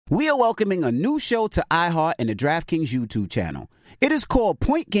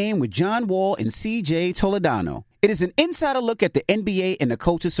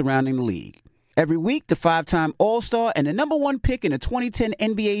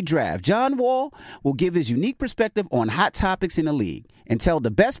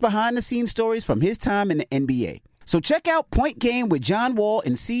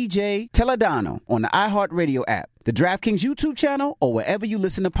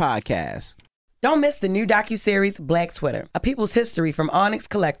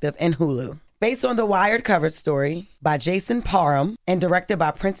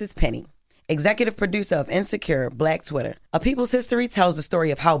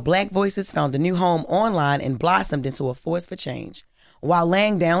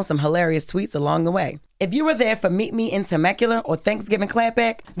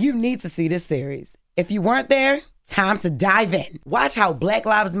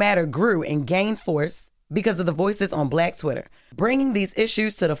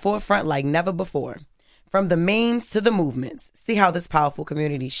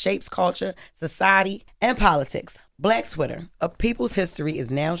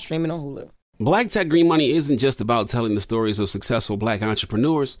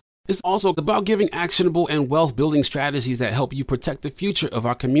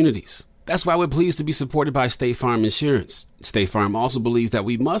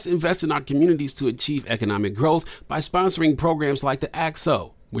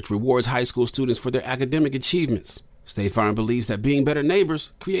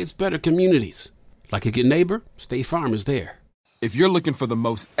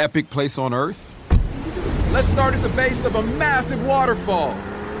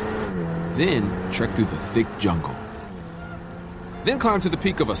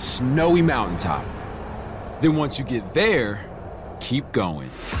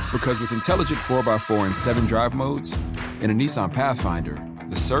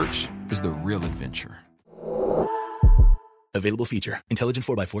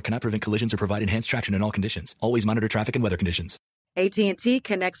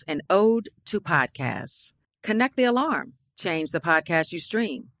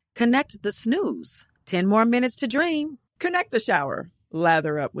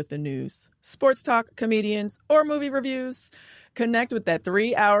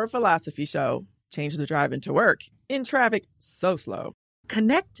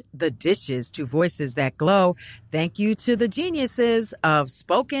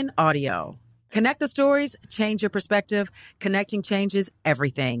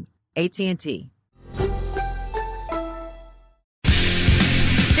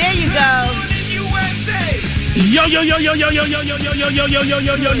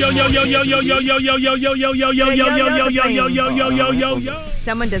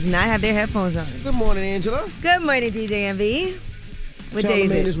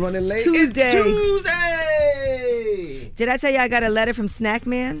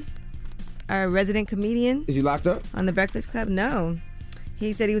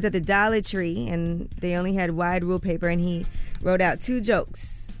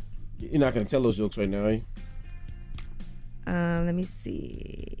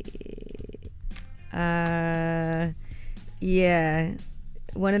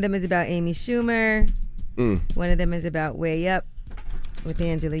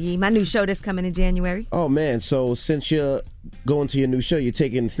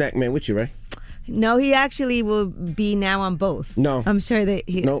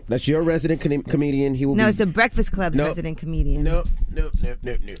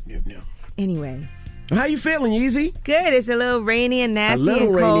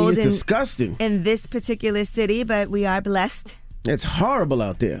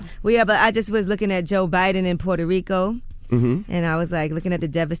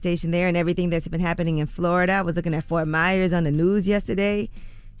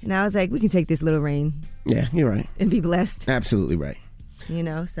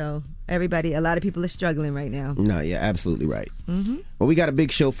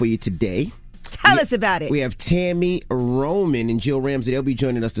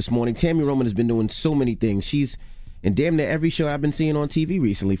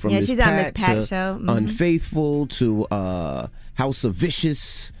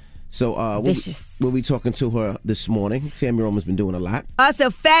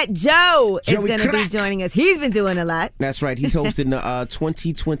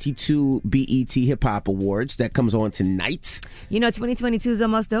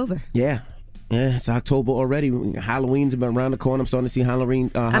Yeah, it's October already. Halloween's been around the corner. I'm starting to see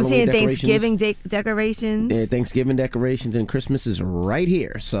Halloween I'm seeing decorations. Thanksgiving decorations. Yeah, Thanksgiving decorations, and Christmas is right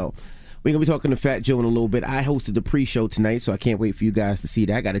here. So we're going to be talking to Fat Joe in a little bit. I hosted the pre-show tonight, so I can't wait for you guys to see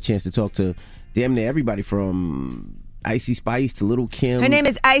that. I got a chance to talk to damn near everybody from Icy Spice to Little Kim. Her name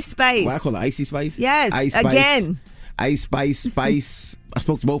is Ice Spice. Why I call her Icy Spice? Yes, Ice Spice, again. Ice Spice, Spice. I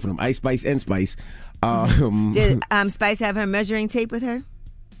spoke to both of them, Ice Spice and Spice. Did Spice have her measuring tape with her?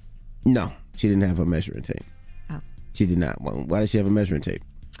 No, she didn't have her measuring tape. Oh. She did not. Why does she have a measuring tape?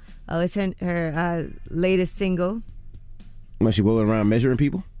 Oh, it's her latest single. Must she go around measuring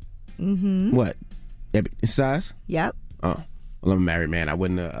people? Mm-hmm. What? Size? Yep. Oh. Well, I'm a married man. I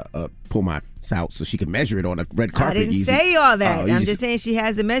wouldn't pull my out so she could measure it on a red carpet. I didn't easy. say all that. Oh, I'm just saying she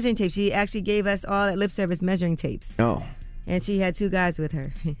has the measuring tape. She actually gave us all at lip service measuring tapes. Oh. And she had 2 guys with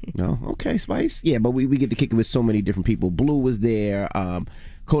her. No, okay, Spice. Yeah, but we get to kick it with so many different people. Blue was there,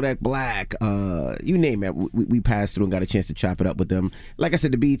 Kodak Black, you name it. We passed through and got a chance to chop it up with them. Like I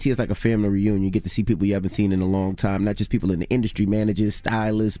said, the BET is like a family reunion. You get to see people you haven't seen in a long time, not just people in the industry, managers,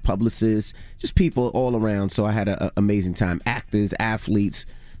 stylists, publicists, just people all around. So I had an amazing time. Actors, athletes.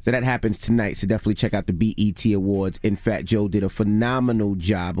 So that happens tonight. So definitely check out the BET Awards. And Fat Joe did a phenomenal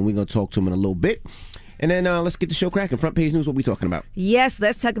job, and we're going to talk to him in a little bit. And then let's get the show cracking. Front page news, what we talking about? Yes,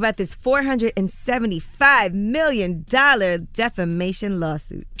 let's talk about this $475 million defamation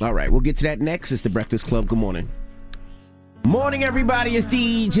lawsuit. All right, we'll get to that next. It's the Breakfast Club. Good morning. Morning, everybody. It's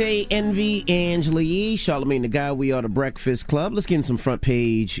DJ Envy, Angela Yee, Charlamagne the Guy. We are the Breakfast Club. Let's get in some front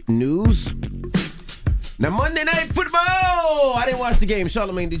page news. Now, Monday Night Football. I didn't watch the game.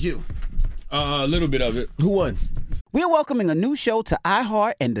 Charlamagne, did you? A little bit of it. Who won? We're welcoming a new show to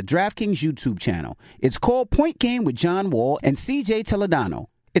iHeart and the DraftKings YouTube channel. It's called Point Game with John Wall and CJ Toledano.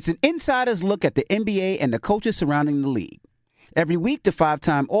 It's an insider's look at the NBA and the coaches surrounding the league. Every week, the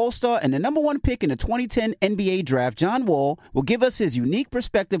 5-time All-Star and the number 1 pick in the 2010 NBA Draft, John Wall, will give us his unique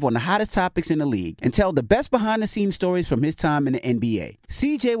perspective on the hottest topics in the league and tell the best behind-the-scenes stories from his time in the NBA.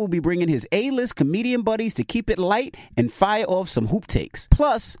 CJ will be bringing his A-list comedian buddies to keep it light and fire off some hoop takes.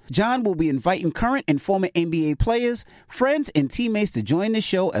 Plus, John will be inviting current and former NBA players, friends, and teammates to join the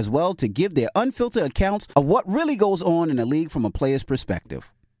show as well to give their unfiltered accounts of what really goes on in the league from a player's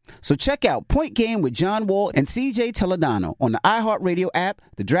perspective. So check out Point Game with John Wall and CJ Toledano on the iHeartRadio app,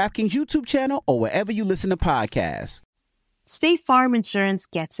 the DraftKings YouTube channel, or wherever you listen to podcasts. State Farm Insurance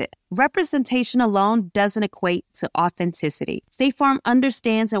gets it. Representation alone doesn't equate to authenticity. State Farm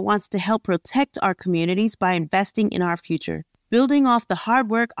understands and wants to help protect our communities by investing in our future, building off the hard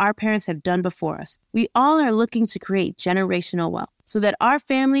work our parents have done before us. We all are looking to create generational wealth so that our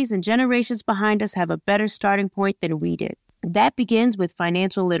families and generations behind us have a better starting point than we did. That begins with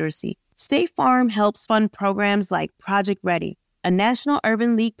financial literacy. State Farm helps fund programs like Project Ready, a National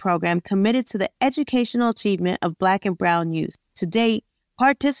Urban League program committed to the educational achievement of Black and Brown youth. To date,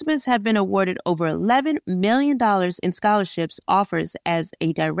 participants have been awarded over $11 million in scholarships offers as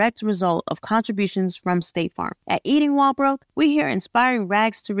a direct result of contributions from State Farm. At Eating While Broke, we hear inspiring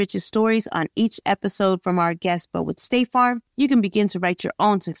rags to riches stories on each episode from our guests, but with State Farm, you can begin to write your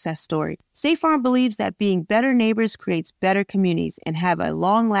own success story. State Farm believes that being better neighbors creates better communities and have a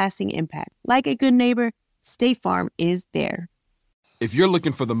long-lasting impact. Like a good neighbor, State Farm is there. If you're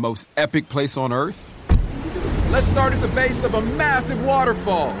looking for the most epic place on earth, let's start at the base of a massive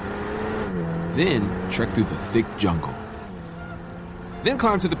waterfall. Then trek through the thick jungle. Then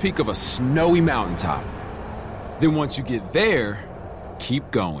climb to the peak of a snowy mountaintop. Then once you get there, keep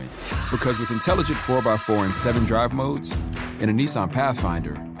going. Because with intelligent 4x4 and 7 drive modes and a Nissan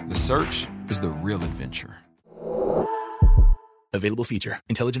Pathfinder, the search is the real adventure. Available feature.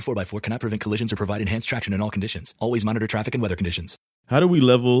 Intelligent 4x4 cannot prevent collisions or provide enhanced traction in all conditions. Always monitor traffic and weather conditions. How do we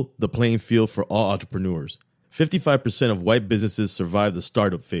level the playing field for all entrepreneurs? 55% of white businesses survive the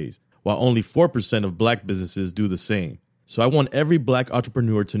startup phase, while only 4% of black businesses do the same. So I want every black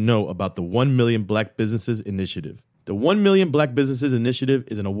entrepreneur to know about the 1 Million Black Businesses Initiative. The 1 Million Black Businesses Initiative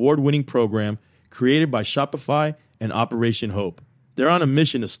is an award-winning program created by Shopify and Operation Hope. They're on a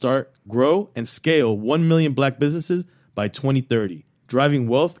mission to start, grow, and scale 1 million black businesses by 2030, driving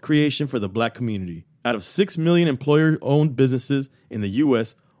wealth creation for the black community. Out of 6 million employer-owned businesses in the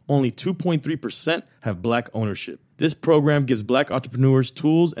U.S., only 2.3% have black ownership. This program gives black entrepreneurs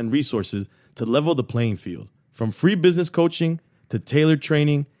tools and resources to level the playing field, from free business coaching to tailored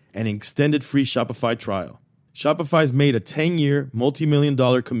training and extended free Shopify trial. Shopify's made a 10-year,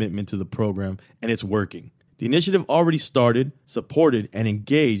 multi-million-dollar commitment to the program, and it's working. The initiative already started, supported, and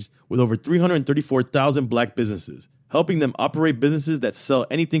engaged with over 334,000 black businesses, helping them operate businesses that sell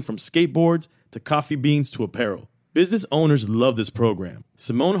anything from skateboards to coffee beans to apparel. Business owners love this program.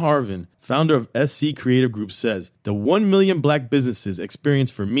 Simone Harvin, founder of SC Creative Group, says, the 1 million black businesses experience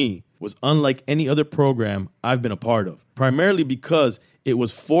for me was unlike any other program I've been a part of, primarily because it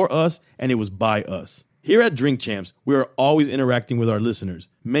was for us and it was by us. Here at Drink Champs, we are always interacting with our listeners,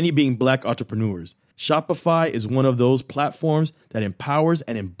 many being black entrepreneurs. Shopify is one of those platforms that empowers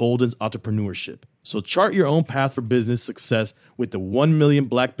and emboldens entrepreneurship. So chart your own path for business success with the 1 Million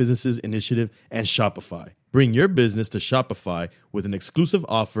Black Businesses Initiative and Shopify. Bring your business to Shopify with an exclusive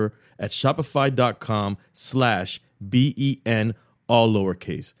offer at shopify.com/BEN, all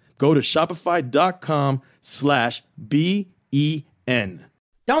lowercase. Go to shopify.com/BEN.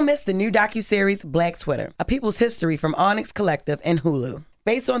 Don't miss the new docuseries Black Twitter, A People's History from Onyx Collective and Hulu.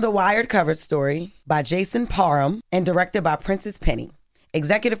 Based on the Wired cover story by Jason Parham and directed by Princess Penny.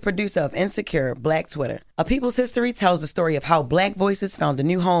 Executive producer of Insecure, Black Twitter. A People's History tells the story of how black voices found a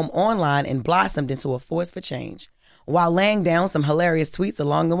new home online and blossomed into a force for change, while laying down some hilarious tweets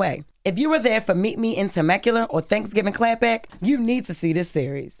along the way. If you were there for Meet Me in Temecula or Thanksgiving Clapback, you need to see this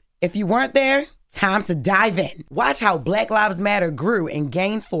series. If you weren't there, time to dive in. Watch how Black Lives Matter grew and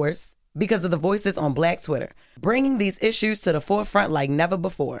gained force because of the voices on Black Twitter, bringing these issues to the forefront like never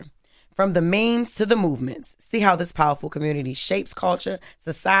before. From the memes to the movements, see how this powerful community shapes culture,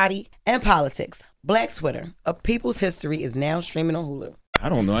 society, and politics. Black Twitter, A People's History, is now streaming on Hulu. I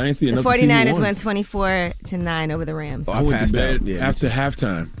don't know. I didn't see The enough. 49ers went 24-9 over the Rams. I went to bed after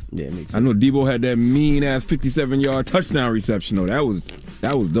halftime. Yeah, me too. I know Debo had that mean ass 57-yard touchdown reception. though. That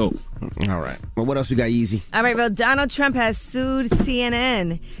was dope. All right. Well, what else we got, Yeezy? All right, well, Donald Trump has sued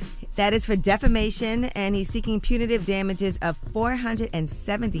CNN. That is for defamation, and he's seeking punitive damages of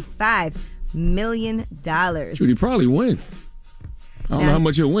 $475 million. Should he probably win? I don't know how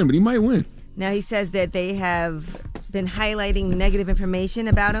much he'll win, but he might win. Now, he says that they have been highlighting negative information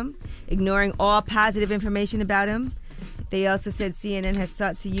about him, ignoring all positive information about him. They also said CNN has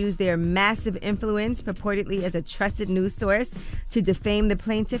sought to use their massive influence, purportedly as a trusted news source, to defame the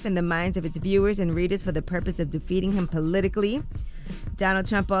plaintiff in the minds of its viewers and readers for the purpose of defeating him politically. Donald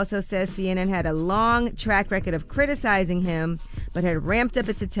Trump also says CNN had a long track record of criticizing him, but had ramped up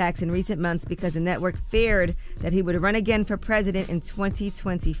its attacks in recent months because the network feared that he would run again for president in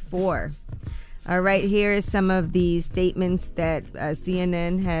 2024. All right, here is some of the statements that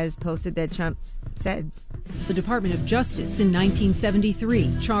CNN has posted that Trump said. The Department of Justice in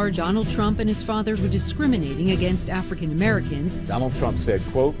 1973 charged Donald Trump and his father with discriminating against African Americans. Donald Trump said,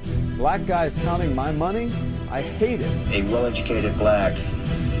 quote, "Black guys counting my money? I hate it." A well-educated black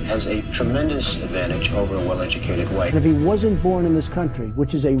has a tremendous advantage over a well-educated white. And if he wasn't born in this country,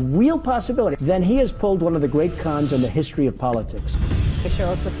 which is a real possibility, then he has pulled one of the great cons in the history of politics. A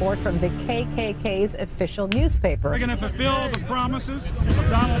show of support from the KKK's official newspaper. We're going to fulfill the promises of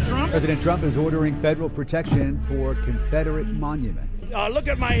Donald Trump. President Trump is ordering federal protection for Confederate monuments. Look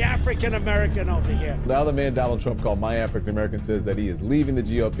at my African American over here. The other man Donald Trump called my African American says that he is leaving the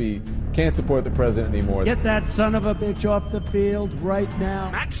GOP, can't support the president anymore. Get that son of a bitch off the field right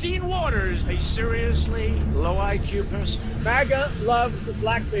now. Maxine Waters, a seriously low IQ person. MAGA loves the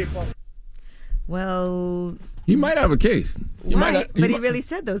black people. Well, he might have a case. He really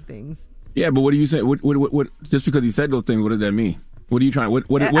said those things. Yeah, but what do you say? What? Just because he said those things, what does that mean? What are you trying? What's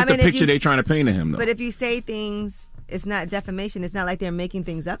the picture they trying to paint of him? Though? But if you say things, it's not defamation. It's not like they're making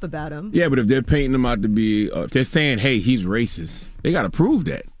things up about him. Yeah, but if they're painting him out to be, if they're saying, "Hey, he's racist," they got to prove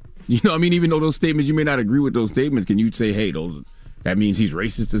that. You know what I mean? Even though those statements, you may not agree with those statements, can you say, "Hey, that means he's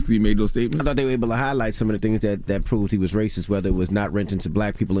racist just because he made those statements"? I thought they were able to highlight some of the things that proved he was racist, whether it was not renting to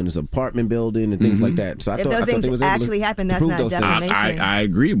black people in his apartment building and things like that. So if those things actually happen, that's not defamation. I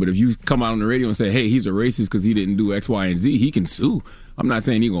agree, but if you come out on the radio and say, "Hey, he's a racist because he didn't do X, Y, and Z," he can sue. I'm not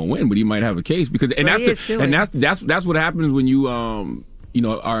saying he's gonna win, but he might have a case because that's what happens when you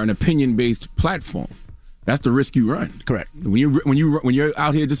are an opinion-based platform. That's the risk you run. Correct. When you're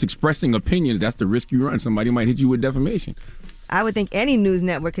out here just expressing opinions, that's the risk you run. Somebody might hit you with defamation. I would think any news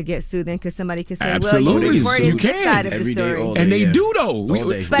network could get sued then because somebody could say, absolutely. "Well, you reported this side of the story." And they do, though.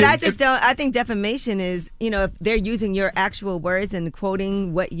 But I just don't. I think defamation is, if they're using your actual words and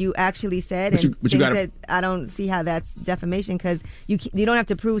quoting what you actually said, I don't see how that's defamation because you don't have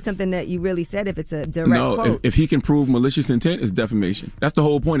to prove something that you really said if it's a direct quote. No, if he can prove malicious intent, it's defamation. That's the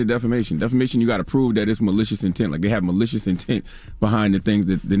whole point of defamation. Defamation, you got to prove that it's malicious intent. Like they have malicious intent behind the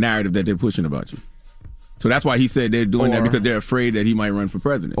things, the narrative that they're pushing about you. So that's why he said they're doing that because they're afraid that he might run for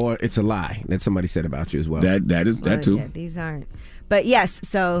president. Or it's a lie that somebody said about you as well. That too. Yeah, these aren't. But yes,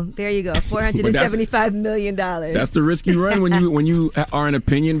 so there you go, $475 million. That's the risk you run when you are an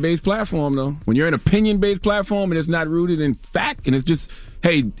opinion-based platform, though. When you're an opinion-based platform and it's not rooted in fact and it's just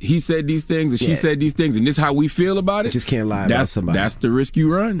hey, he said these things and she said these things, and this is how we feel about it. You just can't lie about somebody. That's the risk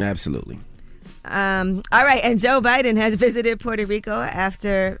you run. Absolutely. All right, and Joe Biden has visited Puerto Rico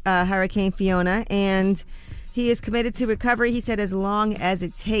after Hurricane Fiona, and he is committed to recovery, he said, as long as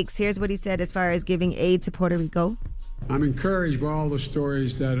it takes. Here's what he said as far as giving aid to Puerto Rico. I'm encouraged by all the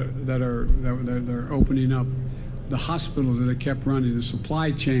stories that are opening up, the hospitals that have kept running, the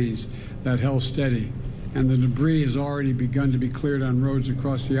supply chains that held steady, and the debris has already begun to be cleared on roads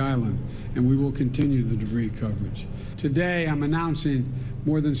across the island, and we will continue the debris coverage. Today, I'm announcing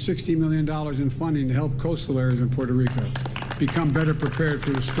more than $60 million in funding to help coastal areas in Puerto Rico become better prepared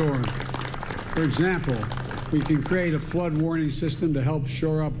for the storm. For example, we can create a flood warning system to help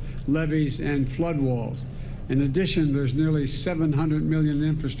shore up levees and flood walls. In addition, there's nearly $700 million in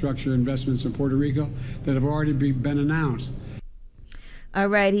infrastructure investments in Puerto Rico that have already been announced. All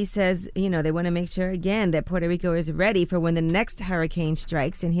right, he says, they want to make sure, again, that Puerto Rico is ready for when the next hurricane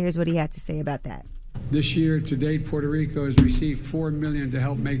strikes. And here's what he had to say about that. This year, to date, Puerto Rico has received $4 million to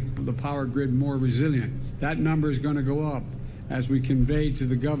help make the power grid more resilient. That number is going to go up. As we conveyed to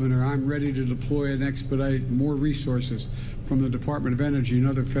the governor, I'm ready to deploy and expedite more resources from the Department of Energy and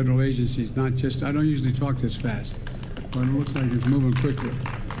other federal agencies, I don't usually talk this fast, but it looks like it's moving quickly,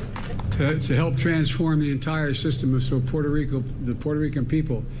 to help transform the entire system so the Puerto Rican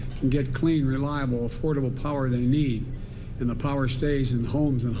people can get clean, reliable, affordable power they need, and the power stays in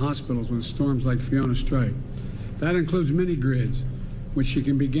homes and hospitals when storms like Fiona strike. That includes mini grids, which you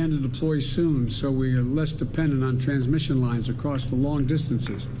can begin to deploy soon so we are less dependent on transmission lines across the long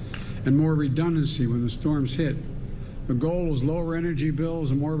distances, and more redundancy when the storms hit. The goal is lower energy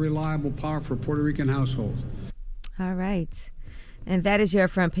bills and more reliable power for Puerto Rican households. All right. And that is your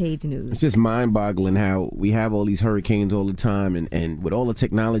front page news. It's just mind-boggling how we have all these hurricanes all the time, and with all the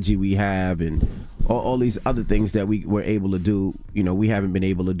technology we have and all these other things that we were able to do, we haven't been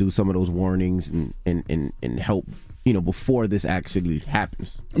able to do some of those warnings and help, before this actually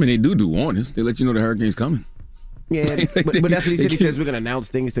happens. I mean, they do warnings. They let you know the hurricane's coming. Yeah, but that's what he said. He says we're going to announce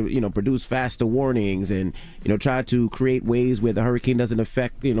things to, produce faster warnings and, try to create ways where the hurricane doesn't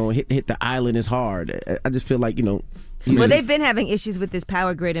affect, hit the island as hard. I just feel like, Well, they've been having issues with this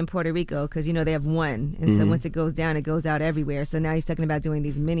power grid in Puerto Rico because, they have one. And so once it goes down, it goes out everywhere. So now he's talking about doing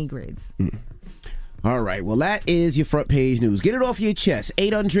these mini grids. All right. Well, that is your front page news. Get it off your chest.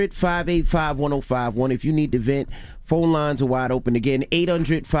 800-585-1051. If you need to vent, phone lines are wide open. Again,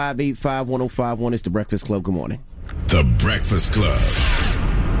 800-585-1051. It's The Breakfast Club. Good morning. The Breakfast Club.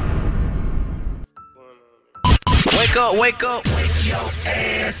 Wake up, wake up. Wake your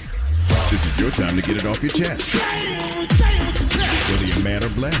ass. This is your time to get it off your chest. Whether you're mad or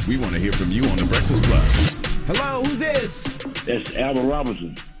blessed, we want to hear from you on The Breakfast Club. Hello, who's this? That's Albert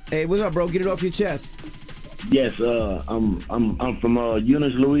Robinson. Hey, what's up, bro? Get it off your chest. Yes, I'm from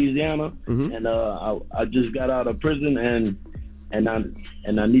Eunice, Louisiana, and I just got out of prison, and I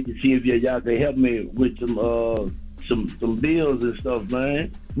need to see if y'all can help me with some bills and stuff,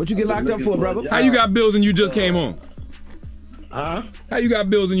 man. What you get locked up for, brother? How you got bills and you just came home? Huh? How you got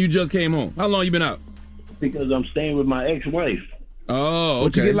bills and you just came home? How long you been out? Because I'm staying with my ex-wife. Oh, okay.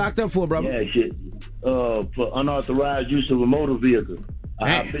 What you get locked up for, brother? Yeah, shit. For unauthorized use of a motor vehicle.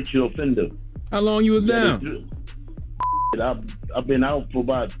 A habitual offender. How long you was down? I've been out for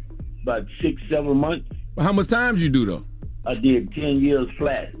about 6-7 months. Well, how much time did you do, though? I did 10 years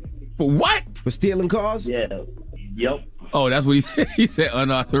flat. For what? For stealing cars? Yeah. Yep. Oh, that's what he said. He said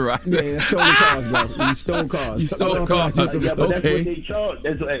unauthorized. Yeah, stolen cars, bro. You stole cars. You stole cars. Yeah, but okay. that's what they charge.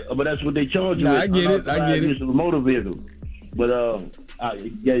 That's what they charge you Nah, with. I get it. Use of a motor vehicle. But I've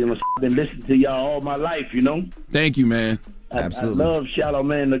been listening to y'all all my life, Thank you, man. Absolutely. I love Shallow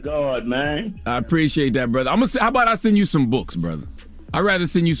Man to God, man. I appreciate that, brother. How about I send you some books, brother? I'd rather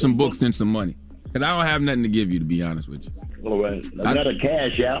send you some books than some money. Because I don't have nothing to give you, to be honest with you. All right. I got a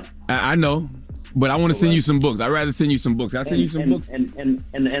cash out. I know. But I want to send you some books. I'd rather send you some books. I'll send you some books. And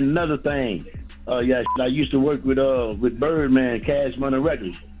another thing. I used to work with Birdman, Cash Money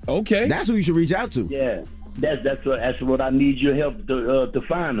Records. Okay. That's who you should reach out to. Yeah. That's what I need your help to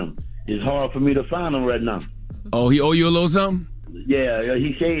find them. It's hard for me to find them right now. Oh, he owe you a little something? Yeah,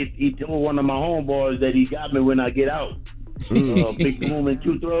 he said he told one of my homeboys that he got me when I get out. Big Boom and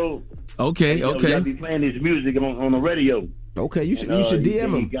Two Throw. Okay. I'll be playing his music on the radio. Okay, you should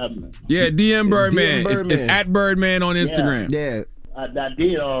DM him. Yeah, DM Birdman. It's at Birdman on Instagram. Yeah. I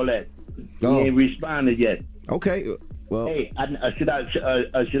did all that. He ain't responded yet. Okay. Well, hey, should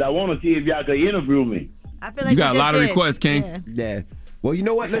I want to see if y'all could interview me? I feel like you got a lot of requests, King. Yeah. Well, you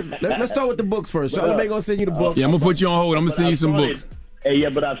know what? Let's start with the books first. Charlamagne gonna send you the books. Yeah, I'm gonna put you on hold. I'm gonna send you some books. Hey, yeah,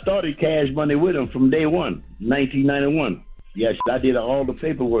 but I started Cash Money with him from day one, 1991. Yes, I did all the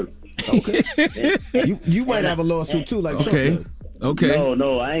paperwork. Okay. you might have a lawsuit too, like okay.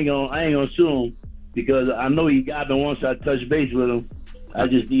 No, I ain't gonna sue him because I know he got me once I touch base with him. I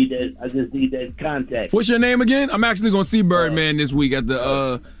just need that contact. What's your name again? I'm actually gonna see Birdman this week at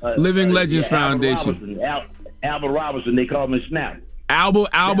the Living Legends Foundation. Albert Robinson, they call me Snap. Albert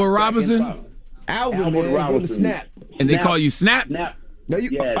Robinson? Albert Robinson. Snap. And they call you Snap? Snap. No,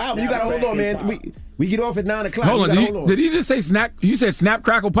 you Albert, you gotta hold on, man. We get off at 9 o'clock. Hold on. Did he just say Snap? You said Snap,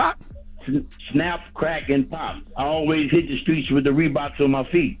 Crackle, Pop? Snap, crack, and pop. I always hit the streets with the Reeboks on my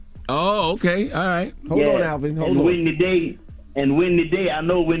feet. Oh, okay. All right. Hold on, Alvin. Hold on. Win the day. I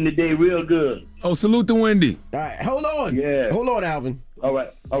know win the day real good. Oh, salute to Wendy. All right. Hold on. Yeah. Hold on, Alvin. All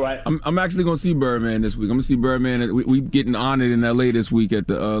right. I'm actually going to see Birdman this week. I'm going to see Birdman. We getting honored in L.A. this week at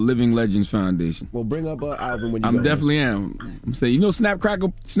the Living Legends Foundation. Well, bring up Alvin when you I go. definitely am. I'm saying, Snap, Crack,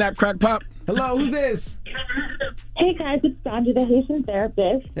 Pop? Hello, who's this? Hey guys, it's Sandra, the Haitian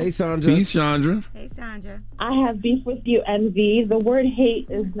therapist. Hey Sandra. Peace, Sandra. Hey Sandra. I have beef with you, Envy. The word hate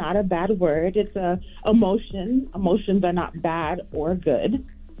is not a bad word. It's a emotion. Emotions are not bad or good.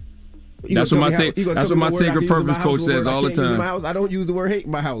 That's what my sacred purpose coach says all the time. I don't use the word hate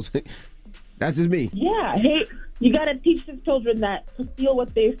in my house. That's just me. Yeah, hate. You got to teach the children that to feel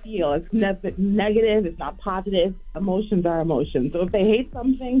what they feel. It's negative. It's not positive. Emotions are emotions. So if they hate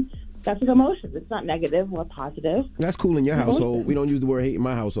something, that's an emotion. It's not negative or positive. That's cool in your household. We don't use the word hate in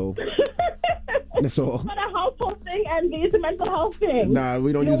my household. That's all. It's not a household thing, and it's a mental health thing. Nah,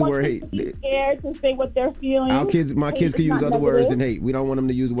 we don't use the word hate. Be scared to say what they're feeling. My kids can use other words than hate. We don't want them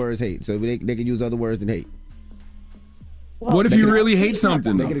to use the words hate, so they can use other words than hate. Well, what if you really hate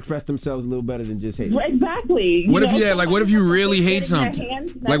something? They can express themselves a little better than just hate. Exactly. What if you really hate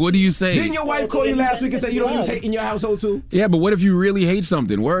something? Like, what do you say? Didn't your wife call you last week and say you don't use hate in your household too? Yeah, but what if you really hate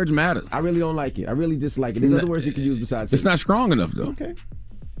something? Words matter. I really don't like it. I really dislike it. There's other words you can use besides hate. It's not strong enough, though. Okay.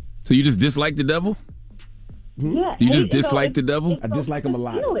 So you just dislike the devil? Yeah. You just dislike the devil? I dislike him a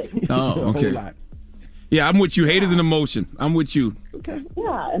lot. Oh, okay. A whole lot. Yeah, I'm with you. Hate is an emotion. I'm with you. Okay.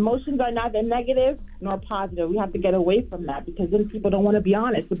 Yeah, emotions are neither negative nor positive. We have to get away from that because then people don't want to be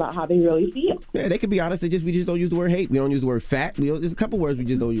honest about how they really feel. Yeah, they can be honest. We just don't use the word hate. We don't use the word fat. There's a couple words we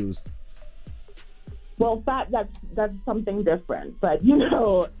just don't use. Well, fat, that's something different. But,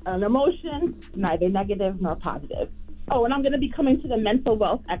 an emotion, neither negative nor positive. Oh, and I'm going to be coming to the Mental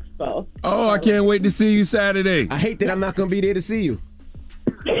Wealth Expo. Oh, I can't wait to see you Saturday. I hate that I'm not going to be there to see you.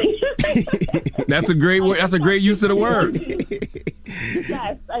 That's a great word. That's a great use of the word.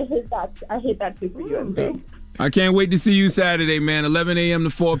 Yes, I hate that too for you. I can't wait to see you Saturday, man. 11 a.m. to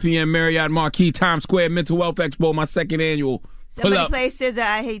 4 p.m. Marriott Marquis Times Square Mental Wealth Expo, my second annual. Somebody play SZA,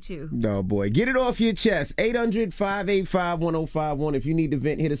 I hate you. No, boy. Get it off your chest. 800-585-1051. If you need to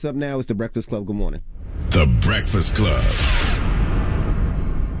vent, hit us up now. It's The Breakfast Club. Good morning. The Breakfast Club.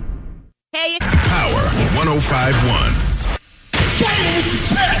 Hey. Power 105.1.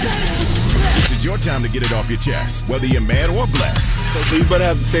 This is your time to get it off your chest, whether you're mad or blessed. So you better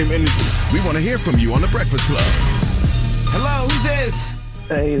have the same energy. We want to hear from you on The Breakfast Club. Hello, who's this?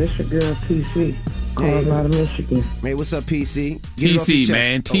 Hey, this your girl, TC. Calling out of Michigan. Hey, what's up, PC? TC,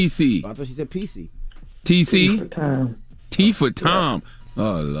 man. TC. Oh, I thought she said PC. TC? T for Tom. T for Tom.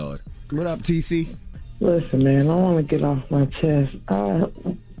 Oh, Lord. What up, TC? Listen, man, I want to get off my chest. I've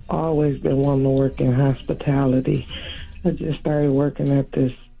always been wanting to work in hospitality. I just started working at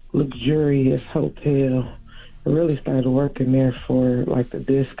this luxurious hotel. I really started working there for, the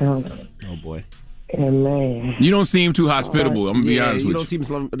discounts. Oh, boy. And, man. You don't seem too hospitable. I'm going to be honest with you. You don't seem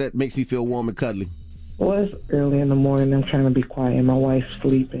something that makes me feel warm and cuddly. Well, it's early in the morning. I'm trying to be quiet. My wife's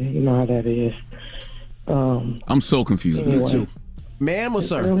sleeping. You know how that is. I'm so confused. Anyway, Me too. Ma'am or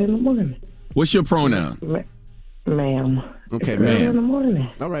sir? Early in the morning. What's your pronoun? Ma'am. Okay, ma'am. Early in the morning.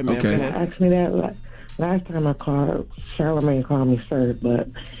 All right, ma'am. Okay. Asked me that last time I called. Charlamagne called me sir, but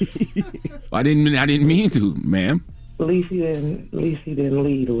I didn't mean to, ma'am. At least he didn't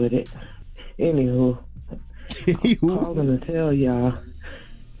lead with it. Anywho, I'm calling to tell y'all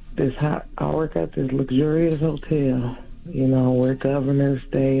I work at this luxurious hotel. Where governors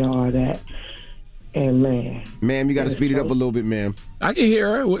stay, all that. And ma'am, you got to speed it up a little bit, ma'am. I can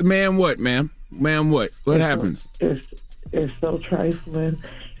hear her. Ma'am, what, ma'am? Ma'am, what? What happens? It's so trifling.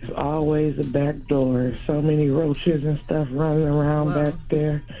 It's always a back door. So many roaches and stuff running around back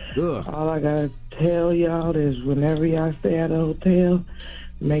there. Ugh. All I gotta tell y'all is whenever y'all stay at a hotel,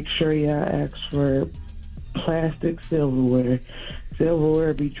 make sure y'all ask for plastic silverware.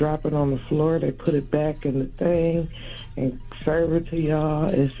 Silverware be dropping on the floor. They put it back in the thing and serve it to y'all.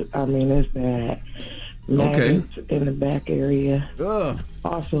 It's bad. Maggots in the back area. Ugh.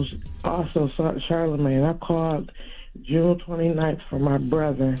 Also, Charlamagne, I called June 29th for my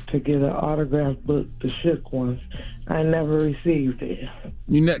brother to get an autographed book, The Shook Ones. I never received it.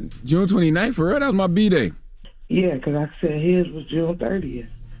 June 29th, for real? That was my B-Day. Yeah, because I said his was June 30th.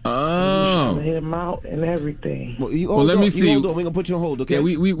 Oh. Hit him out and everything. Well, let me see. We're going to put you on hold, okay?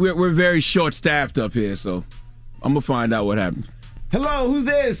 Yeah, we're very short-staffed up here, so I'm going to find out what happened. Hello, who's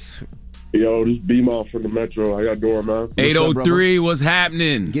this? Yo, this is B-Mall from the Metro. How y'all doing, man? 803, what's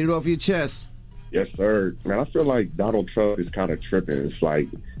happening? Get it off your chest. Yes, sir. Man, I feel like Donald Trump is kind of tripping. It's like,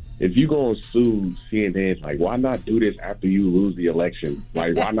 if you go and sue CNN, like, why not do this after you lose the election?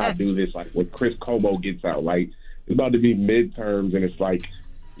 Like, why not do this, like, when Chris Cuomo gets out? Like, it's about to be midterms, and it's like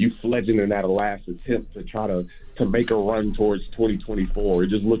you fledging in that last attempt to try to make a run towards 2024. It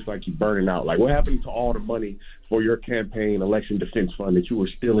just looks like you're burning out. Like, what happened to all the money for your campaign election defense fund that you were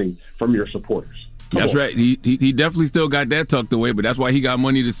stealing from your supporters? That's right. He definitely still got that tucked away, but that's why he got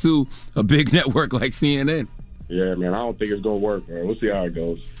money to sue a big network like CNN. Yeah, man, I don't think it's going to work, man. We'll see how it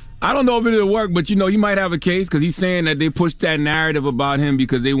goes. I don't know if it'll work, but, he might have a case because he's saying that they pushed that narrative about him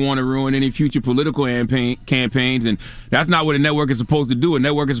because they want to ruin any future political campaigns, and that's not what a network is supposed to do. A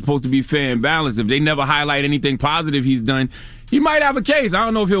network is supposed to be fair and balanced. If they never highlight anything positive he's done, he might have a case. I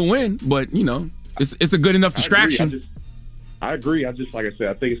don't know if he'll win, but, it's a good enough distraction. I agree. I just, like I said,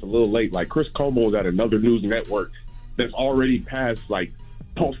 I think it's a little late. Like, Chris Cuomo is at another news network that's already past, like,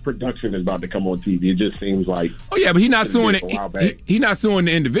 post-production is about to come on TV. It just seems like... Oh, yeah, but he's not suing it. He's not suing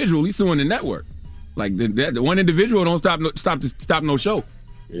the individual. He's suing the network. Like, the one individual don't stop no show.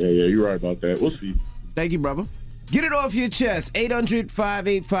 Yeah, you're right about that. We'll see. Thank you, brother. Get it off your chest.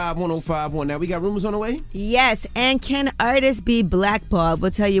 800-585-1051. Now, we got rumors on the way? Yes, and can artists be blackballed?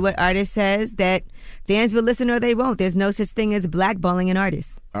 We'll tell you what artist says that fans will listen or they won't. There's no such thing as blackballing an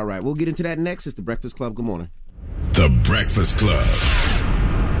artist. All right, we'll get into that next. It's The Breakfast Club. Good morning. The Breakfast Club.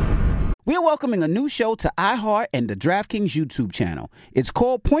 We're welcoming a new show to iHeart and the DraftKings YouTube channel. It's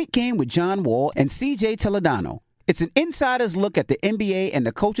called Point Game with John Wall and CJ Toledano. It's an insider's look at the NBA and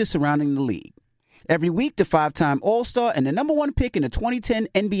the coaches surrounding the league. Every week, the 5-time All-Star and the number one pick in the 2010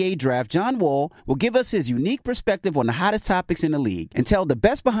 NBA Draft, John Wall, will give us his unique perspective on the hottest topics in the league and tell the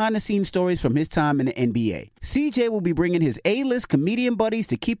best behind-the-scenes stories from his time in the NBA. CJ will be bringing his A-list comedian buddies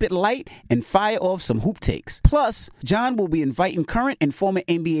to keep it light and fire off some hoop takes. Plus, John will be inviting current and former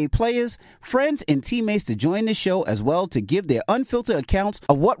NBA players, friends, and teammates to join the show as well to give their unfiltered accounts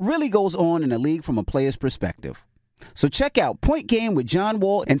of what really goes on in the league from a player's perspective. So check out Point Game with John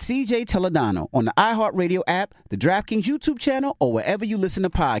Wall and CJ Toledano on the iHeartRadio app, the DraftKings YouTube channel, or wherever you listen to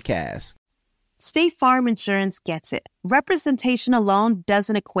podcasts. State Farm Insurance gets it. Representation alone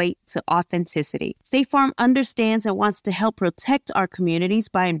doesn't equate to authenticity. State Farm understands and wants to help protect our communities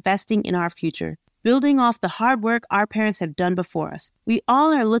by investing in our future, building off the hard work our parents have done before us. We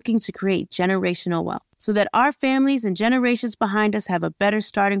all are looking to create generational wealth so that our families and generations behind us have a better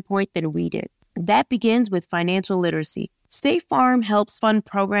starting point than we did. That begins with financial literacy. State Farm helps fund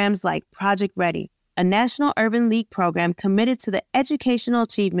programs like Project Ready, a National Urban League program committed to the educational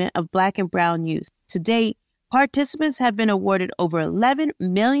achievement of Black and Brown youth. To date, participants have been awarded over $11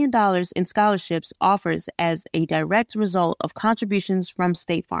 million in scholarships offers as a direct result of contributions from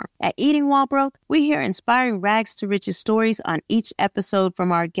State Farm. At Eating While Broke, we hear inspiring rags to riches stories on each episode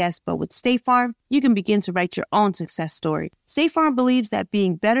from our guests, but with State Farm, you can begin to write your own success story. State Farm believes that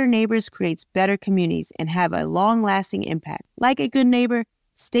being better neighbors creates better communities and have a long-lasting impact. Like a good neighbor,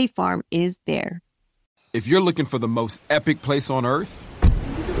 State Farm is there. If you're looking for the most epic place on earth,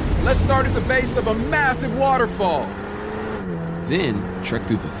 let's start at the base of a massive waterfall. Then trek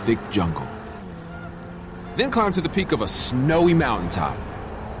through the thick jungle. Then climb to the peak of a snowy mountaintop.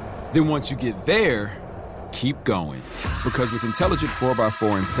 Then once you get there, keep going. Because with intelligent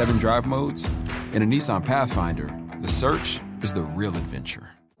 4x4 and 7 drive modes and a Nissan Pathfinder, the search is the real adventure.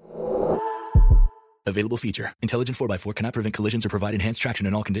 Available feature. Intelligent 4x4 cannot prevent collisions or provide enhanced traction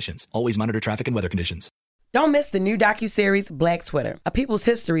in all conditions. Always monitor traffic and weather conditions. Don't miss the new docuseries Black Twitter, A People's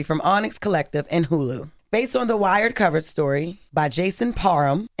History from Onyx Collective and Hulu. Based on the Wired cover story by Jason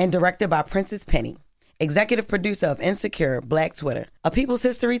Parham and directed by Princess Penny. Executive producer of Insecure, Black Twitter. A People's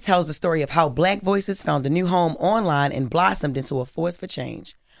History tells the story of how Black voices found a new home online and blossomed into a force for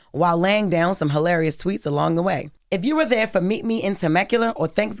change, while laying down some hilarious tweets along the way. If you were there for Meet Me in Temecula or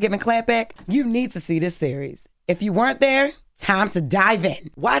Thanksgiving Clapback, you need to see this series. If you weren't there, time to dive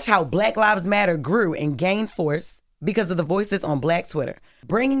in. Watch how Black Lives Matter grew and gained force because of the voices on Black Twitter,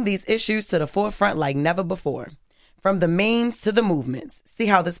 bringing these issues to the forefront like never before. From the memes to the movements, see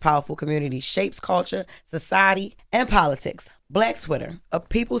how this powerful community shapes culture, society, and politics. Black Twitter, A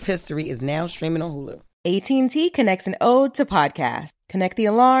People's History is now streaming on Hulu. AT&T connects an ode to podcasts. Connect the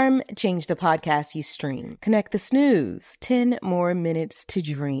alarm, change the podcast you stream. Connect the snooze, 10 more minutes to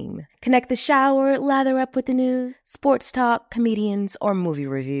dream. Connect the shower, lather up with the news, sports talk, comedians, or movie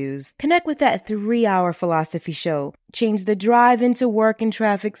reviews. Connect with that 3-hour philosophy show. Change the drive into work and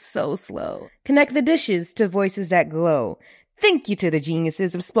traffic so slow. Connect the dishes to voices that glow. Thank you to the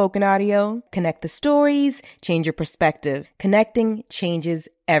geniuses of spoken audio. Connect the stories, change your perspective. Connecting changes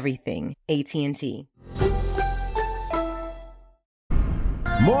everything. AT&T.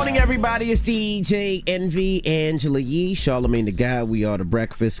 Morning, everybody. It's DJ Envy, Angela Yee, Charlamagne the Guy. We are the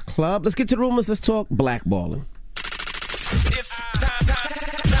Breakfast Club. Let's get to the rumors. Let's talk blackballing. It's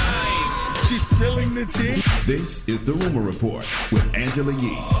time. She's spilling the tea. This is the Rumor Report with Angela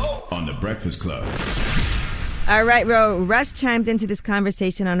Yee on the Breakfast Club. All right, Russ chimed into this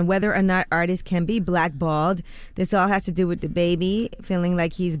conversation on whether or not artists can be blackballed. This all has to do with the baby feeling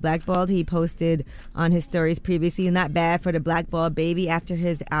like he's blackballed. He posted on his stories previously, not bad for the blackballed baby after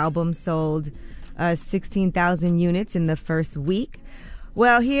his album sold 16,000 units in the first week.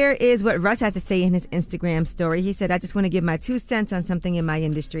 Well, here is what Russ had to say in his Instagram story. He said, I just want to give my 2 cents on something in my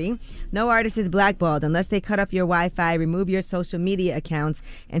industry. No artist is blackballed unless they cut off your Wi-Fi, remove your social media accounts,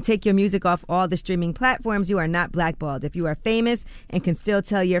 and take your music off all the streaming platforms. You are not blackballed. If you are famous and can still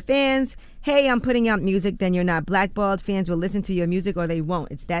tell your fans, hey, I'm putting out music, then you're not blackballed. Fans will listen to your music or they won't.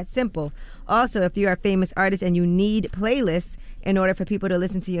 It's that simple. Also, if you are a famous artist and you need playlists in order for people to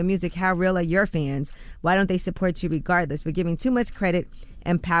listen to your music, how real are your fans? Why don't they support you regardless? We're giving too much credit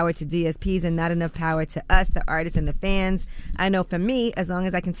and power to DSPs and not enough power to us, the artists and the fans. I know for me, as long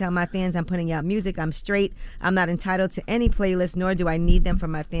as I can tell my fans I'm putting out music, I'm straight. I'm not entitled to any playlist, nor do I need them for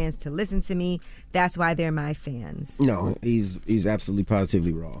my fans to listen to me. That's why they're my fans. No, he's absolutely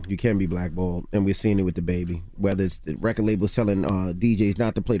positively wrong. You can be blackballed, and we're seeing it with the baby. Whether it's the record labels telling DJs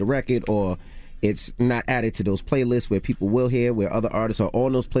not to play the record, or it's not added to those playlists where people will hear, where other artists are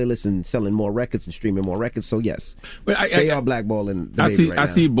on those playlists and selling more records and streaming more records. So yes, but they are blackballing the baby right now. I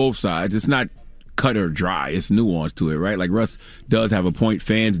see both sides. It's not cut or dry. It's nuance to it, right? Like Russ does have a point.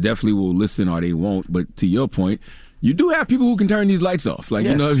 Fans definitely will listen or they won't. But to your point, you do have people who can turn these lights off. Like,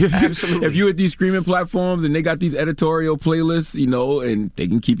 yes, if you're at these streaming platforms and they got these editorial playlists, and they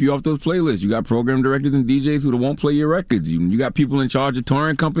can keep you off those playlists. You got program directors and DJs who won't play your records. You got people in charge of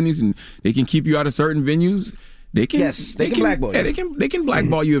touring companies and they can keep you out of certain venues. They can blackball you. Yeah, they can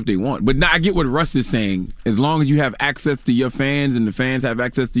blackball you if they want. But now I get what Russ is saying. As long as you have access to your fans and the fans have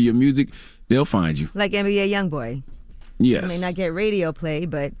access to your music, they'll find you. Like NBA Youngboy. Yes. He may not get radio play,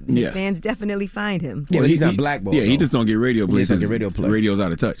 but his fans definitely find him. Yeah, he's not blackballed. Yeah, he just don't get radio play. He doesn't get radio play. Radio's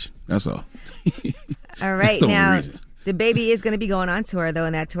out of touch. That's all. All right, now the baby is going to be going on tour, though,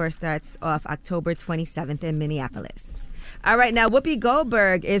 and that tour starts off October 27th in Minneapolis. All right, now Whoopi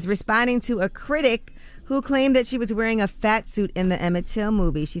Goldberg is responding to a critic who claimed that she was wearing a fat suit in the Emmett Till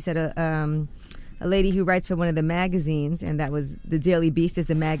movie. She said a lady who writes for one of the magazines, and that was the Daily Beast is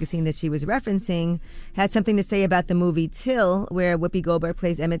the magazine that she was referencing, had something to say about the movie Till, where Whoopi Goldberg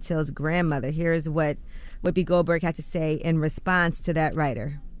plays Emmett Till's grandmother. Here's what Whoopi Goldberg had to say in response to that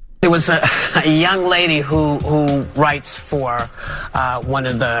writer. There was a young lady who writes for one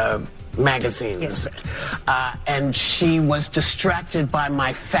of the magazines, and she was distracted by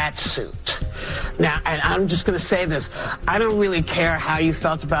my fat suit. Now, and I'm just going to say this, I don't really care how you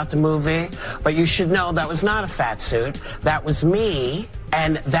felt about the movie, but you should know that was not a fat suit. That was me,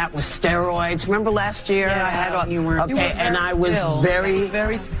 and that was steroids. Remember last year? Yeah, I had all, you were and I was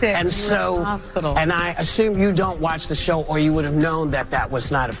very sick. And so, in the hospital. And I assume you don't watch the show, or you would have known that that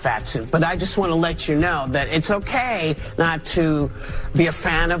was not a fat suit. But I just want to let you know that it's okay not to be a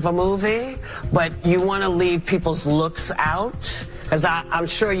fan of a movie, but you want to leave people's looks out. Because I'm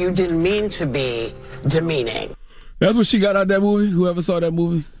sure you didn't mean to be demeaning. That's what she got out that movie? Whoever saw that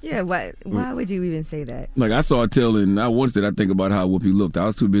movie? Yeah, why would you even say that? Like, I saw Till, and I once did I think about how Whoopi looked. I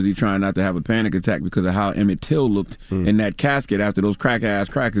was too busy trying not to have a panic attack because of how Emmett Till looked in that casket after those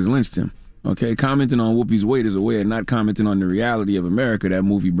crackers lynched him. Okay, commenting on Whoopi's weight is a way of not commenting on the reality of America that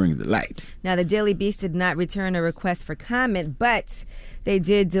movie brings to light. Now, the Daily Beast did not return a request for comment, but they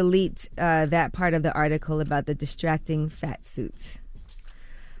did delete that part of the article about the distracting fat suits.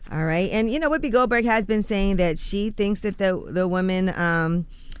 All right. And, Whoopi Goldberg has been saying that she thinks that the woman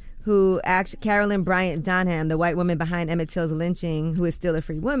who Carolyn Bryant Donham, the white woman behind Emmett Till's lynching, who is still a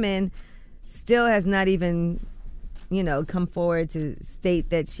free woman, still has not even, come forward to state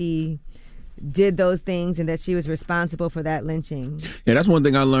that she did those things and that she was responsible for that lynching. Yeah, that's one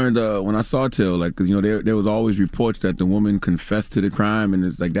thing I learned when I saw Till, like, because, there was always reports that the woman confessed to the crime, and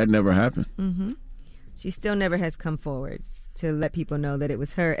it's like that never happened. Mm-hmm. She still never has come forward. to let people know that it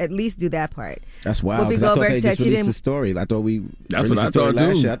was her. At least do that part. That's wild. Whoopi I thought Goldberg they said just she released didn't. the story. I thought we. That's what I thought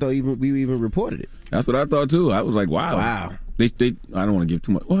too. I thought we even reported it. That's what I thought too. I was like, wow. Wow. They I don't want to give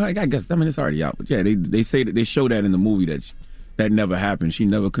too much. Well, I guess it's already out. But yeah, they say that they show that in the movie that never happened. She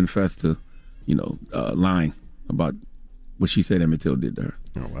never confessed to, lying about what she said Emmett Till did to her.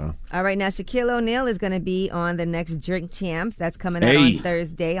 Oh, wow. All right, now Shaquille O'Neal is going to be on the next Drink Champs. That's coming out on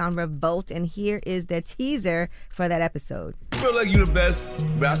Thursday on Revolt. And here is the teaser for that episode. I feel like you're the best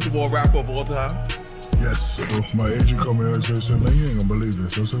basketball rapper of all time. Yes. So my agent called me and said, man, you ain't going to believe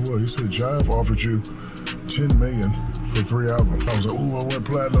this. I said, what? He said, Jive offered you $10 million for 3 albums. I was like, ooh, I went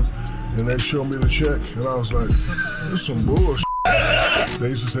platinum. And they showed me the check. And I was like, this is some bullshit. They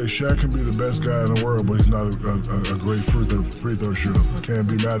used to say Shaq can be the best guy in the world, but he's not a great free throw shooter. Can't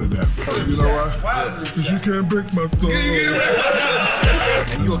be mad at that. You know why? Because you can't break my thumb.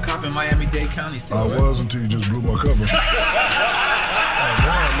 And you were cop in Miami-Dade County still, I was until you just blew my cover.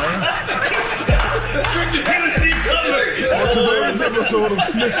 On today's episode of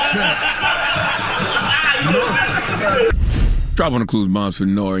Smith Champs. Drop on the clues bombs for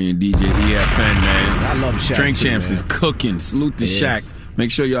Nori and DJ EFN, man. I love Shaq. Drink too, Champs man. is cooking. Salute to Shaq.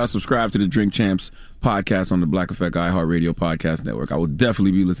 Make sure y'all subscribe to the Drink Champs podcast on the Black Effect iHeartRadio podcast network. I will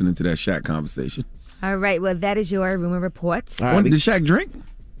definitely be listening to that Shaq conversation. All right, well, that is your rumor report. Right, did Shaq drink?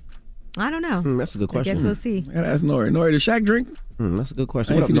 I don't know. That's a good question. I guess we'll see. I gotta ask Nori. Nori, did Shaq drink? That's a good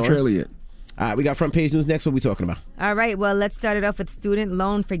question. I ain't seen the trailer yet. All right, we got front page news next. What are we talking about? All right, well, let's start it off with student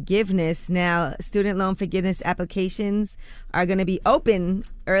loan forgiveness. Now, student loan forgiveness applications are going to be open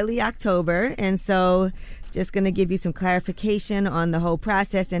early October. And so just going to give you some clarification on the whole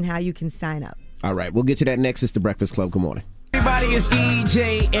process and how you can sign up. All right, we'll get to that next. It's the Breakfast Club. Good morning. Everybody, it's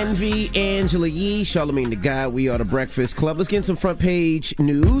DJ Envy, Angela Yee, Charlamagne the Guy. We are the Breakfast Club. Let's get in some front page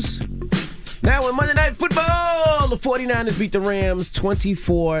news. Now in Monday Night Football, the 49ers beat the Rams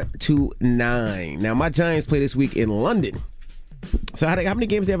 24-9. Now my Giants play this week in London. So how many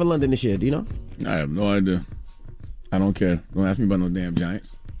games do they have in London this year? Do you know? I have no idea. I don't care. Don't ask me about no damn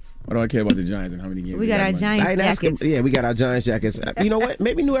Giants. Why do I care about the Giants and how many games? We got our Giants jackets. Yeah, we got our Giants jackets. You know what?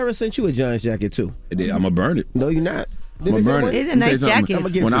 Maybe New Era sent you a Giants jacket too. I'm going to burn it. No, you're not. I'm going to burn it. It's a nice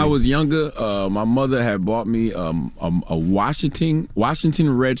jacket. When I was younger, my mother had bought me a Washington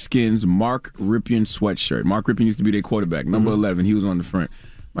Redskins Mark Rypien sweatshirt. Mark Rypien used to be their quarterback, number 11. He was on the front.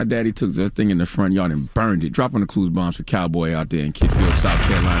 My daddy took that thing in the front yard and burned it. Dropping the clues bombs for Cowboy out there in Kidfield, South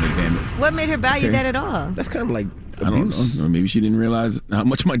Carolina, damn it. What made her buy you that at all? That's kind of like abuse. I don't know. Maybe she didn't realize how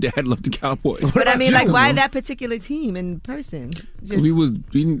much my dad loved the Cowboys. But I mean, like, why that particular team in person? I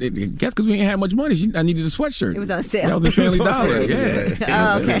guess because we ain't had much money. I needed a sweatshirt. It was on sale. That was a Family Dollar.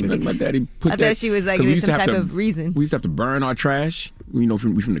 Yeah. Oh, okay. My daddy put I that. thought she was like, there's some type of reason. We used to have to burn our trash. We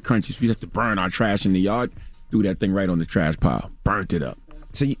from the country. We used to have to burn our trash in the yard. Threw that thing right on the trash pile. Burnt it up.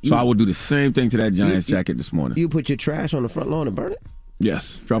 So I will do the same thing to that Giants jacket this morning. You put your trash on the front lawn and burn it?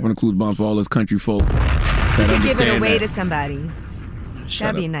 Yes. Dropping the clues bombs for all those country folk. You could give it away to somebody.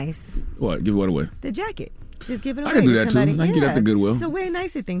 That'd be nice. What? Give what away? The jacket. Just give it away. I can do that to somebody. too. I can get that to Goodwill. It's a way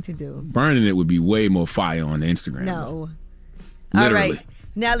nicer thing to do. Burning it would be way more fire on Instagram. No. Literally. All right.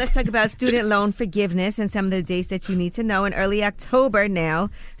 Now let's talk about student loan forgiveness and some of the dates that you need to know. In early October now,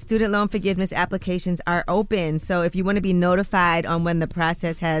 student loan forgiveness applications are open. So if you want to be notified on when the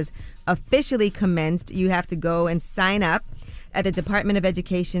process has officially commenced, you have to go and sign up at the Department of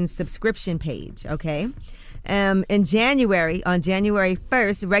Education's subscription page, okay? In January, on January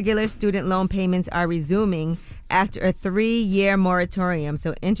 1st, regular student loan payments are resuming after a 3-year moratorium.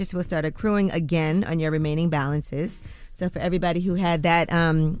 So interest will start accruing again on your remaining balances. So for everybody who had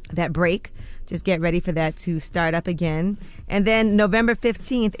that break, just get ready for that to start up again. And then November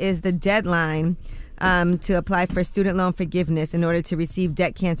 15th is the deadline to apply for student loan forgiveness in order to receive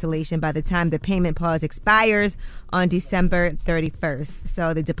debt cancellation by the time the payment pause expires on December 31st.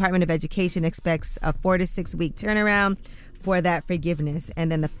 So the Department of Education expects a 4 to 6 week turnaround for that forgiveness.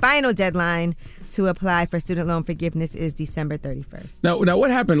 And then the final deadline to apply for student loan forgiveness is December 31st. Now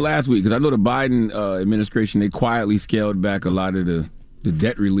what happened last week? Because I know the Biden administration, they quietly scaled back a lot of the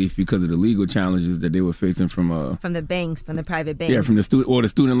debt relief because of the legal challenges that they were facing from the banks, from the private banks. Yeah, from the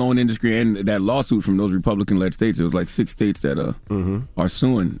student loan industry and that lawsuit from those Republican-led states. It was like 6 states that are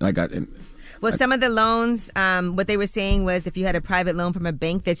suing. Well, some of the loans, what they were saying was if you had a private loan from a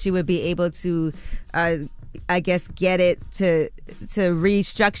bank, that you would be able to, I guess, get it to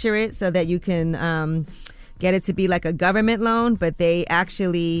restructure it so that you can get it to be like a government loan. But they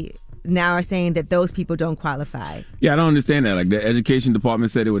actually now are saying that those people don't qualify. Yeah, I don't understand that. Like the education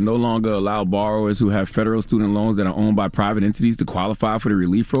department said it would no longer allow borrowers who have federal student loans that are owned by private entities to qualify for the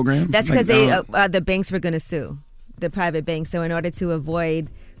relief program. That's because the banks were going to sue. the private bank. So in order to avoid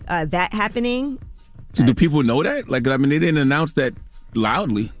that happening. So do people know that? Like, I mean, they didn't announce that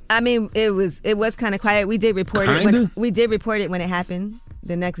loudly. I mean, it was kind of quiet. We did report it. We did report it when it happened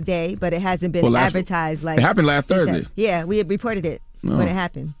the next day, but it hasn't been advertised. Like it happened last Thursday. Yeah, we had reported it when it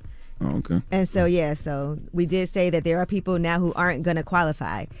happened. Oh, okay. And so, so we did say that there are people now who aren't going to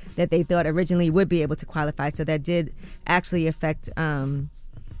qualify that they thought originally would be able to qualify. So that did actually affect,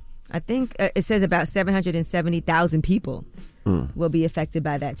 I think it says about 770,000 people will be affected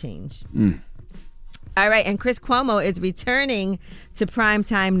by that change. All right, and Chris Cuomo is returning to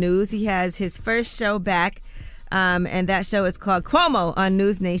primetime news. He has his first show back, and that show is called Cuomo on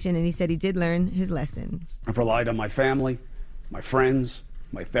News Nation, and he said he did learn his lessons. I've relied on my family, my friends,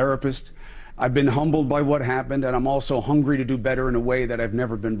 my therapist. I've been humbled by what happened, and I'm also hungry to do better in a way that I've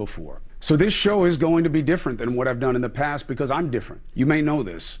never been before. So this show is going to be different than what I've done in the past because I'm different. You may know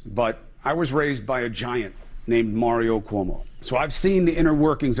this, but I was raised by a giant named Mario Cuomo. So I've seen the inner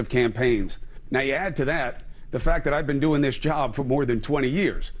workings of campaigns. Now you add to that the fact that I've been doing this job for more than 20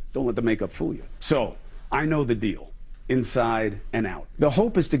 years. Don't let the makeup fool you. So I know the deal, inside and out. The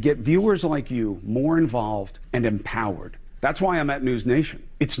hope is to get viewers like you more involved and empowered. That's why I'm at News Nation.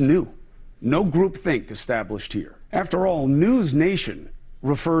 It's new. No groupthink established here. After all, News Nation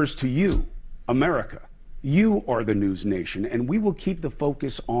refers to you, America. You are the News Nation, and we will keep the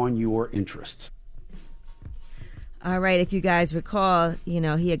focus on your interests. All right, if you guys recall, he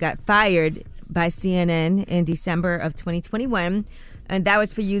had got fired by CNN in December of 2021, and that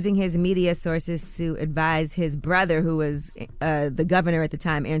was for using his media sources to advise his brother, who was the governor at the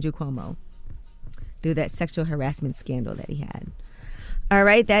time, Andrew Cuomo, through that sexual harassment scandal that he had. All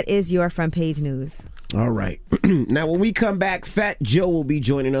right, that is your front page news. All right. Now, when we come back, Fat Joe will be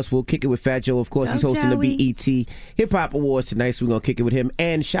joining us. We'll kick it with Fat Joe. Of course, he's hosting the BET Hip Hop Awards tonight, so we're going to kick it with him.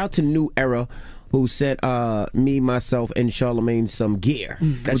 And shout to New Era, who sent me, myself, and Charlamagne some gear.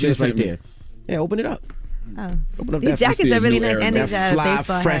 That's just right there. Yeah, open it up. Oh. These jackets are really nice, and these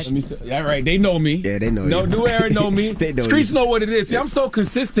baseball fresh hats. All right, they know me. Yeah, they know you. No, New Era know me. They know Streets you. know what it is. See, I'm so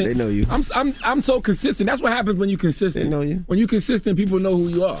consistent. They know you. I'm so consistent. That's what happens when you're consistent. They know you. When you're consistent, people know who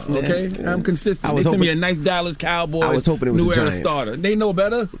you are. Okay, Yeah. I'm consistent. They send me a nice Dallas Cowboys. I was hoping it was New the Era Giants. starter. They know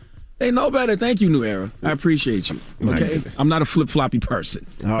better. They know better. Thank you, New Era. I appreciate you. Okay, I'm not a flip-floppy person.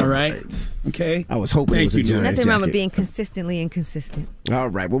 All right. Okay. I was hoping it was a Giants Nothing wrong with jacket. being consistently inconsistent. All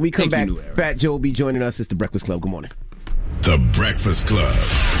right. When we come back, Fat Joe will be joining us. It's The Breakfast Club. Good morning. The Breakfast Club.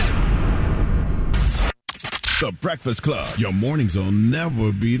 The Breakfast Club. Your mornings will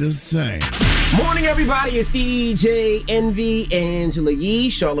never be the same. Morning, everybody. It's DJ Envy, Angela Yee,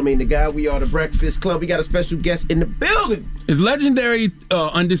 Charlamagne the Guy. We are The Breakfast Club. We got a special guest in the building. Is legendary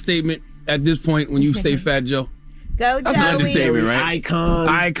understatement at this point when you say Fat Joe? Go, That's an Joey. understatement, right?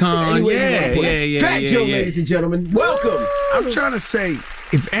 Icon. Yeah. Fat Joe, ladies and gentlemen. Welcome. I'm trying to say,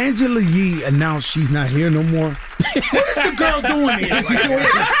 if Angela Yee announced she's not here no more, what is the girl doing here? She's doing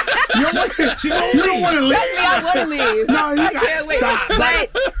it. You don't want to leave? Trust me, I want to leave. No, you I got to can't wait. stop.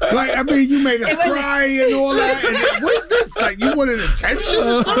 But I mean, you made us It wasn't- cry and all that. And what is this? Like, you wanted attention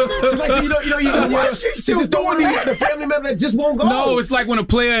or something? She's like, why is she still doing it? The family member that just won't go. No, it's like when a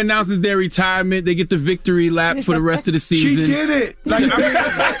player announces their retirement, they get the victory lap for the rest of the season. She did it. Like, I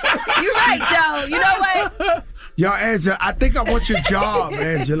mean, you're right, Joe. You know what? yo, Angela, I think I want your job,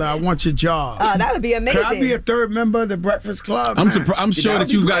 Angela. I want your job. Oh, that would be amazing. Can I be a third member of the Breakfast Club? I'm sure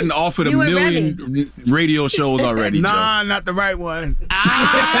that you've gotten offered a million radio shows already. Nah, Joe. not the right one.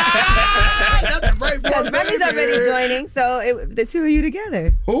 Not the right one. Because Remy's already joining, so the two of you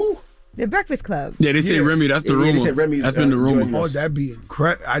together. Who? The Breakfast Club. Yeah, they say Remy. That's the rumor. they said Remy's, that's been the rumor. Oh, that'd be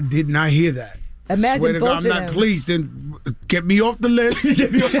incredible. I did not hear that. Imagine Swear to both God, of I'm not them. pleased. Then get me off the list.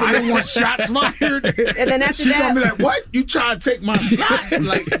 I don't want shots fired. And then after She's that, gonna be like, "What? You trying to take my spot?"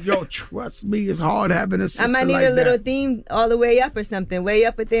 Like, yo, trust me, it's hard having a sister I might need like a little that. theme all the way up or something. Way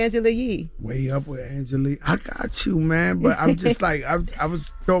up with Angela Yee. Way up with Angelique. I got you, man. But I'm just like, I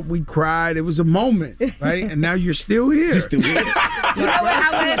thought we cried. It was a moment, right? And now you're still here. You know what?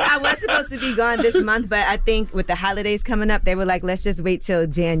 I was supposed to be gone this month, but I think with the holidays coming up, they were like, let's just wait till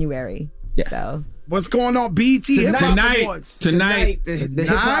January. Yes. So what's going on? BET Hip Hop Awards. Tonight, the Hip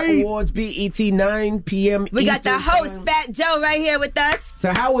Hop Awards, BET, 9 p.m. we got the Eastern host, time. Fat Joe, right here with us.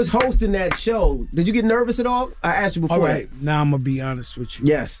 So how was hosting that show? Did you get nervous at all? I asked you before. All right, now I'm gonna be honest with you.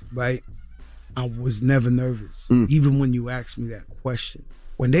 Yes. Right? I was never nervous, Mm. even when you asked me that question.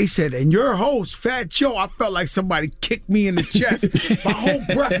 When they said, and your host, Fat Joe, I felt like somebody kicked me in the chest. My whole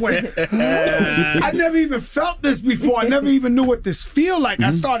breath went, I never even felt this before. I never even knew what this feel like.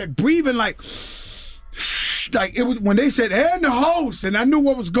 I started breathing like it was when they said, and the host, and I knew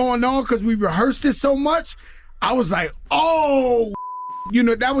what was going on because we rehearsed it so much. I was like, oh,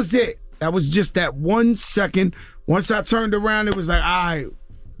 that was it. That was just that 1 second. Once I turned around, it was like, all right,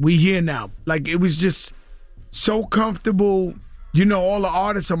 we here now. Like, it was just so comfortable. All the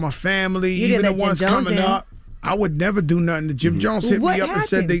artists are my family, even the ones coming up. I would never do nothing to Jim Jones. Hit me up and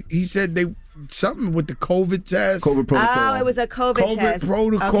said he said something with the COVID test. COVID protocol. Oh, it was a COVID test. COVID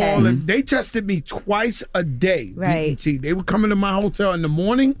protocol. And they tested me twice a day. Right. BET. They were coming to my hotel in the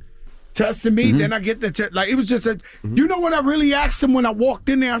morning, testing me. Then I get the test. Like, it was just you know what I really asked them when I walked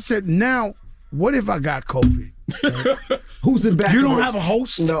in there? I said, now, what if I got COVID? Who's in back? You don't have a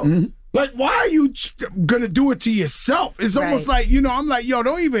host? No. Like, why are you going to do it to yourself? It's almost like, I'm like, yo,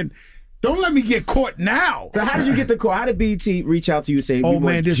 don't let me get caught now. So how did you get the call? How did BET reach out to you and say, oh,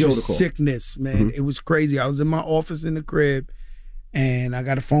 man, this was sickness, man. It was crazy. I was in my office in the crib, and I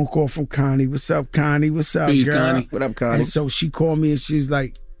got a phone call from Connie. What's up, Connie? What's up, Peace, girl? Connie. What up, Connie? And so she called me, and she was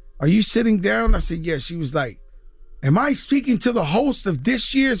like, are you sitting down? I said, yes. She was like, am I speaking to the host of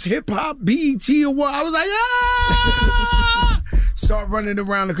this year's hip-hop BET Award? I was like, ah! Start running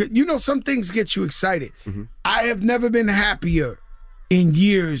around. Some things get you excited. I have never been happier in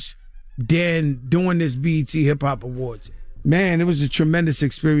years than doing this BET Hip Hop Awards. Man, it was a tremendous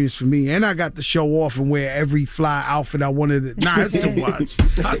experience for me. And I got to show off and wear every fly outfit I wanted to. Nah, that's too much.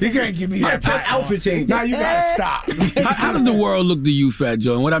 You can't give me that outfit change. Now you got to stop. How does the world look to you, Fat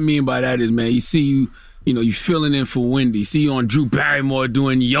Joe? And what I mean by that is, man, you see you filling in for Wendy. See you on Drew Barrymore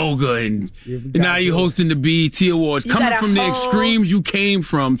doing yoga, and now you're hosting the BET Awards. Coming from the extremes you came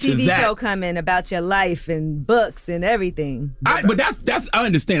from to TV that. show coming about your life and books and everything. But that's I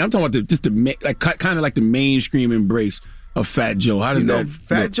understand. I'm talking about kind of like the mainstream embrace of Fat Joe. How does that?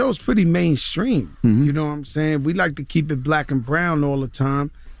 Fat Joe's pretty mainstream. You know what I'm saying? We like to keep it black and brown all the time,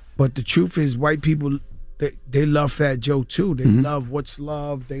 but the truth is, white people they love Fat Joe too. They love What's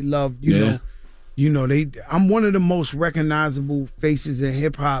Love. They love I'm one of the most recognizable faces in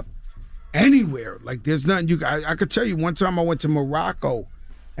hip hop anywhere. Like, there's nothing I could tell you. One time I went to Morocco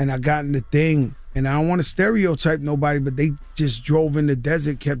and I got in the thing, and I don't want to stereotype nobody, but they just drove in the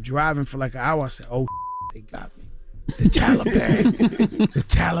desert, kept driving for like an hour. I said, oh, they got me. The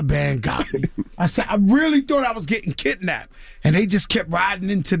Taliban got me. I said, I really thought I was getting kidnapped. And they just kept riding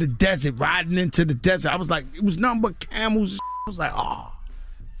into the desert. I was like, it was nothing but camels. I was like, oh.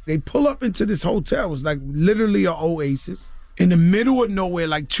 They pull up into this hotel. It was like literally an oasis in the middle of nowhere,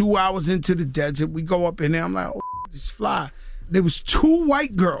 like 2 hours into the desert. We go up in there. I'm like, oh, just fly. There was 2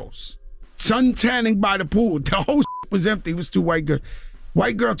 white girls sun tanning by the pool. The whole was empty. It was 2 white girls.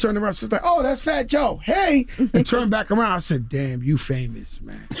 White girl turned around. She was like, oh, that's Fat Joe. Hey. And turned back around. I said, damn, you famous,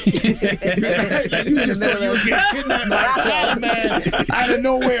 man. You just thought you was getting kidnapped by the Taliban. Out of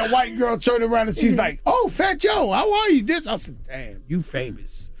nowhere, a white girl turned around and she's like, oh, Fat Joe, how are you? I said, damn, you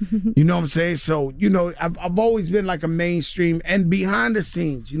famous. You know what I'm saying? So, I've always been like a mainstream and behind the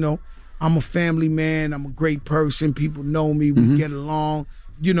scenes, I'm a family man. I'm a great person. People know me. We get along.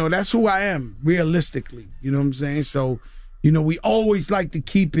 That's who I am, realistically. You know what I'm saying? So, we always like to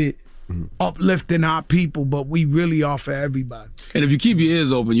keep it uplifting our people, but we really are for everybody. And if you keep your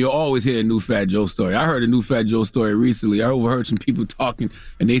ears open, you'll always hear a new Fat Joe story. I heard a new Fat Joe story recently. I overheard some people talking,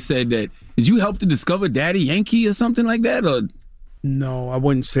 and they said that, did you help to discover Daddy Yankee or something like that? Or no, I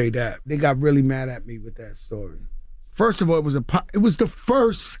wouldn't say that. They got really mad at me with that story. First of all, it was the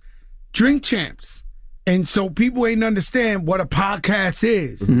first Drink Champs. And so people ain't understand what a podcast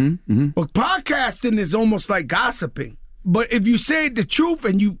is. But podcasting is almost like gossiping. But if you say the truth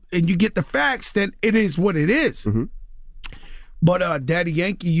and you get the facts, then it is what it is. But Daddy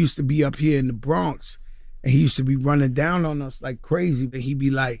Yankee used to be up here in the Bronx, and he used to be running down on us like crazy. And he'd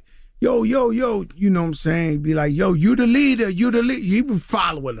be like, yo, you know what I'm saying? He'd be like, yo, you the leader. He was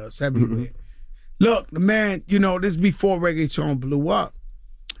following us everywhere. Look, the man, this is before reggaeton blew up.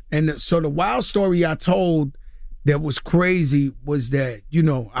 And so the wild story I told that was crazy was that,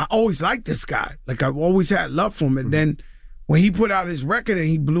 I always liked this guy. Like, I've always had love for him. And then when he put out his record and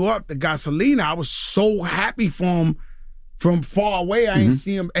he blew up, the Gasolina, I was so happy for him from far away. I ain't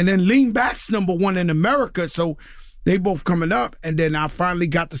see him. And then Lean Back's #1 in America. So they both coming up. And then I finally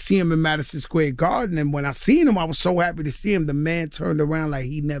got to see him in Madison Square Garden. And when I seen him, I was so happy to see him. The man turned around like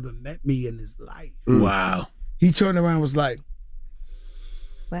he never met me in his life. Wow. He turned around and was like,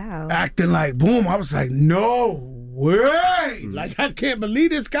 wow. Acting like, boom. I was like, no way. Like, I can't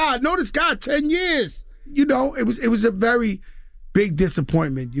believe this guy. I know this guy 10 years. It was a very big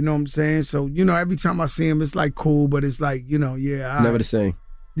disappointment. You know what I'm saying? So, every time I see him, it's like cool, but it's like, Never the same.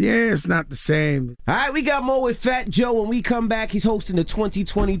 Yeah, it's not the same. All right, we got more with Fat Joe. When we come back, he's hosting the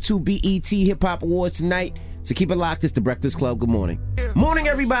 2022 BET Hip Hop Awards tonight. So keep it locked. It's The Breakfast Club. Good morning. Morning,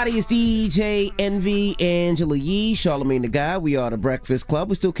 everybody. It's DJ Envy, Angela Yee, Charlamagne the Guy. We are The Breakfast Club.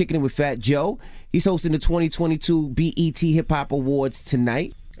 We're still kicking it with Fat Joe. He's hosting the 2022 BET Hip Hop Awards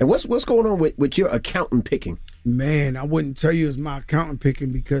tonight. And what's going on with your accountant picking? Man, I wouldn't tell you it's my accountant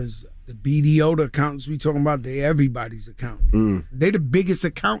picking because the BDO, the accountants we talking about, they everybody's accountant. They the biggest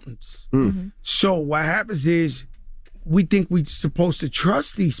accountants. So what happens is we think we're supposed to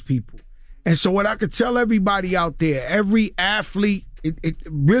trust these people. And so what I could tell everybody out there, every athlete, it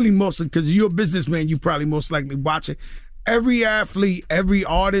really mostly, because you're a businessman, you probably most likely watch it. Every athlete, every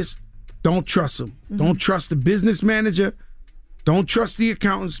artist, don't trust them. Don't trust the business manager. Don't trust the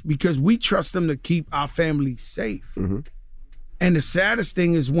accountants because we trust them to keep our family safe. And the saddest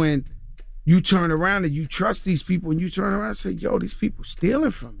thing is when you turn around and you trust these people and you turn around and say, yo, these people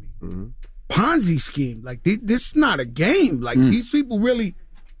stealing from me. Ponzi scheme. Like, this is not a game. Like, these people really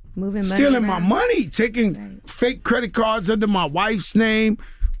moving stealing money my money, taking fake credit cards under my wife's name,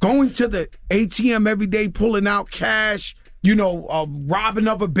 going to the ATM every day, pulling out cash, robbing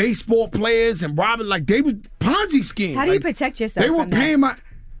other baseball players and robbing, like they were Ponzi scheme. How do you protect yourself? They were paying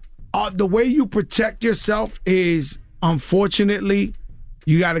the way you protect yourself is, unfortunately,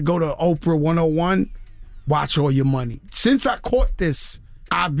 you got to go to Oprah 101, watch all your money. Since I caught this,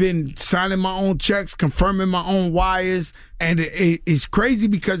 I've been signing my own checks, confirming my own wires, and it's crazy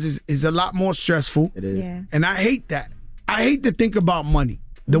because it's a lot more stressful. It is. Yeah. And I hate that. I hate to think about money.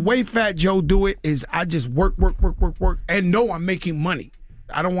 The way Fat Joe do it is I just work, and know I'm making money.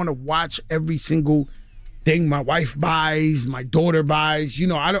 I don't want to watch every single thing my wife buys, my daughter buys.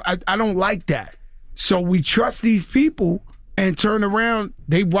 I don't like that. So we trust these people and turn around,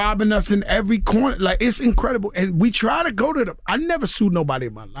 they robbing us in every corner. Like, it's incredible. And we try to go to them. I never sued nobody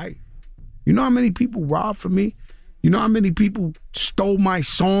in my life. You know how many people robbed from me? You know how many people stole my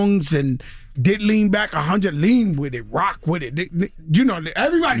songs and did lean back 100, lean with it, rock with it.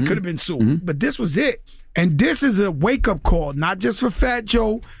 Everybody could have been sued, but this was it. And this is a wake-up call, not just for Fat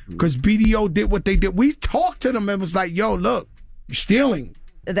Joe, because BDO did what they did. We talked to them and was like, yo, look, you're stealing.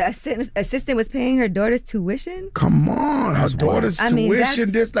 The assistant was paying her daughter's tuition? Come on, her daughter's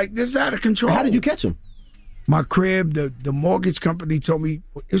tuition. This is out of control. How did you catch him? My crib, the mortgage company told me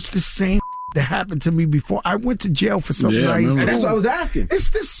it's the same that happened to me before. I went to jail for something. And that's what I was asking. It's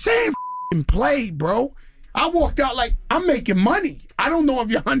the same play, bro. I walked out like I'm making money. I don't know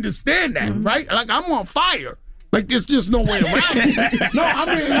if you understand that, right? Like, I'm on fire. Like, there's just no way around it. No,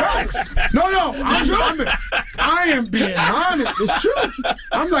 I'm being honest. No, I am being honest. It's true.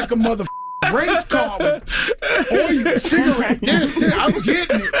 I'm like a mother race car with oil, cigarette, this. I'm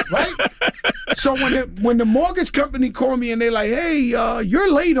getting it, right? So when the mortgage company called me and they're like, hey,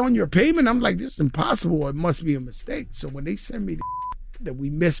 you're late on your payment, I'm like, this is impossible. It must be a mistake. So when they send me that we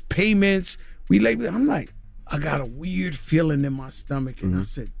missed payments, I'm like, I got a weird feeling in my stomach. And I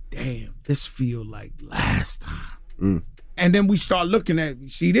said, damn, this feel like last time. And then we start looking at, we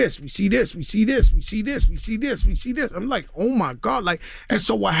see this. I'm like, oh my God. Like, and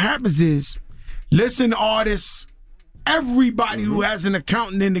so what happens is, listen, artists, everybody who has an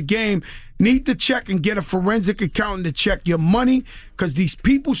accountant in the game need to check and get a forensic accountant to check your money, because these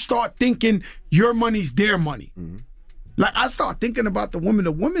people start thinking your money's their money. Like, I start thinking about the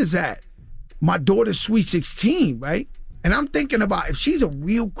woman's at my daughter's Sweet 16, right? And I'm thinking about if she's a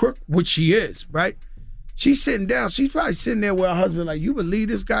real crook, which she is, right? She's sitting down. She's probably sitting there with her husband like, you believe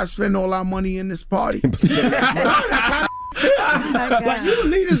this guy spent all our money in this party? Like, you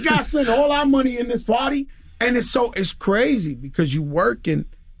believe this guy spent all our money in this party? And it's crazy because you working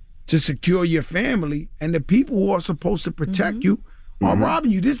to secure your family, and the people who are supposed to protect you are robbing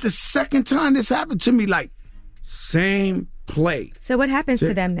you. This is the second time this happened to me. Like, same play. So what happens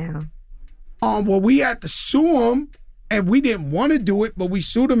to them now? Well, we had to sue them, and we didn't want to do it, but we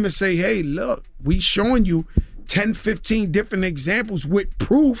sued them and say, hey, look, we showing you 10, 15 different examples with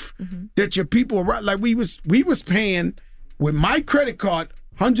proof that your people are right. Like, we was paying with my credit card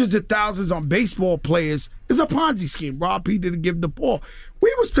hundreds of thousands on baseball players. It's a Ponzi scheme. Rob Peter to give the ball.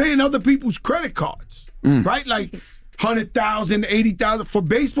 We was paying other people's credit cards, right? Like 100,000, 80,000 for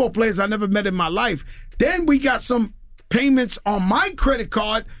baseball players I never met in my life. Then we got some payments on my credit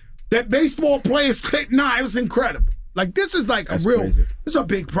card that baseball players paid. Nah, it was incredible. Like, this is like it's a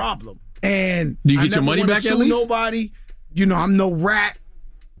big problem. And do you get your money back at least? Nobody, I'm no rat.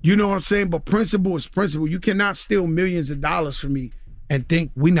 You know what I'm saying? But principle is principle. You cannot steal millions of dollars from me and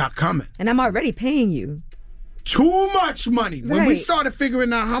think we not coming. And I'm already paying you. Too much money. When we started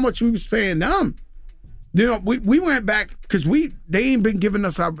figuring out how much we was paying them, we went back because they ain't been giving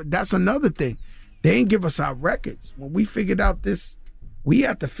us that's another thing. They ain't give us our records. When we figured out this we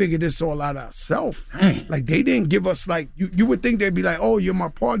have to figure this all out ourselves. Like, they didn't give us, like, you would think they'd be like, oh, you're my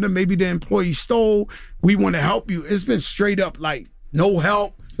partner. Maybe the employee stole. We want to help you. It's been straight up, like, no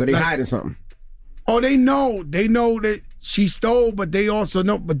help. So they like, hiding something. Oh, they know. They know that she stole, but they also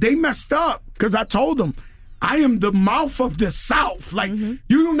know. But they messed up because I told them, I am the mouth of the South. Like, you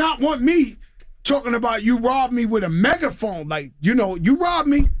do not want me talking about you robbed me with a megaphone. Like, you robbed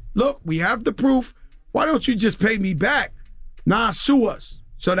me. Look, we have the proof. Why don't you just pay me back? Nah, sue us.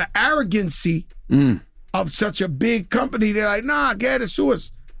 So the arrogancy of such a big company, they're like, nah, get it, sue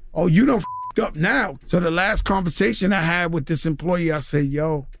us. Oh, you done f***ed up now. So the last conversation I had with this employee, I said,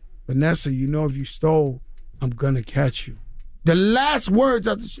 yo, Vanessa, if you stole, I'm going to catch you. The last words,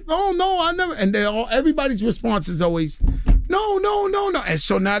 no, I never. And everybody's response is always, no. And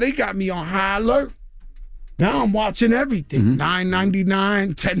so now they got me on high alert. Now I'm watching everything.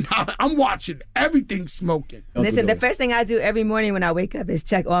 $9.99, $10. I'm watching everything smoking. Listen, the first thing I do every morning when I wake up is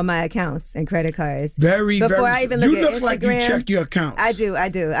check all my accounts and credit cards. Before I even look at Instagram. You look like you check your accounts. I do. I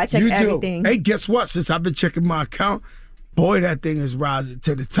check everything. Hey, guess what? Since I've been checking my account, boy, that thing is rising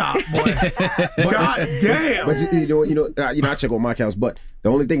to the top, boy. God damn. But I check all my accounts, but the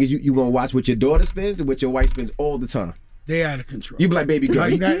only thing is you gonna watch what your daughter spends and what your wife spends all the time. They out of control. You be like, baby girl.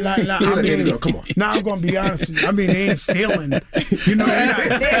 Baby girl, come on. Now I'm gonna be honest with you. They ain't stealing. They're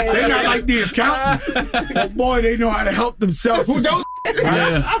not like the accountant. But boy, they know how to help themselves.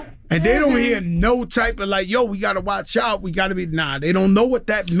 And they don't hear no type of like, yo, we gotta watch out. We gotta be they don't know what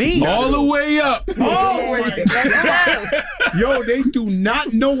that means. All the way up. Oh my God. Yo, they do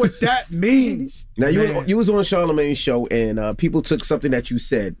not know what that means. Now you was on Charlamagne's show and people took something that you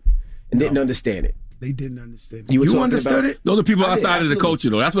said and didn't understand it. They didn't understand it. You understood it? Those are people outside of the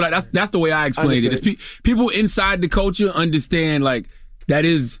culture, though. That's the way I explained it. It's people inside the culture understand, like, that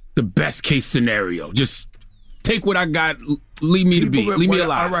is the best case scenario. Just take what I got, leave me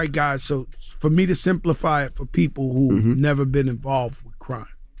alive. All right, guys. So for me to simplify it for people who never been involved with crime,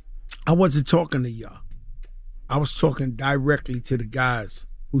 I wasn't talking to y'all. I was talking directly to the guys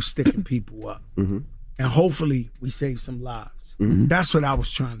who sticking people up. And hopefully we save some lives. That's what I was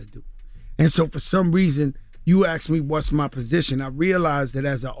trying to do. And so for some reason, you asked me what's my position. I realized that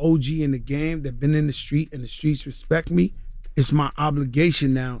as an OG in the game that been in the street and the streets respect me, it's my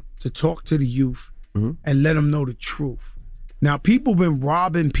obligation now to talk to the youth and let them know the truth. Now, people been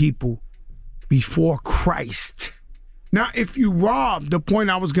robbing people before Christ. Now, if you rob, what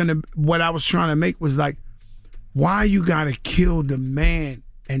I was trying to make was like, why you gotta kill the man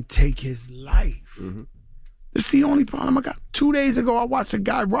and take his life? This is the only problem I got. 2 days ago, I watched a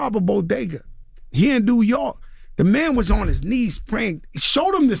guy rob a bodega here in New York. The man was on his knees praying. He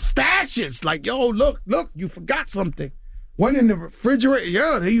showed him the stashes. Like, yo, look, you forgot something. Went in the refrigerator.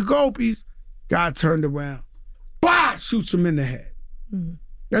 Yeah, there you go, piece. Guy turned around. Bah! Shoots him in the head.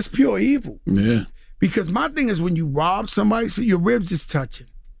 That's pure evil. Yeah. Because my thing is when you rob somebody, so your ribs is touching.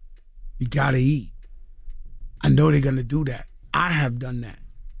 You got to eat. I know they're going to do that. I have done that.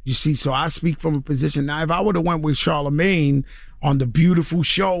 You see, so I speak from a position. Now, if I would have went with Charlamagne on the beautiful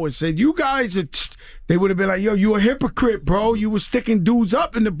show and said, you guys, they would have been like, yo, you a hypocrite, bro. You were sticking dudes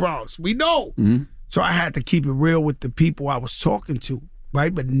up in the Bronx. We know. So I had to keep it real with the people I was talking to,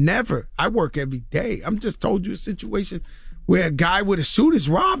 right? But never. I work every day. I'm just told you a situation where a guy with a suit is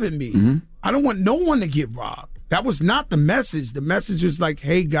robbing me. I don't want no one to get robbed. That was not the message. The message was like,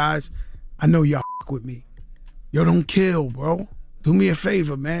 hey, guys, I know y'all with me. Yo, don't kill, bro. Do me a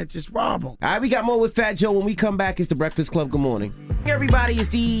favor, man. Just rob him. All right, we got more with Fat Joe. When we come back, it's The Breakfast Club. Good morning. Hey, everybody, it's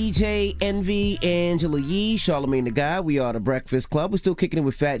DJ Envy, Angela Yee, Charlamagne the Guy. We are The Breakfast Club. We're still kicking it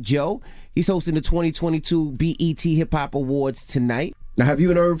with Fat Joe. He's hosting the 2022 BET Hip Hop Awards tonight. Now, have you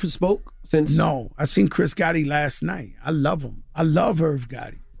and Irv spoke since? No. I seen Chris Gotti last night. I love him. I love Irv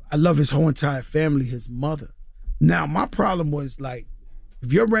Gotti. I love his whole entire family, his mother. Now, my problem was like,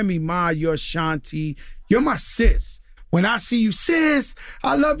 if you're Remy Ma, you're Shanti, you're my sis. When I see you, sis,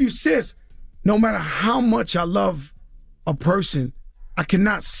 I love you, sis. No matter how much I love a person, I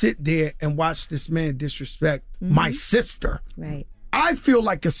cannot sit there and watch this man disrespect my sister. Right. I feel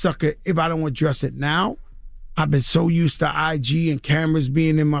like a sucker if I don't address it now. I've been so used to IG and cameras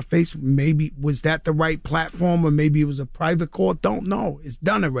being in my face. Maybe was that the right platform or maybe it was a private call? Don't know. It's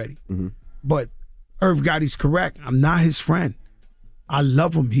done already. But Irv Gotti's correct. I'm not his friend. I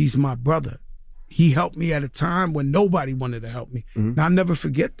love him. He's my brother. He helped me at a time when nobody wanted to help me. And I'll never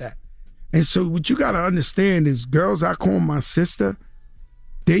forget that. And so what you got to understand is girls I call my sister,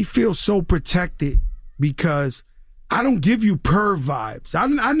 they feel so protected because I don't give you perv vibes.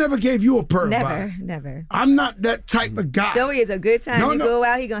 I never gave you a perv vibe. Never. I'm not that type of guy. Joey is a good time. You go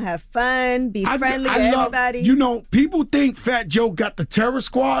out, he gonna have fun, be friendly with everybody. You know, people think Fat Joe got the terror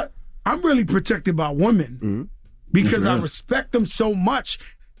squad. I'm really protected by women because I respect them so much.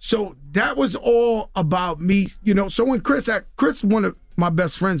 So that was all about me. You know, so when Chris, one of my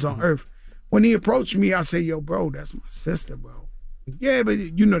best friends on earth, when he approached me, I said, yo, bro, that's my sister, bro. Yeah, but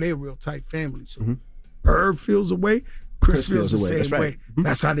you know, they're a real tight family. So Herb feels away, Chris feels the same way.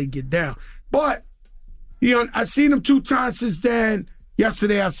 That's how they get down. But, you know, I seen him 2 times since then.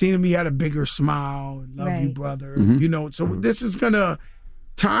 Yesterday I seen him, he had a bigger smile. Love you, brother. You know, so this is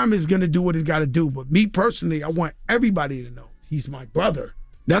time is gonna do what it's gotta do. But me personally, I want everybody to know he's my brother.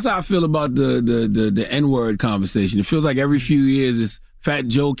 That's how I feel about the N-word conversation. It feels like every few years it's Fat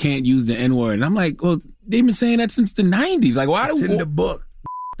Joe can't use the N-word. And I'm like, well, they've been saying that since the 90s. Like, why? It's in the book,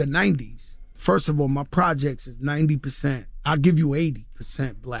 the 90s. First of all, my projects is 90%. I'll give you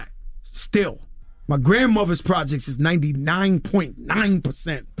 80% black. Still, my grandmother's projects is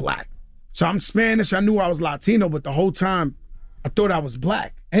 99.9% black. So I'm Spanish. I knew I was Latino, but the whole time I thought I was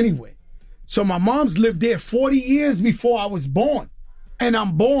black anyway. So my mom's lived there 40 years before I was born. And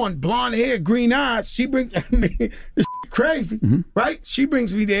I'm born, blonde hair, green eyes. She brings me, it's crazy, right? She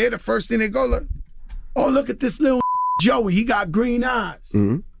brings me there. The first thing they go, look at this little Joey. He got green eyes.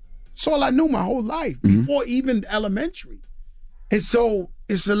 That's all I knew my whole life, before even elementary. And so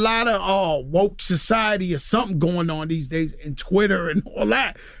it's a lot of woke society or something going on these days, and Twitter and all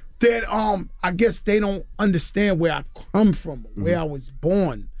that I guess they don't understand where I come from, where I was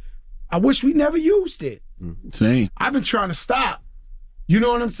born. I wish we never used it. Same. I've been trying to stop. You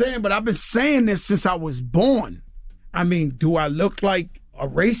know what I'm saying? But I've been saying this since I was born. I mean, do I look like a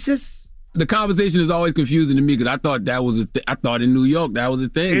racist? The conversation is always confusing to me because I thought that was I thought in New York that was a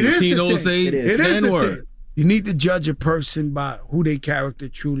thing. It is Latinos say it is the N-word. You need to judge a person by who their character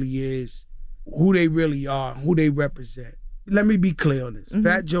truly is, who they really are, who they represent. Let me be clear on this.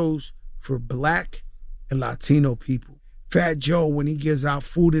 Fat Joe's for black and Latino people. Fat Joe, when he gives out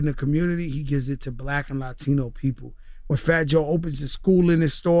food in the community, he gives it to black and Latino people. When Fat Joe opens his school in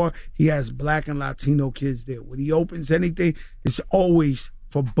his store, he has black and Latino kids there. When he opens anything, it's always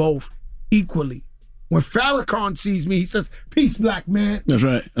for both equally. When Farrakhan sees me, he says, peace, black man. That's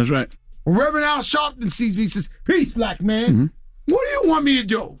right. When Reverend Al Sharpton sees me, he says, peace, black man. What do you want me to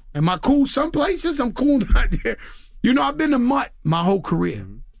do? Am I cool some places? I'm cool not there. You know, I've been a mutt my whole career.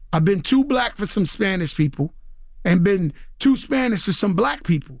 I've been too black for some Spanish people and been too Spanish for some black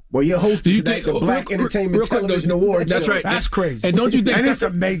people. Well, you're hosting tonight the Black Entertainment Television Awards. That's right. That's crazy. And don't you think it's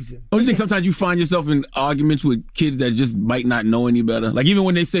amazing? Don't you think sometimes you find yourself in arguments with kids that just might not know any better? Like even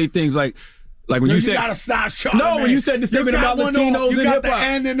when they say things like when you said, gotta stop, Charlie. No, when you said the statement about Latinos and hip hop, the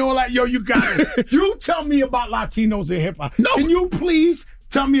end and all that. Yo, you got it. You tell me about Latinos and hip hop. No, can you please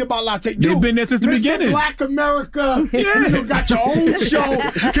tell me about Latinos? They've been there since the beginning. Black America. You got your own show.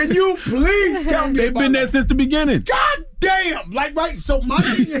 Can you please tell me? They've been there since the beginning. God damn! Like right. So my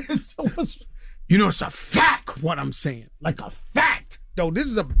thing is, you know, it's a fact what I'm saying. Like a fact. Though this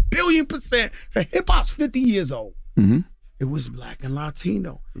is 1,000,000,000%. Hip hop's 50 years old. It was black and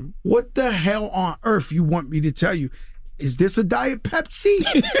Latino. What the hell on earth you want me to tell you? Is this a Diet Pepsi?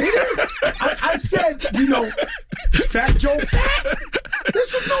 It is. I said, you know, Fat Joe fat.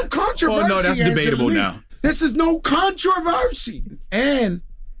 This is no controversy. Oh, no, that's debatable now. This is no controversy. And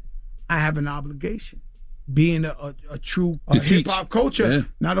I have an obligation. Being a true hip-hop culture,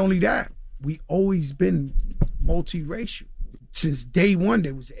 not only that, we always been multiracial. Since day one,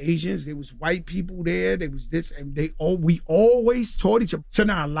 there was Asians, there was white people there, there was this, and we always taught each other. So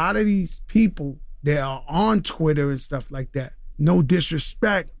now a lot of these people that are on Twitter and stuff like that, no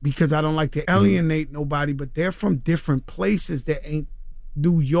disrespect, because I don't like to alienate nobody, but they're from different places that ain't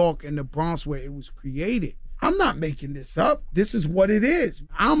New York and the Bronx where it was created. I'm not making this up. This is what it is.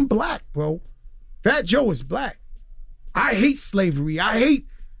 I'm black, bro. Fat Joe is black. I hate slavery. I hate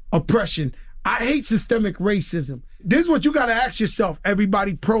oppression. I hate systemic racism. This is what you got to ask yourself,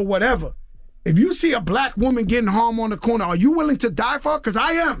 everybody pro whatever. If you see a black woman getting harmed on the corner, are you willing to die for her? Because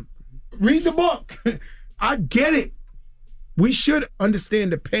I am. Read the book. I get it. We should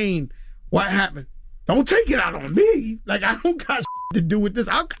understand the pain, what happened. Don't take it out on me. Like, I don't got to do with this.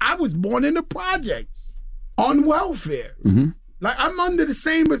 I was born in the projects on welfare. Like, I'm under the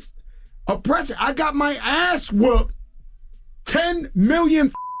same oppression. I got my ass whooped 10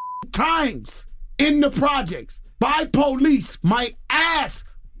 million times in the projects by police. My ass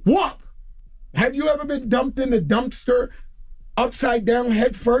whooped. Have you ever been dumped in a dumpster upside down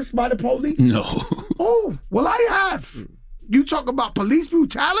head first by the police? No. Oh, well, I have. You talk about police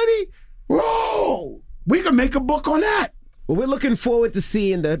brutality? Bro, We can make a book on that. Well, we're looking forward to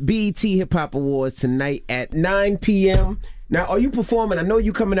seeing the BET Hip Hop Awards tonight at 9 p.m. Now, are you performing? I know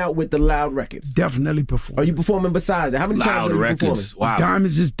you coming out with the Loud Records. Definitely performing. Are you performing besides that? How many times are you performing? Wow.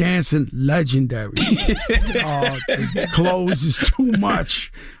 Diamonds is dancing legendary. The clothes is too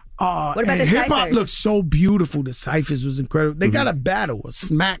much. What about the hip hop ciphers? looks so beautiful. The ciphers was incredible. They got a battle, a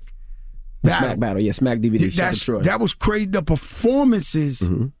smack battle. Smack battle, yeah, Smack DVD. That was crazy. The performances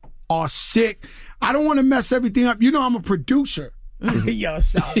are sick. I don't want to mess everything up. You know I'm a producer. Yo,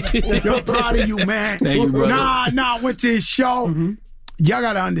 proud of you, man. Thank you, brother. Nah, I went to his show. Y'all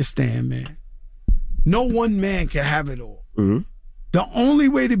got to understand, man. No one man can have it all. The only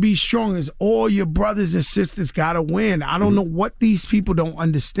way to be strong is all your brothers and sisters got to win. I don't know what these people don't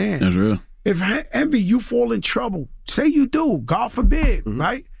understand. That's real. If Envy, you fall in trouble, say you do, God forbid,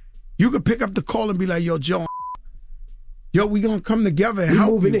 right? You could pick up the call and be like, yo, Joe, we gonna come together and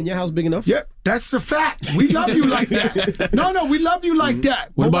help moving you. in. Your house big enough? Yep, that's the fact. We love you like that. No, we love you like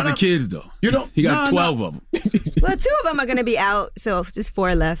that. What about the kids, though? You don't. He got 12 of them. Well, 2 of them are going to be out, so just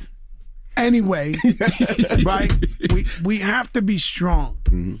 4 left. Anyway, right? We have to be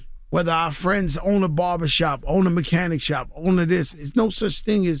strong. Whether our friends own a barbershop, own a mechanic shop, own a this, there's no such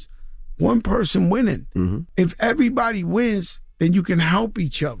thing as one person winning. If everybody wins, then you can help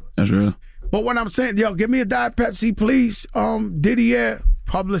each other. That's real. But what I'm saying, yo, give me a Diet Pepsi, please. Diddy,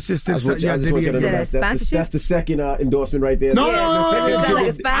 publicist. That's the second endorsement right there. No.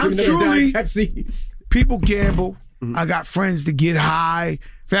 I'm truly, Pepsi. people gamble. I got friends that get high.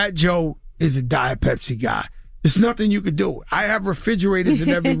 Fat Joe is a Diet Pepsi guy. There's nothing you could do. I have refrigerators in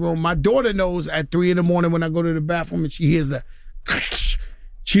every room. My daughter knows at 3 a.m. when I go to the bathroom and she hears the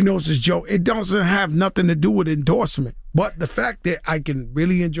she knows it's Joe. It doesn't have nothing to do with endorsement. But the fact that I can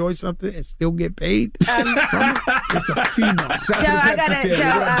really enjoy something and still get paid from it, it's a female. Joe,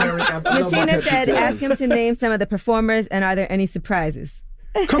 Natina said, ask him to name some of the performers, and are there any surprises?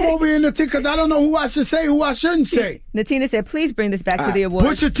 Come over here, Natina, because I don't know who I should say, who I shouldn't say. Natina said, please bring this back to the awards.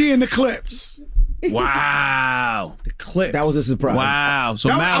 Pusha T in the clips. Wow. The clips. That was a surprise. Wow. So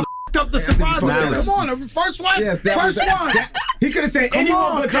now up the surprise. Come on, the first one. Yes, first one. He could have said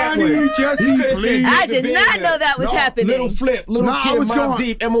anyone but that Kanye, one. Jesse, please. I did not know that was happening. Little Flip, Little Kid, Mobb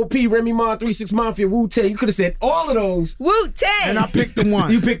Deep, MOP, Remy Ma, 3 6 Mafia, Wu-Tang. You could have said all of those. Wu-Tang. And I picked the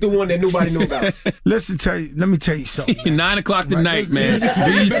one. You picked the one that nobody knew about. Let me tell you something. 9 o'clock tonight, man.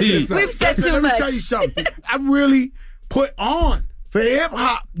 BET. We've said too Let much. me tell you something. I really put on for hip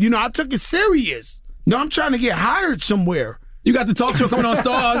hop. I took it serious. No, I'm trying to get hired somewhere. You got the talk show coming on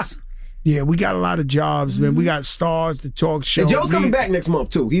Stars. Yeah, we got a lot of jobs, man. We got Stars, the talk show. And Joe's coming back next month,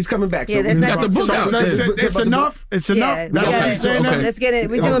 too. He's coming back. Yeah, so we that's got the book out. It's enough? It's enough? Yeah, That's what you're saying? okay. Let's get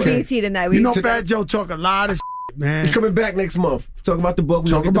it. We're doing BET tonight. Fat Joe talk a lot of shit, man. He's coming back next month. Talk about the book.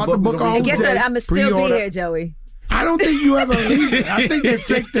 Talk about the book. And guess what? I'm going to still be here, Joey. I don't think you ever leave it. I think they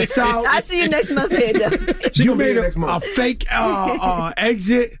faked this out. I'll see you next month here, Joey. You made a fake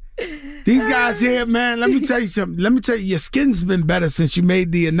exit. These guys here, man, let me tell you something. Let me tell you, your skin's been better since you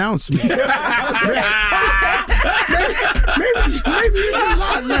made the announcement. maybe it's a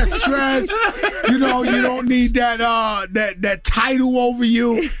lot less stress. You don't need that title over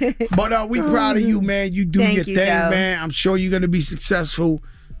you. But we proud of you, man. You do your thing, man. I'm sure you're going to be successful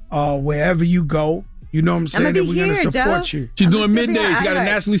wherever you go. You know what I'm saying? I'm gonna be we're going to support Joe. you. She's doing midday. She got a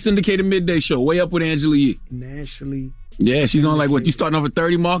nationally syndicated midday show. Way Up with Angela Yee. Nationally. Yeah, she's on you starting off at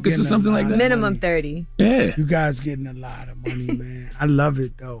 30 markets or something like that? Minimum 30. Yeah. You guys getting a lot of money, man. I love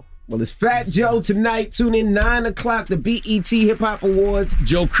it, though. Well, it's Fat Joe tonight. Tune in 9 o'clock, the BET Hip Hop Awards.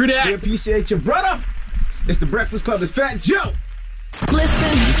 Joe Crudat. We appreciate you, brother. It's the Breakfast Club. It's Fat Joe. Listen.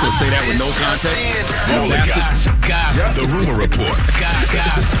 You just gonna say that with no context? The Rumor Report.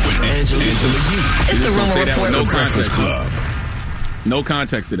 With Angela Yee. It's the Rumor Report. No Breakfast Club. No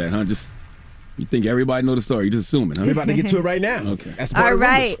context to that, huh? Just you think everybody know the story? You just assuming, huh? We're about to get to it right now. Okay. That's part All of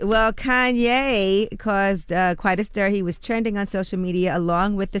right. Well, Kanye caused quite a stir. He was trending on social media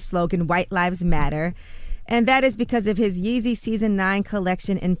along with the slogan "White Lives Matter." And that is because of his Yeezy Season 9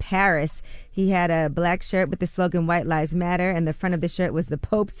 collection in Paris. He had a black shirt with the slogan "White Lives Matter," and the front of the shirt was the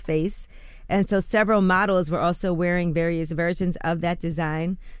Pope's face. And so several models were also wearing various versions of that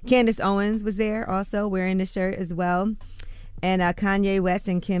design. Candace Owens was there also wearing the shirt as well. And Kanye West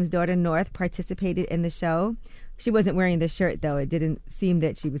and Kim's daughter North participated in the show. She wasn't wearing the shirt, though. It didn't seem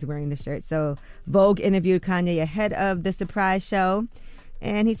that she was wearing the shirt. So Vogue interviewed Kanye ahead of the surprise show.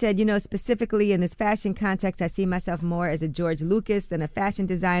 And he said, specifically in this fashion context, I see myself more as a George Lucas than a fashion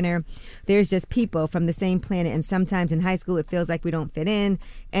designer. There's just people from the same planet. And sometimes in high school, it feels like we don't fit in.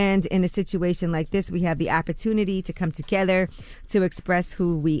 And in a situation like this, we have the opportunity to come together to express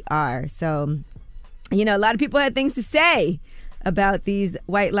who we are. So You know, a lot of people had things to say about these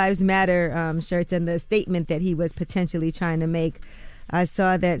White Lives Matter shirts and the statement that he was potentially trying to make. I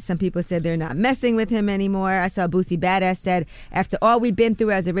saw that some people said they're not messing with him anymore. I saw Boosie Badass said, after all we've been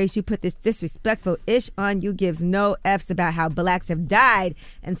through as a race, you put this disrespectful ish on you, gives no F's about how blacks have died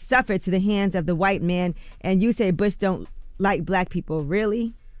and suffered to the hands of the white man. And you say Bush don't like black people.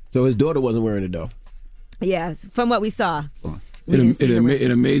 Really? So his daughter wasn't wearing it, though? Yes, from what we saw.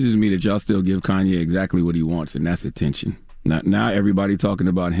 It amazes me that y'all still give Kanye exactly what he wants, and that's attention. Now everybody talking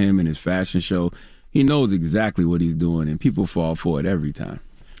about him and his fashion show. He knows exactly what he's doing, and people fall for it every time.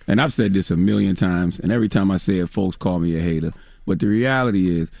 And I've said this a million times, and every time I say it, folks call me a hater. But the reality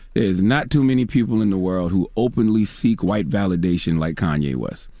is, there's not too many people in the world who openly seek white validation like Kanye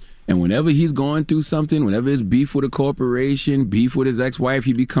West. And whenever he's going through something, whenever it's beef with a corporation, beef with his ex-wife,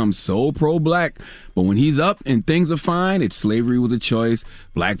 he becomes so pro-black. But when he's up and things are fine, it's slavery was a choice.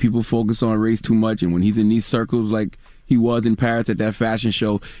 Black people focus on race too much. And when he's in these circles like he was in Paris at that fashion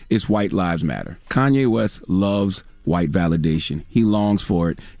show, it's White Lives Matter. Kanye West loves white validation. He longs for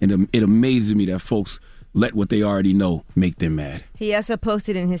it. And it amazes me that folks let what they already know make them mad. He also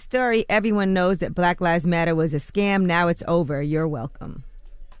posted in his story, everyone knows that Black Lives Matter was a scam. Now it's over. You're welcome.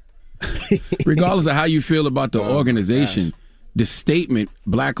 Regardless of how you feel about the organization, the statement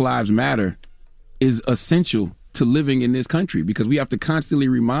Black Lives Matter is essential to living in this country, because we have to constantly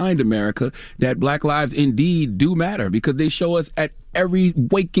remind America that black lives indeed do matter, because they show us at every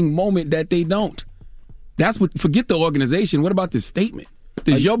waking moment that they don't. That's what, forget the organization. What about the statement?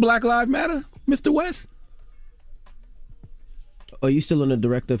 Does your Black Lives Matter, Mr. West? Are you still on the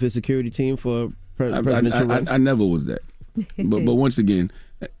director of his security team for President Trump? I never was that. But once again,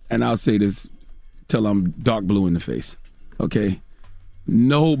 and I'll say this till I'm dark blue in the face, okay?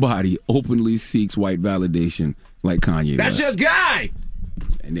 Nobody openly seeks white validation like Kanye West. That's your guy!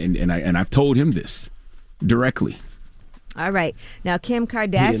 And I've told him this directly. All right. Now, Kim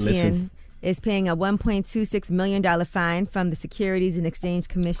Kardashian is paying a $1.26 million fine from the Securities and Exchange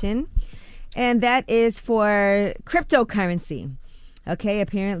Commission. And that is for cryptocurrency. Okay,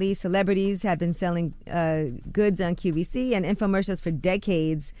 apparently celebrities have been selling goods on QVC and infomercials for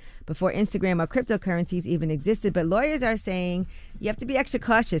decades before Instagram or cryptocurrencies even existed. But lawyers are saying you have to be extra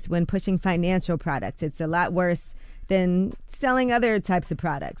cautious when pushing financial products. It's a lot worse than selling other types of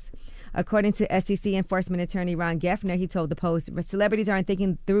products. According to SEC enforcement attorney Ron Geffner, he told the Post, celebrities aren't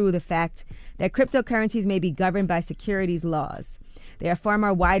thinking through the fact that cryptocurrencies may be governed by securities laws. There are far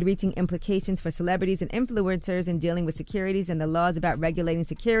more wide-reaching implications for celebrities and influencers in dealing with securities and the laws about regulating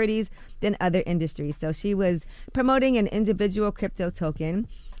securities than other industries. So she was promoting an individual crypto token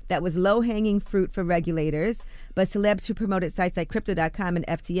that was low-hanging fruit for regulators, but celebs who promoted sites like Crypto.com and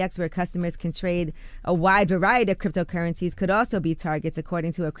FTX, where customers can trade a wide variety of cryptocurrencies, could also be targets,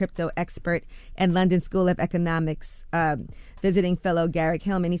 according to a crypto expert and London School of Economics visiting fellow Garrick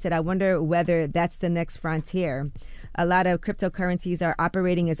Hillman. He said, I wonder whether that's the next frontier. A lot of cryptocurrencies are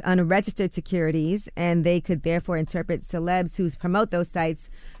operating as unregistered securities, and they could therefore interpret celebs who promote those sites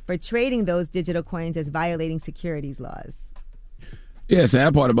for trading those digital coins as violating securities laws. Yeah,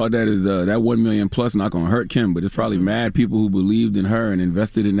 sad part about that is that 1 million plus not going to hurt Kim, but it's probably mad people who believed in her and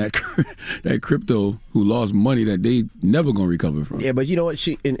invested in that that crypto who lost money that they never going to recover from. Yeah, but you know what?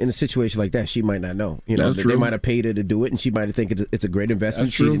 She in a situation like that, she might not know. You know, That's true. They might have paid her to do it, and she might have think it's a great investment.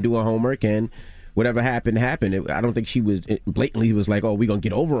 That's She true. didn't do her homework, and whatever happened. I don't think she was blatantly was like, "Oh, we're gonna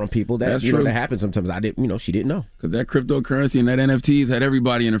get over on people." That's you know, true. that happens sometimes. She didn't know, because that cryptocurrency and that NFTs had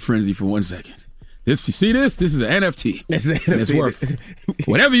everybody in a frenzy for 1 second. This is an NFT. It's an And it's NFT. worth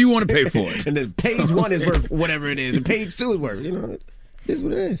whatever you want to pay for it. And then page 1 is worth whatever it is, and page 2 is worth. You know, it is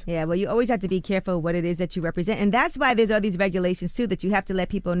what it is. Yeah, well, you always have to be careful what it is that you represent. And that's why there's all these regulations, too, that you have to let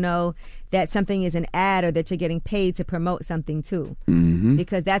people know that something is an ad or that you're getting paid to promote something, too. Mm-hmm.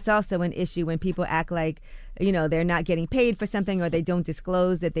 Because that's also an issue when people act like, you know, they're not getting paid for something, or they don't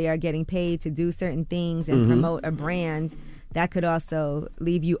disclose that they are getting paid to do certain things and promote a brand. That could also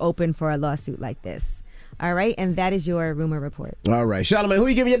leave you open for a lawsuit like this. All right, and that is your rumor report. All right, Charlamagne, who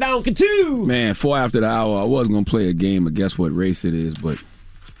you giving your donkey to? Man, 4 after the hour, I was going to play a game of guess what race it is, but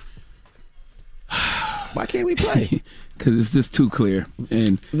why can't we play? Because it's just too clear.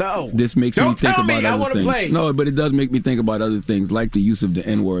 And this makes me think about other things. Play. No, but it does make me think about other things, like the use of the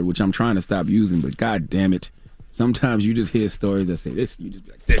N-word, which I'm trying to stop using, but God damn it. Sometimes you just hear stories that say this, you just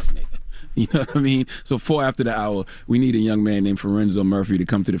be like, this nigga. You know what I mean? So 4 after the hour, we need a young man named Ferenzo Murphy to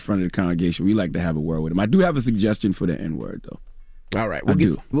come to the front of the congregation. We like to have a word with him. I do have a suggestion for the N-word, though. All right,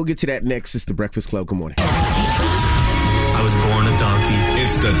 we'll get to that next. It's the Breakfast Club. Good morning. I was born a donkey.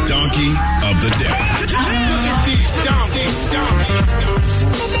 It's the donkey of the day.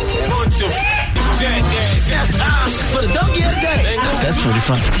 It's time for the donkey of the day. That's pretty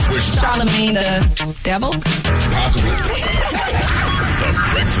funny. Charlamagne the devil? Possibly. The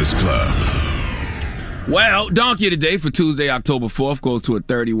Breakfast Club. Well, donkey of the day for Tuesday, October 4th goes to a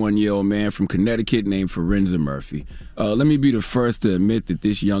 31-year-old man from Connecticut named Forenza Murphy. Let me be the first to admit that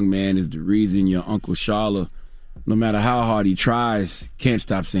this young man is the reason your Uncle Charla, no matter how hard he tries, can't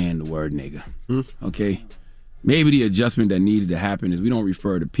stop saying the word nigga. Okay? Maybe the adjustment that needs to happen is we don't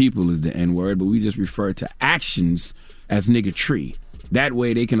refer to people as the N-word, but we just refer to actions as niggatry. That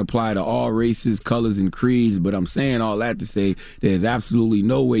way they can apply to all races, colors, and creeds. But I'm saying all that to say there's absolutely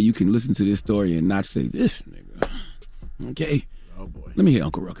no way you can listen to this story and not say this nigga. Okay? Oh, boy. Let me hear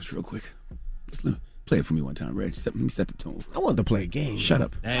Uncle Ruckus real quick. Just play it for me one time, Reg. Let me set the tone. I want to play a game. Shut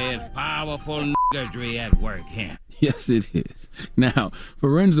up. There's powerful niggatry at work here. Yes, it is. Now,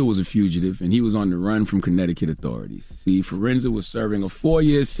 Forenza was a fugitive, and he was on the run from Connecticut authorities. See, Forenza was serving a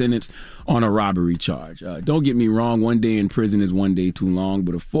 4-year sentence on a robbery charge. Don't get me wrong, 1 day in prison is 1 day too long,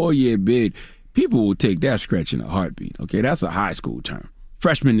 but a 4-year bid, people will take that stretch in a heartbeat, okay? That's a high school term.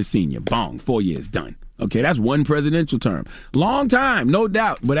 Freshman to senior, bong, 4 years, done. Okay, that's one presidential term. Long time, no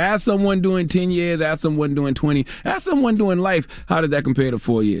doubt. But ask someone doing 10 years, ask someone doing 20, ask someone doing life, how did that compare to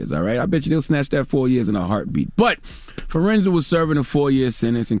 4 years, all right? I bet you they'll snatch that 4 years in a heartbeat. But Forenza was serving a 4-year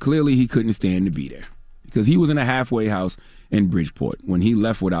sentence, and clearly he couldn't stand to be there because he was in a halfway house in Bridgeport when he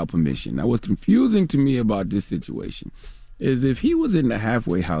left without permission. Now, what's confusing to me about this situation is if he was in the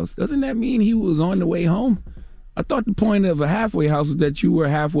halfway house, doesn't that mean he was on the way home? I thought the point of a halfway house was that you were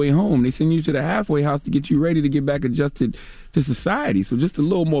halfway home. They send you to the halfway house to get you ready to get back adjusted to society. So just a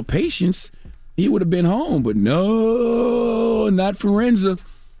little more patience, he would have been home. But no, not Forenza.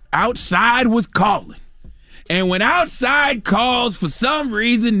 Outside was calling. And when outside calls, for some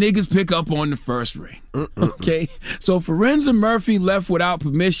reason, niggas pick up on the first ring. Okay? So Forenza Murphy left without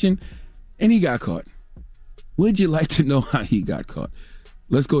permission, and he got caught. Would you like to know how he got caught?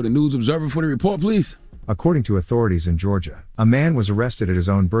 Let's go to News Observer for the report, please. According to authorities in Georgia, a man was arrested at his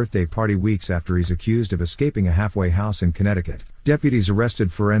own birthday party weeks after he's accused of escaping a halfway house in Connecticut. Deputies arrested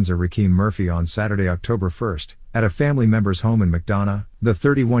Forenza Rakeem Murphy on Saturday, October 1st, at a family member's home in McDonough. The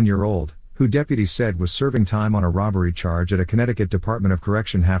 31-year-old, who deputies said was serving time on a robbery charge at a Connecticut Department of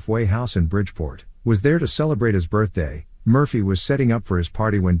Correction halfway house in Bridgeport, was there to celebrate his birthday. Murphy was setting up for his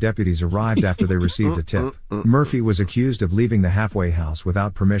party when deputies arrived after they received a tip. Murphy was accused of leaving the halfway house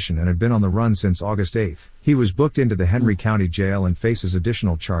without permission and had been on the run since August 8th. He was booked into the Henry County Jail and faces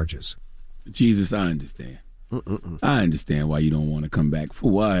additional charges. Jesus, I understand. I understand why you don't want to come back. For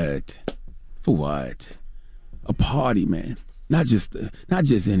what? For what? A party, man. Not just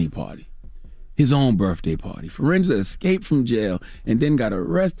any party. His own birthday party. Forenza escaped from jail and then got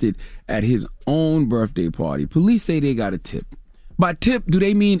arrested at his own birthday party. Police say they got a tip. By tip, do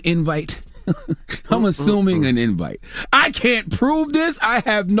they mean invite? I'm assuming an invite. I can't prove this. I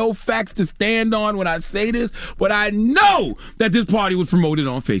have no facts to stand on when I say this, but I know that this party was promoted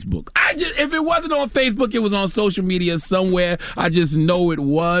on Facebook. If it wasn't on Facebook, it was on social media somewhere. I just know it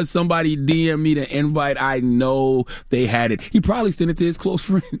was. Somebody DM me the invite. I know they had it. He probably sent it to his close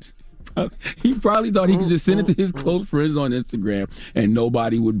friends. He probably thought he could just send it to his close friends on Instagram and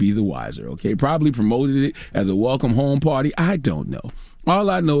nobody would be the wiser, okay? Probably promoted it as a welcome home party. I don't know. All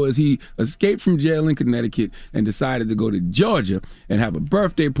I know is he escaped from jail in Connecticut and decided to go to Georgia and have a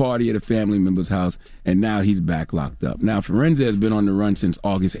birthday party at a family member's house, and now he's back locked up. Now, Forenza has been on the run since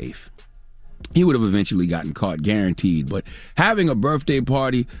August 8th. He would have eventually gotten caught, guaranteed, but having a birthday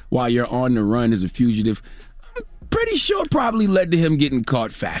party while you're on the run as a fugitive, I'm pretty sure probably led to him getting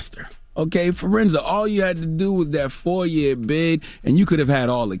caught faster. Okay, Forenza, all you had to do was that 4-year bid, and you could have had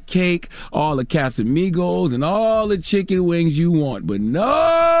all the cake, all the Casamigos, and all the chicken wings you want. But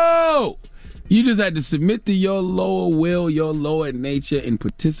no! You just had to submit to your lower will, your lower nature, and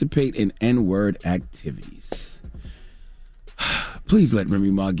participate in N-word activities. Please let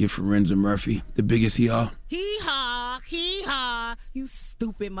Remy Ma give Forenza Murphy the biggest hee-haw. Hee-haw, you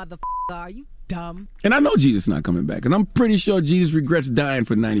stupid motherfucker, you dumb. And I know Jesus not coming back, and I'm pretty sure Jesus regrets dying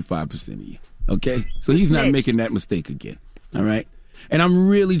for 95% of you, okay? So he's not making that mistake again, all right? And I'm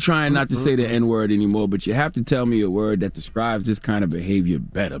really trying not to say the N-word anymore, but you have to tell me a word that describes this kind of behavior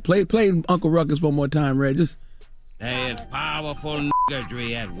better. Play Uncle Ruckus one more time, Red. Just... There's powerful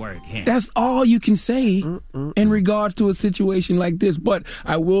niggatry at work here. That's all you can say in regards to a situation like this, but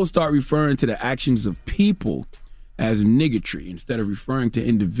I will start referring to the actions of people as niggatry instead of referring to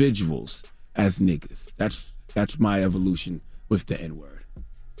individuals as niggas. That's my evolution with the N-word.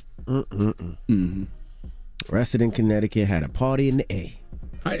 Arrested in Connecticut, had a party in the A.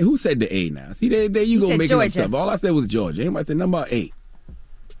 All right, who said the A now? See, there you go making up stuff. All I said was Georgia. Anybody said nothing about A?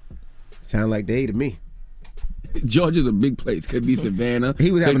 Sound like they to me. Georgia's a big place. Could be Savannah.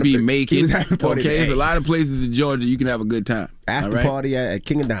 He was could be Macon. He was having a party. Okay, there's a lot of places in Georgia you can have a good time. After party at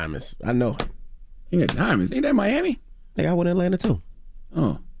King of Diamonds. I know. King of Diamonds? Ain't that Miami? They got one in Atlanta too.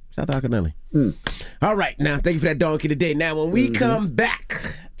 Oh. Shout out to Akinelli. All right, now thank you for that donkey today. Now when we come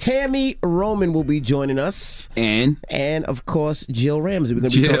back, Tami Roman will be joining us. And of course Jill Ramsey. We're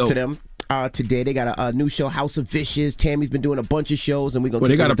going to be talking to them. Today they got a new show, House of Vicious. Tammy's been doing a bunch of shows, and we're gonna. Well,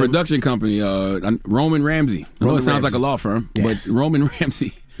 they got a production company, Roman Ramsey. I know it sounds like a law firm, but Roman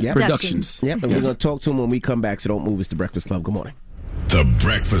Ramsey Productions. Yep, and we're gonna talk to him when we come back. So don't move. It's the Breakfast Club. Good morning. The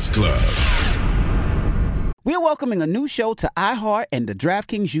Breakfast Club. We're welcoming a new show to iHeart and the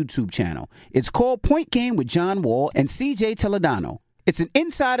DraftKings YouTube channel. It's called Point Game with John Wall and CJ Toledano. It's an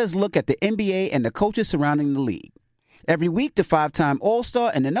insider's look at the NBA and the coaches surrounding the league. Every week, the 5-time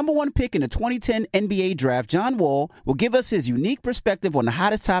All-Star and the number 1 pick in the 2010 NBA Draft, John Wall, will give us his unique perspective on the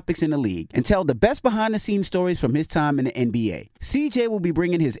hottest topics in the league and tell the best behind-the-scenes stories from his time in the NBA. CJ will be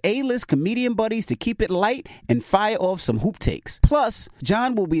bringing his A-list comedian buddies to keep it light and fire off some hoop takes. Plus,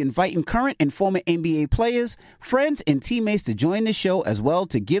 John will be inviting current and former NBA players, friends, and teammates to join the show as well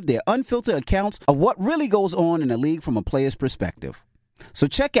to give their unfiltered accounts of what really goes on in the league from a player's perspective. So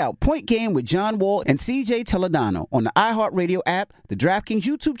check out Point Game with John Wall and CJ Toledano on the iHeartRadio app, the DraftKings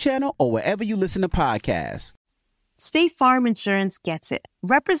YouTube channel, or wherever you listen to podcasts. State Farm Insurance gets it.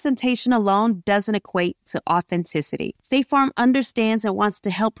 Representation alone doesn't equate to authenticity. State Farm understands and wants to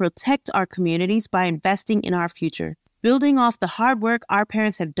help protect our communities by investing in our future. Building off the hard work our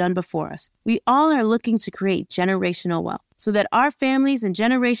parents have done before us, we all are looking to create generational wealth so that our families and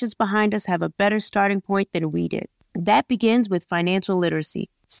generations behind us have a better starting point than we did. That begins with financial literacy.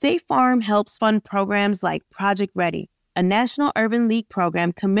 State Farm helps fund programs like Project Ready, a National Urban League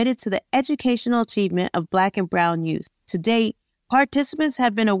program committed to the educational achievement of Black and Brown youth. To date, participants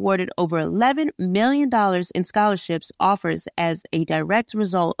have been awarded over $11 million in scholarships offers as a direct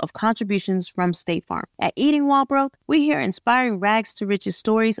result of contributions from State Farm. At Eating While Broke, we hear inspiring rags to riches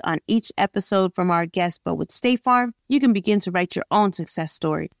stories on each episode from our guests, but with State Farm, you can begin to write your own success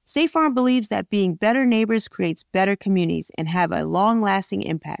story. State Farm believes that being better neighbors creates better communities and have a long-lasting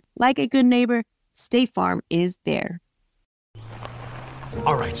impact. Like a good neighbor, State Farm is there.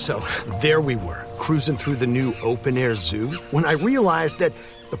 All right, so there we were, cruising through the new open-air zoo, when I realized that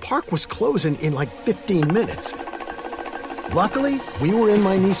the park was closing in like 15 minutes. Luckily, we were in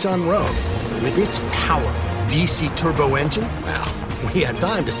my Nissan Rogue. With its powerful VC turbo engine, well, we had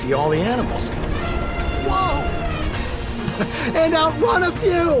time to see all the animals. Whoa! And outrun a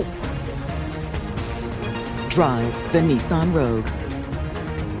few! Drive the Nissan Rogue.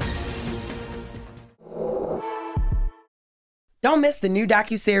 Don't miss the new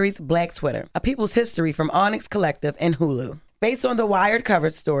docuseries Black Twitter, A People's History from Onyx Collective and Hulu. Based on the Wired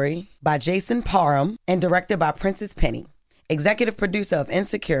cover story by Jason Parham and directed by Princess Penny. Executive producer of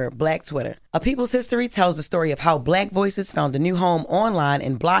Insecure, Black Twitter. A People's History tells the story of how Black voices found a new home online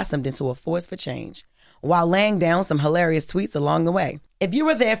and blossomed into a force for change, while laying down some hilarious tweets along the way. If you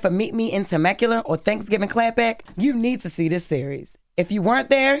were there for Meet Me in Temecula or Thanksgiving Clapback, you need to see this series. If you weren't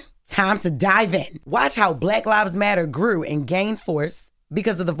there, time to dive in. Watch how Black Lives Matter grew and gained force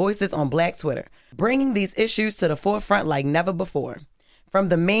because of the voices on Black Twitter, bringing these issues to the forefront like never before. From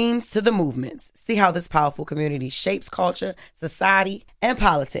the memes to the movements, see how this powerful community shapes culture, society, and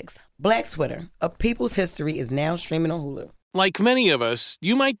politics. Black Twitter, A People's History, is now streaming on Hulu. Like many of us,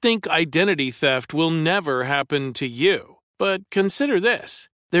 you might think identity theft will never happen to you. But consider this.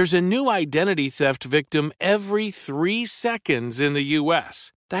 There's a new identity theft victim every 3 seconds in the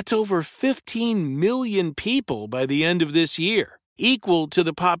U.S. That's over 15 million people by the end of this year, equal to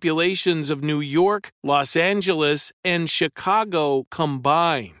the populations of New York, Los Angeles, and Chicago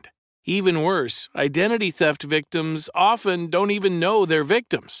combined. Even worse, identity theft victims often don't even know they're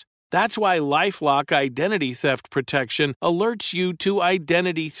victims. That's why LifeLock Identity Theft Protection alerts you to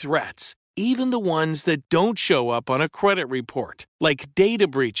identity threats, even the ones that don't show up on a credit report, like data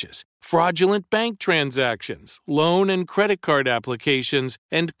breaches, fraudulent bank transactions, loan and credit card applications,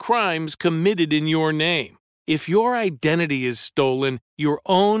 and crimes committed in your name. If your identity is stolen, your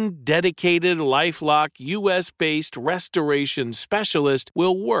own dedicated LifeLock U.S.-based restoration specialist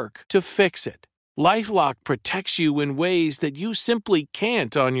will work to fix it. LifeLock protects you in ways that you simply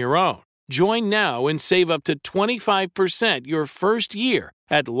can't on your own. Join now and save up to 25% your first year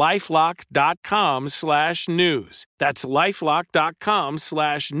at LifeLock.com/news. That's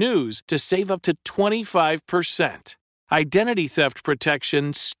LifeLock.com/news to save up to 25%. Identity theft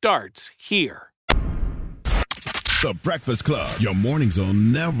protection starts here. The Breakfast Club. Your mornings will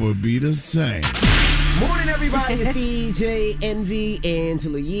never be the same. Morning, everybody. It's DJ Envy,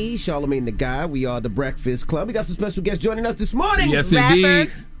 Angela Yee, Charlamagne the Guy. We are the Breakfast Club. We got some special guests joining us this morning. Yes,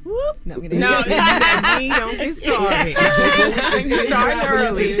 indeed. Whoop. No, don't get started. You're starting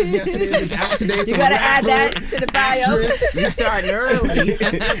early. Yes, it is. Out today. You got to add that to the bio. You're starting early.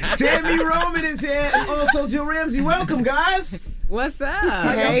 Tami Roman is here, and also Jill Ramsey. Welcome, guys. What's up?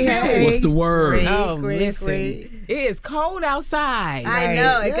 Hey. What's the word? Listen. It is cold outside. I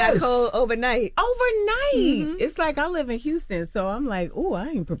know. It got cold overnight. Mm-hmm. It's like I live in Houston, so I'm like, oh, I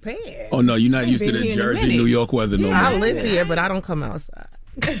ain't prepared. Oh, no, you're not used to the Jersey, New York weather no more. I live here, but I don't come outside.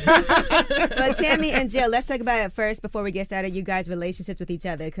 But Tami and Jill, let's talk about it first before we get started. You guys' relationships with each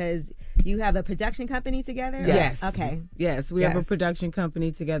other, because you have a production company together. Yes. Okay. Yes, we have a production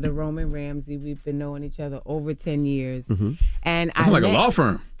company together. Roman Ramsey. We've been knowing each other over 10 years, and it's like a law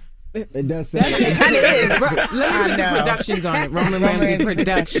firm. It does sound like it is. Let me put the productions on it. Roman Ramsey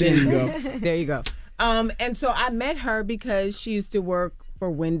Productions. There you go. And so I met her because she used to work for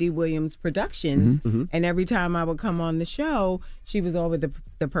Wendy Williams Productions, and every time I would come on the show, she was always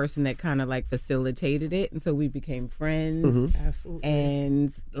the person that kind of like facilitated it, and so we became friends. Absolutely.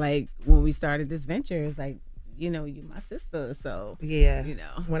 And like when we started this venture, it's like, you know, you're my sister, so yeah, you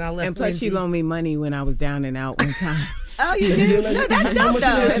know. When I left, and plus Wendy, she loaned me money when I was down and out one time. Oh, you did? No, that's dope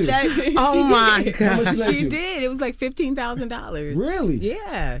though. Oh my God, she did. It was like $15,000. Really?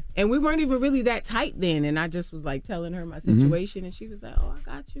 Yeah. And we weren't even really that tight then, and I just was like telling her my situation, and she was like, "Oh, I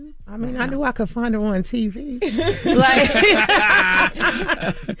got you." I mean, I knew I could find her on TV.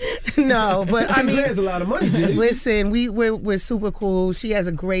 No, but I mean, there's a lot of money, Jay. Listen, we're super cool. She has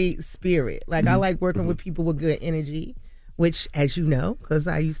a great spirit. Like I like working with people with good energy, which, as you know, because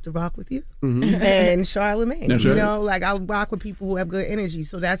I used to rock with you and Charlamagne. That's you right. know, like I rock with people who have good energy.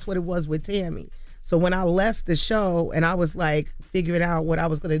 So that's what it was with Tami. So when I left the show and I was like figuring out what I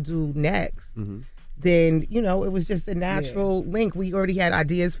was going to do next, then, you know, it was just a natural link. We already had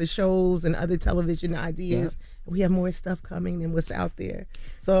ideas for shows and other television ideas. Yeah. We have more stuff coming than what's out there.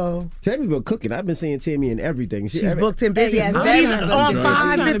 So Tami been cooking. I've been seeing Tami in everything. She's booked and busy. Yeah, she's on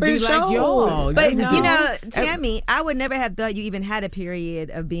 5 different shows. But you know, Tami, I would never have thought you even had a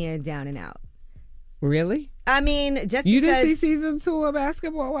period of being down and out. Really? I mean, just you because... didn't see season 2 of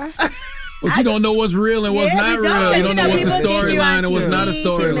Basketball Wives? But you don't know what's real and what's not real. You don't know what's a storyline and what's not a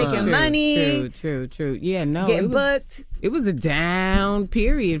storyline. She's making money. True. Yeah, no. Getting booked. It was a down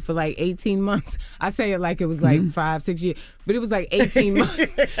period for like 18 months. I say it like it was like 5-6 years, but it was like 18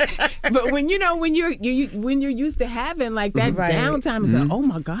 months. But when you're used to having like that downtime, it's like, oh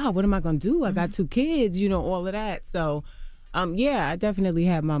my God, what am I gonna do? I got 2 kids, you know, all of that. So yeah, I definitely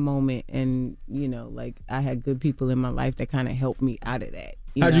had my moment, and you know, like I had good people in my life that kind of helped me out of that.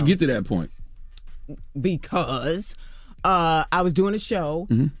 How'd you get to that point? Because I was doing a show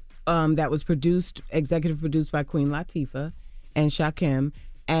that was executive produced by Queen Latifah and Shakim,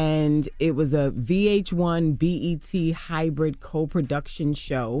 and it was a VH1 BET hybrid co-production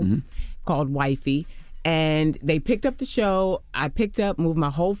show called Wifey, and they picked up the show. I moved my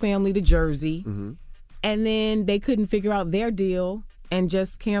whole family to Jersey, and then they couldn't figure out their deal and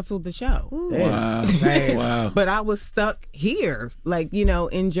just canceled the show. Wow. Wow. But I was stuck here, like, you know,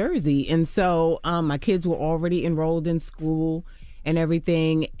 in Jersey. And so my kids were already enrolled in school and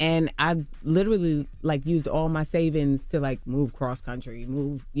everything. And I literally, like, used all my savings to, like, move cross country,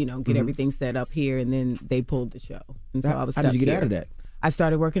 get everything set up here. And then they pulled the show. And so I was stuck How did you get here. out of that? I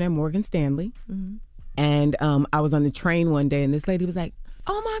started working at Morgan Stanley. And I was on the train one day, and this lady was like,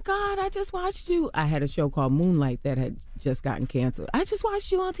 "Oh my God, I just watched you." I had a show called Moonlight that had just gotten canceled. "I just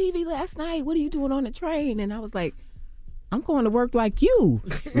watched you on TV last night. What are you doing on the train?" And I was like, "I'm going to work like you."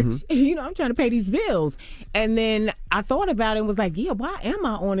 You know, I'm trying to pay these bills. And then I thought about it and was like, yeah, why am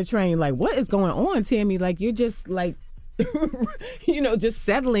I on the train? Like, what is going on, Tami? Like, you're just like, you know, just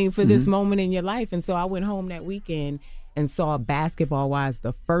settling for this moment in your life. And so I went home that weekend and saw Basketball Wives,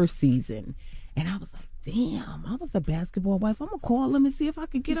 the first season. And I was like, damn, I was a basketball wife. I'm going to call them and see if I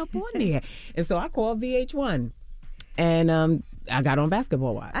could get up on there. And so I called VH1. And I got on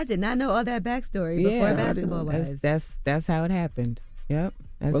Basketball Wives. I did not know all that backstory before Basketball Wives. That's how it happened. Yep.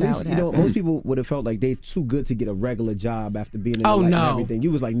 That's Well, how at least, it you know, happened. most people would have felt like they're too good to get a regular job after being in the light and everything.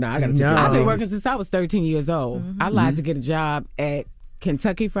 You was like, nah, I got to take I've been working since I was 13 years old. I lied to get a job at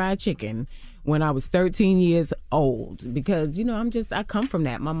Kentucky Fried Chicken when I was 13 years old because, you know, I come from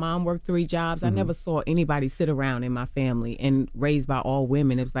that. My mom worked 3 jobs. I never saw anybody sit around in my family, and raised by all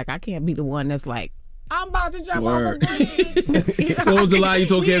women. It was like, I can't be the one that's like I'm about to jump Word. off a bridge. What was the lie you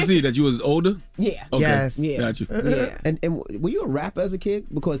told KFC? That you was older? Yeah. Okay. Yes. Yeah. Got you. Yeah. And were you a rapper as a kid?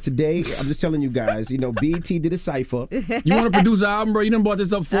 Because today, I'm just telling you guys, BET did a cypher. You want to produce an album, bro? You done brought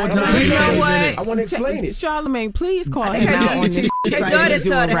this up 4 times. You know what? I want to explain it. Charlemagne, please call him out on this shit daughter he's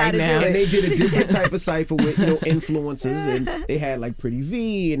taught doing her how right to do now. it. And they did a different type of cypher with influencers, and they had like Pretty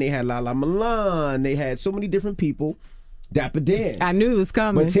V, and they had Lala Milan, they had so many different people. Dapper Dan. I knew it was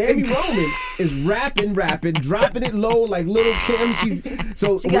coming. But Tami Roman is rapping, dropping it low like Little Kim. She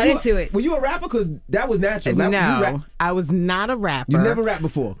got into it. Were you a rapper? Because that was natural. No, I was not a rapper. You never rapped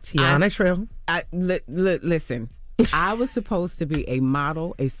before. Tiana Trill. Listen, I was supposed to be a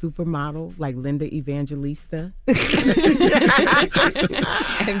model, a supermodel, like Linda Evangelista. And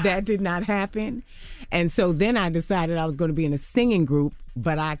that did not happen. And so then I decided I was going to be in a singing group,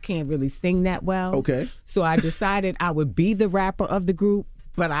 but I can't really sing that well. Okay. So I decided I would be the rapper of the group,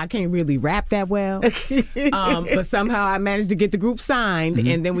 but I can't really rap that well. But somehow I managed to get the group signed,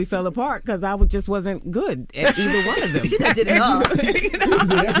 and then we fell apart because I just wasn't good at either one of them. She did it all. You did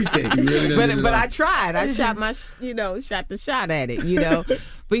everything. But I tried. I shot my, shot the shot at it,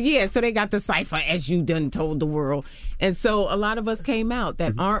 But yeah, so they got the cypher, as you done told the world. And so a lot of us came out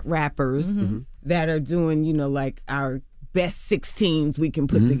that aren't rappers that are doing, like our best 16s we can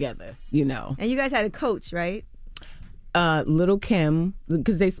put together, And you guys had a coach, right? Little Kim,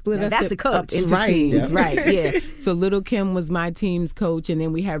 because they split Now us that's a coach. up into Right. teams. Yep. Right, yeah. So Little Kim was my team's coach, and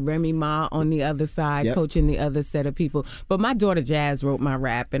then we had Remy Ma on the other side, coaching the other set of people. But my daughter Jazz wrote my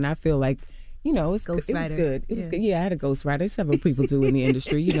rap, and I feel like, it was good. It was good. Yeah, I had a ghostwriter. Several people do in the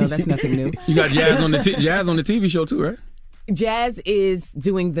industry. That's nothing new. You got Jazz on the TV show too, right? Jazz is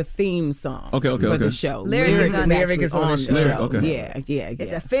doing the theme song for the show. Lyric is on the show. Lyric, okay. Yeah.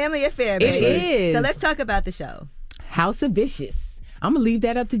 It's a family affair, It baby. is. So let's talk about the show. House of Vicious. I'm going to leave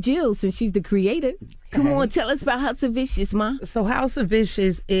that up to Jill since she's the creator. Come on, tell us about House of Vicious, Ma. So House of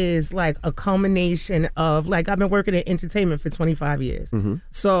Vicious is like a culmination of, I've been working in entertainment for 25 years.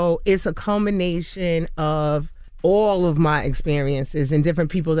 So it's a culmination of all of my experiences and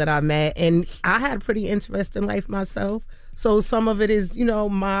different people that I met. And I had a pretty interesting life myself. So some of it is,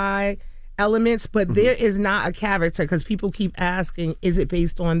 my elements, but there is not a character, because people keep asking, is it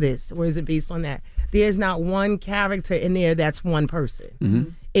based on this or is it based on that? There's not one character in there that's one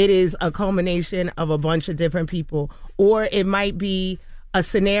person. It is a culmination of a bunch of different people, or it might be a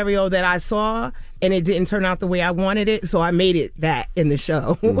scenario that I saw and it didn't turn out the way I wanted it, so I made it that in the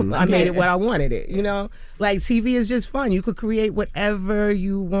show. I made it what I wanted it, Like TV is just fun. You could create whatever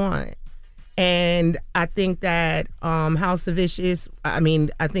you want. And I think that House of Vicious, I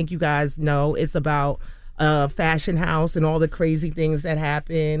think you guys know it's about a fashion house and all the crazy things that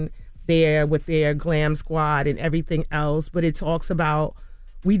happen there with their glam squad and everything else. But it talks about,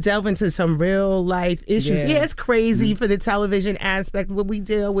 we delve into some real life issues. Yeah, it's crazy for the television aspect, but we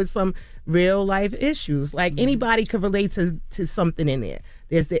deal with some real life issues. Like anybody could relate to something in there.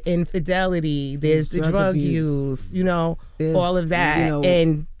 There's the infidelity, there's the drug use, all of that.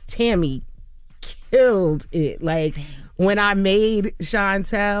 And Tami killed it. Like when I made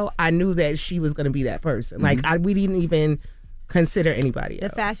Chantel, I knew that she was going to be that person. Like we didn't even consider anybody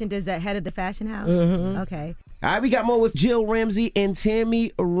else. Does that head of the fashion house? Okay. All right, we got more with Jill Ramsey and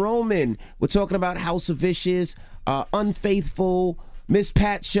Tami Roman. We're talking about House of Vicious, Unfaithful, Miss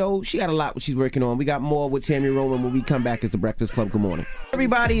Pat Show. She got a lot she's working on. We got more with Tami Roman when we come back as The Breakfast Club. Good morning.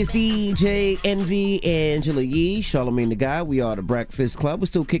 Everybody, it's DJ Envy, Angela Yee, Charlemagne the Guy. We are The Breakfast Club. We're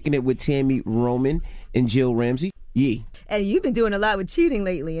still kicking it with Tami Roman and Jill Ramsey. Yee. And you've been doing a lot with cheating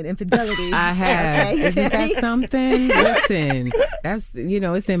lately and infidelity. I have. Okay, Isn't Tami? that something? Listen, that's,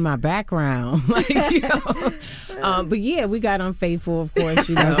 it's in my background. But yeah, we got Unfaithful, of course.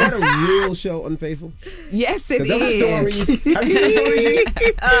 Is that a real show, Unfaithful? Yes, it Those is. stories. Have you seen the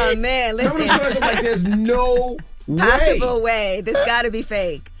stories? Oh, man, listen. Some of the stories are like, there's no possible way. This got to be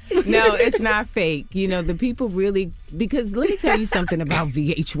fake. No, it's not fake. The people really, because let me tell you something about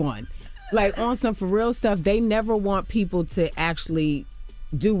VH1. Like, on some for real stuff, they never want people to actually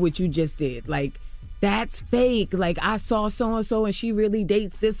do what you just did. Like, that's fake. Like, I saw so-and-so and she really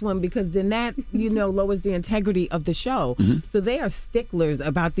dates this one, because then that, lowers the integrity of the show. So they are sticklers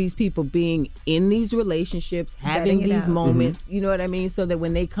about these people being in these relationships, having these moments, you know what I mean? So that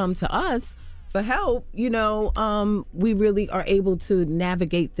when they come to us for help, we really are able to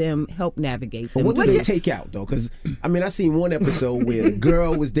help navigate them. But what did they take out, though? Because, I seen one episode where the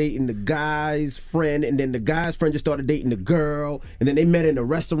girl was dating the guy's friend, and then the guy's friend just started dating the girl, and then they met in a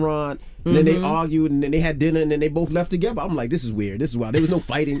restaurant, and then they argued, and then they had dinner, and then they both left together. I'm like, this is weird. This is wild. There was no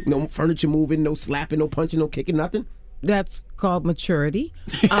fighting, no furniture moving, no slapping, no punching, no kicking, nothing. That's called maturity.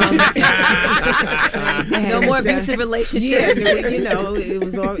 No more abusive relationships. Yeah,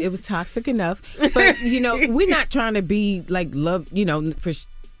 it was toxic enough. But we're not trying to be like love.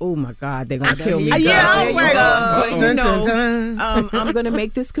 Oh my God, they're gonna kill me. Yeah, I was like, I'm gonna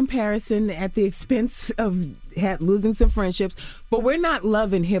make this comparison at the expense of losing some friendships. But we're not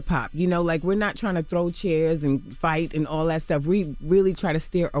loving hip hop. We're not trying to throw chairs and fight and all that stuff. We really try to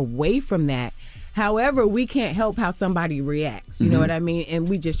steer away from that. However, we can't help how somebody reacts. You know what I mean? And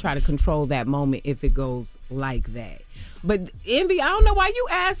we just try to control that moment if it goes like that. But Envy, I don't know why you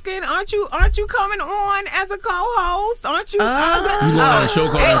asking. Aren't you coming on as a co-host? Aren't you? You going on a show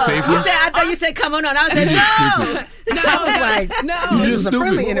called Unfaithful? I thought you said come on. I was like, no. I was like, no. This was a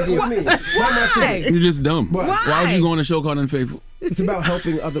friendly interview. Why? You're just dumb. Why would you go on a show called Unfaithful? It's about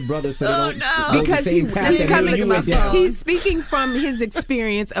helping other brothers so they don't go because the same path that you went down. He's speaking from his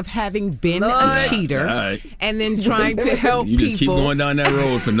experience of having been a cheater and then trying to help people. You just keep going down that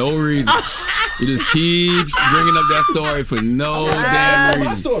road for no reason. You just keep bringing up that story for no damn reason.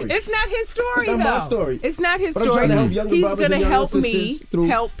 My story. It's not his story, It's not my story. It's not his But I'm story. trying to help younger He's brothers going and to younger help me sisters through-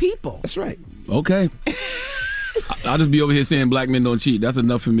 help people. That's right. Okay. I'll just be over here saying black men don't cheat. That's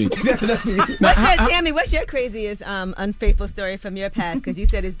enough for me. Tami, what's your craziest unfaithful story from your past? Because you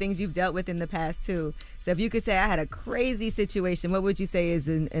said it's things you've dealt with in the past too. So if you could say I had a crazy situation, what would you say is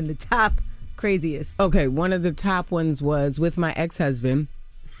in the top craziest? Okay, one of the top ones was with my ex-husband.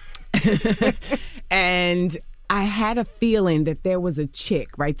 And I had a feeling that there was a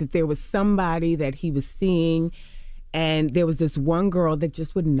chick, right? That there was somebody that he was seeing, and there was this one girl that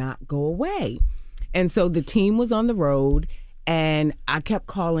just would not go away. And so the team was on the road, and I kept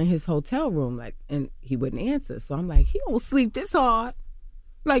calling his hotel room, and he wouldn't answer. So I'm like, he don't sleep this hard.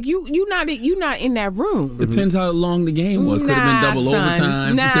 Like you not in that room. Depends how long the game was. Could have been double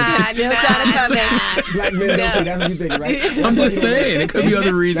overtime. Still trying to come in. Black men don't say that's what you think, right? I'm just saying, it could be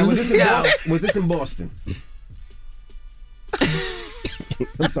other reasons. Now, was this in Boston?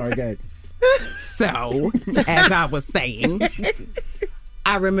 I'm sorry, go ahead. So, as I was saying,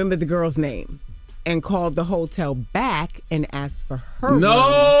 I remembered the girl's name and called the hotel back and asked for her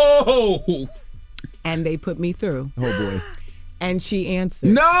room. And they put me through. Oh, boy. And she answered.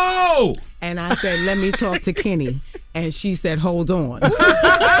 No! And I said, let me talk to Kenny. And she said, hold on.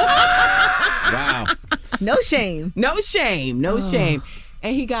 Wow. No shame. No shame.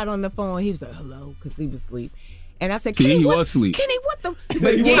 And he got on the phone. He was like, hello, because he was asleep. And I said, Kenny, he was asleep. Kenny, what the? But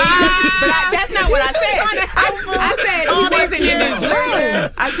that's not what I said. I said he wasn't in his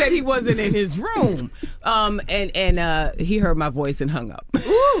room. I said he wasn't in his room. And he heard my voice and hung up.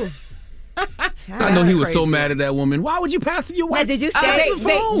 Ooh. I know he was so mad at that woman. Why would you pass it your wife? Did you stay?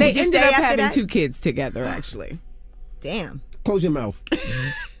 They ended up having 2 kids together, actually. Damn. Close your mouth.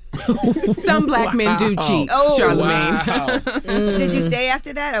 Some black men do cheat, Charlamagne. Wow. Did you stay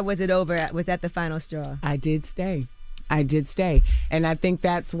after that, or was it over? Was that the final straw? I did stay. And I think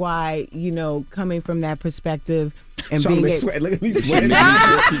that's why, coming from that perspective and being Look at me sweating.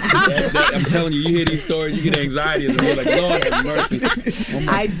 I'm telling you, you hear these stories, you get anxiety, and you're like, Lord have mercy.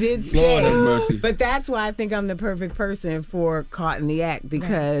 I did stay. Lord have mercy. But that's why I think I'm the perfect person for Caught in the Act,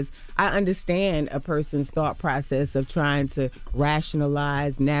 because I understand a person's thought process of trying to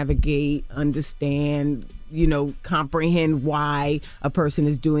rationalize, navigate, understand, comprehend why a person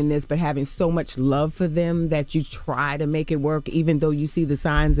is doing this, but having so much love for them that you try to make it work even though you see the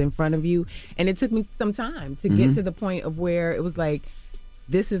signs in front of you. And it took me some time to get to the point of where it was like,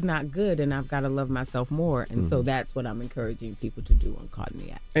 this is not good and I've got to love myself more. And so that's what I'm encouraging people to do on Caught in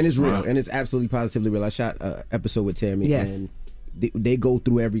the Act. And it's real. And it's absolutely positively real. I shot an episode with Tami. Yes. And they go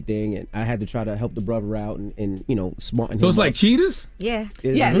through everything, and I had to try to help the brother out and smarten him So it's up. like cheaters? Yeah.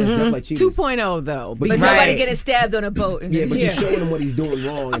 Yes. It's just like cheaters. 2.0 though. But nobody getting stabbed on a boat. Yeah, but you're showing him what he's doing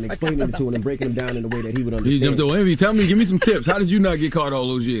wrong and explaining it to him and breaking him down in a way that he would understand. He jumped away. Envy, tell me, give me some tips. How did you not get caught all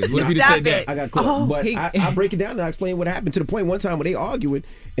those years? What if he just said that? I got caught. But I break it down and I explain what happened, to the point one time where they arguing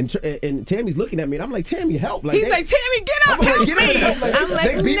and Tammy's looking at me and I'm like, Tami, help. He's like, Tami, get up, help me. I'm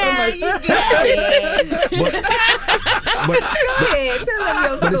like, nah, you got it. Go ahead, tell them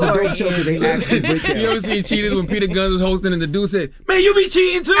your But it's a story. dope show because they actually break down. You ever seen Cheaters when Peter Guns was hosting and the dude said, man, you be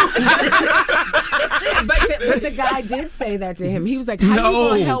cheating too? But the guy did say that to him. He was like, how you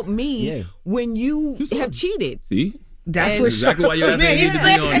going to help me when you have cheated? See? That's what exactly why you have to need to be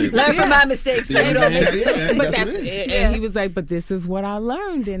on it. Learn from my mistakes. So you don't make And he was like, but this is what I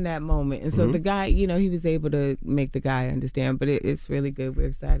learned in that moment. And so the guy, he was able to make the guy understand. But it's really good. We're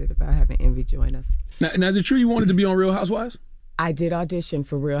excited about having Envy join us. Now, is it true you wanted to be on Real Housewives? I did audition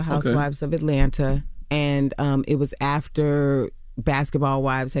for Real Housewives of Atlanta. And it was after Basketball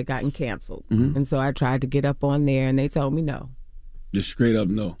Wives had gotten canceled. And so I tried to get up on there, and they told me no. Just straight up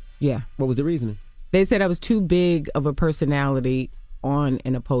no. Yeah. What was the reasoning? They said I was too big of a personality on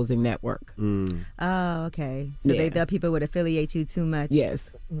an opposing network. Oh, okay. So they thought people would affiliate you too much. Yes,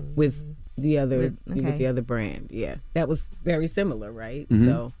 with the other with the other brand. Yeah, that was very similar, right?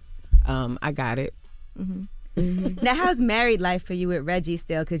 So I got it. Now, how's married life for you with Reggie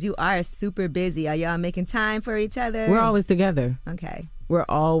still? Because you are super busy. Are y'all making time for each other? We're always together. Okay. We're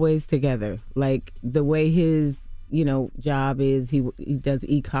always together. Like the way his job is, he does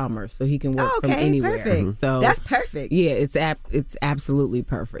e-commerce, so he can work from anywhere. Perfect. So that's perfect. Yeah, it's absolutely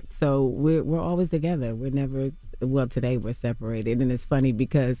perfect. So we're always together. We're never. Well, today we're separated, and it's funny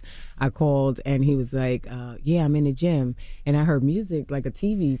because I called and he was like, "Yeah, I'm in the gym," and I heard music, like a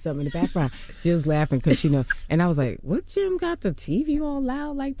TV, something in the background. She was laughing because she know, and I was like, "What gym got the TV all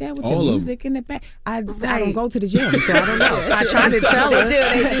loud like that with all the music in the back?" I don't go to the gym, so I don't know. I tried to tell her.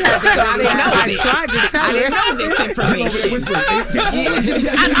 They do. I tried to tell her. I didn't know this information.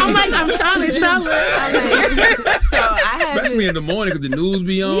 I'm trying to tell her. So I had Especially in the morning because the news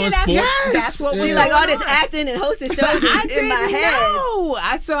be on, sports. That's what She like all this acting and hosting shows in my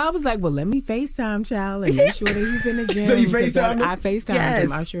head. So I was like, well, let me FaceTime child and make sure that he's in the gym. So you FaceTime him? I FaceTimed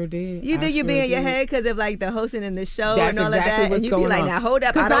him. I sure did. You think you be in your head because of like the hosting in the show That's and all exactly of that, what's and you be going like, on. now hold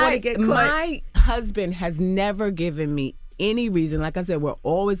up, I don't want to get caught. My husband has never given me any reason. Like I said, we're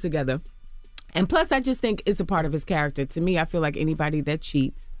always together. And plus, I just think it's a part of his character. To me, I feel like anybody that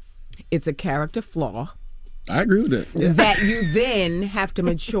cheats, it's a character flaw. I agree with that. That you then have to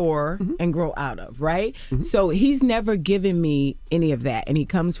mature and grow out of, right? So he's never given me any of that. And he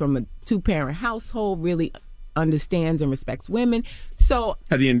comes from a 2-parent household, really understands and respects women. So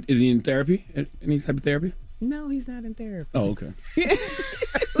Is he in therapy? Any type of therapy? no, he's not in therapy. Oh, okay.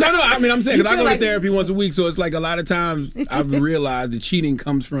 No, I mean, I'm saying, because I go to therapy once a week, so it's like a lot of times I've realized the cheating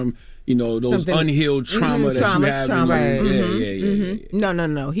comes from, those unhealed trauma that you have.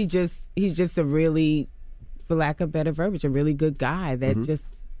 No. He's just a really, for lack of better verbiage, a really good guy that just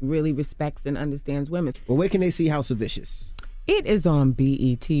really respects and understands women. Well, where can they see House of Vicious? It is on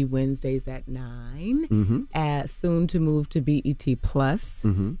BET Wednesdays at 9, soon to move to BET Plus,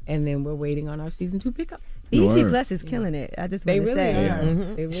 and then we're waiting on our season 2 pickup. BET Plus is killing it. I just want to say.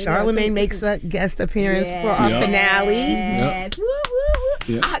 They really Charlamagne makes a guest appearance for our finale. Yes. Woo,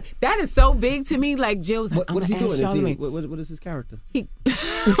 woo, woo. That is so big to me. Like Jill's like, What is he doing? What is his character? Why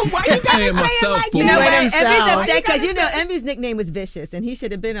you gotta say it like that? You know what? Envy's upset because Envy's nickname was Vicious, and he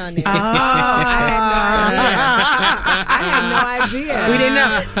should have been on there. I had no idea. We didn't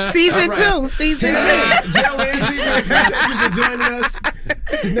know. Season 2. Season 2. Joe and Angie, thank you for joining us.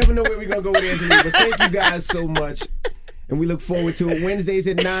 Just never know where we're going to go with Angelina, but thank you guys so much. And we look forward to it Wednesdays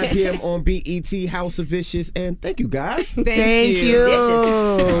at 9 p.m. on BET, House of Vicious. And thank you, guys. Thank you.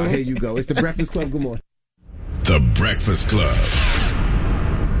 Here you go. It's The Breakfast Club. Good morning. The Breakfast Club.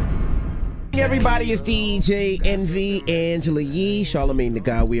 Hey everybody, it's DJ Envy, Angela Yee, Charlamagne the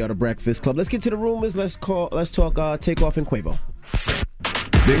Guy. We are The Breakfast Club. Let's get to the rumors. Let's talk Takeoff and Quavo.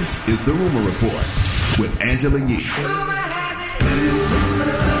 This is The Rumor Report with Angela Yee on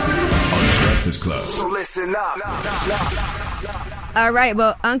The Breakfast Club. So listen up. All right,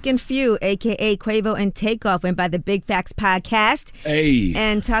 well, Unc and Few, a.k.a. Quavo and Takeoff, went by the Big Facts podcast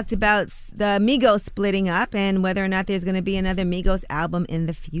and talked about the Migos splitting up and whether or not there's going to be another Migos album in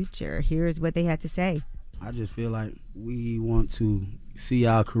the future. Here's what they had to say. I just feel like we want to see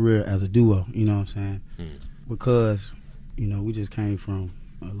our career as a duo, you know what I'm saying? Because, we just came from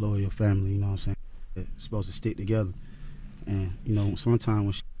a loyal family, you know what I'm saying? It's supposed to stick together. And, sometimes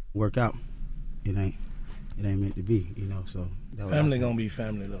when shit work out, it ain't meant to be, so. Family gonna be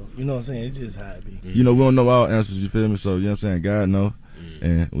family though. You know what I'm saying? It's just how it be. We don't know all answers, you feel me? So, God know.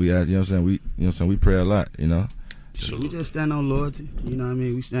 And we ask, we pray a lot, So we just stand on loyalty, you know what I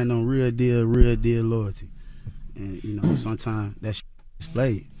mean? We stand on real deal loyalty. And, sometimes that shit is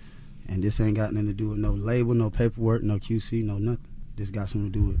played. And this ain't got nothing to do with no label, no paperwork, no QC, no nothing. This got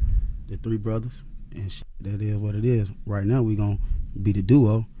something to do with the 3 brothers. And that is what it is. Right now, we gonna be the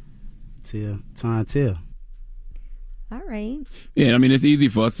duo till time tell. All right. Yeah, I mean, it's easy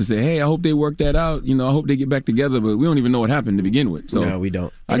for us to say, hey, I hope they work that out. I hope they get back together, but we don't even know what happened to begin with. So no, we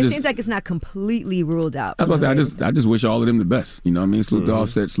don't. And it seems like it's not completely ruled out. I was about to say, I just wish all of them the best. Salute to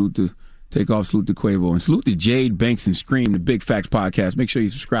Offset, salute to Takeoff, salute to Quavo, and salute to Jade, Banks, and Scream, the Big Facts podcast. Make sure you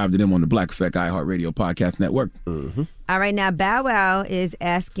subscribe to them on the Black Effect iHeartRadio podcast network. All right, now Bow Wow is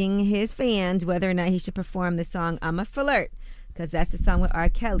asking his fans whether or not he should perform the song I'm a Flirt, because that's the song with R.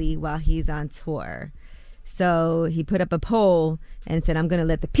 Kelly while he's on tour. So he put up a poll and said, I'm going to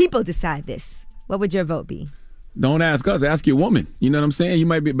let the people decide this. What would your vote be? Don't ask us. Ask your woman. You know what I'm saying?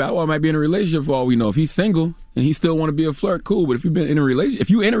 Bow Wow might be in a relationship for all we know. If he's single and he still want to be a flirt, cool. But if you're in a relationship,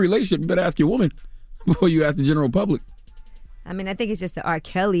 you better ask your woman before you ask the general public. I mean, I think it's just the R.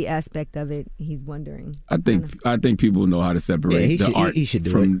 Kelly aspect of it. He's wondering. I think people know how to separate the art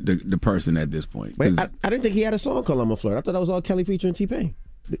from the person at this point. Wait, I didn't think he had a song called "I'm a Flirt." I thought that was all Kelly featuring T-Pain.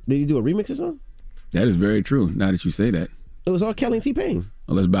 Did he do a remix of song? That is very true. Now that you say that, it was all Kelly and T-Pain.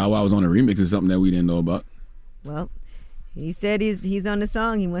 Unless Bow Wow was on a remix of something that we didn't know about. Well, he said he's on the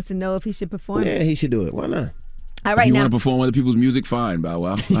song. He wants to know if he should perform. Yeah, he should do it. Why not? All right, if you now, want to perform other people's music, fine, Bow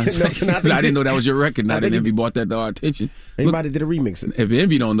Wow. I didn't know that was your record. Not that Envy brought that to our attention. Anybody did a remix. If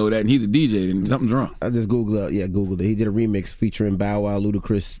Envy don't know that and he's a DJ, then something's wrong. I just Googled it. He did a remix featuring Bow Wow,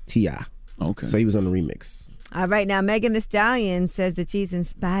 Ludacris, T.I. Okay. So he was on the remix. All right, now Megan Thee Stallion says that she's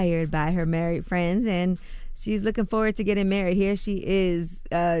inspired by her married friends and she's looking forward to getting married. Here she is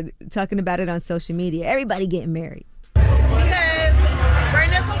talking about it on social media. Everybody getting married. Because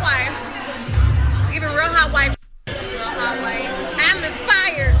Brenda's a wife. She's giving real hot wife. I'm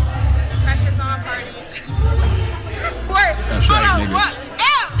inspired. Precious on party. Wait, that's hold right, on. nigga. What?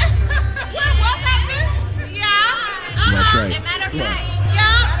 What's happening? Yeah. That's right. Matter of fact.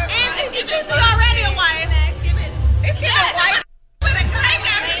 Yeah. And she's already a wife. It's getting a wife. You better claim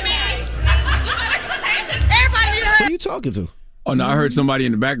that for me. You better claim it. Everybody heard. Who are you talking to? Oh, no, I heard somebody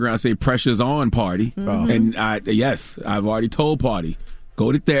in the background say pressure's on party. Mm-hmm. And yes, I've already told party.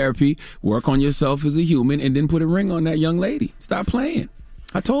 Go to therapy, work on yourself as a human, and then put a ring on that young lady. Stop playing.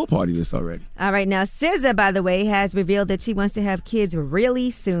 I told Party this already. All right, now SZA, by the way, has revealed that she wants to have kids really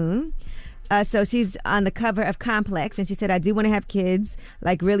soon. So she's on the cover of Complex, and she said, I do want to have kids,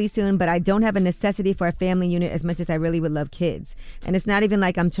 like really soon, but I don't have a necessity for a family unit as much as I really would love kids. And it's not even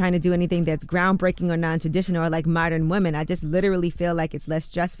like I'm trying to do anything that's groundbreaking or non-traditional or like modern women. I just literally feel like it's less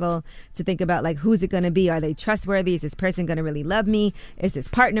stressful to think about like, who's it going to be? Are they trustworthy? Is this person going to really love me? Is this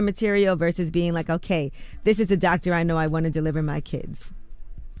partner material versus being like, okay, this is the doctor I know I want to deliver my kids.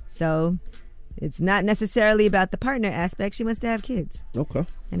 So it's not necessarily about the partner aspect. She wants to have kids. Okay.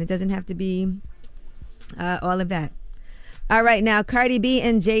 And it doesn't have to be all of that. All right, now Cardi B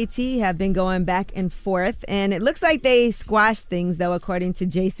and JT have been going back and forth, and it looks like they squashed things, though, according to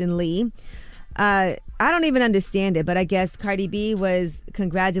Jason Lee. I don't even understand it, but I guess Cardi B was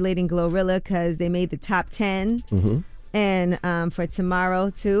congratulating Glorilla because they made the top 10. Mm-hmm. And for tomorrow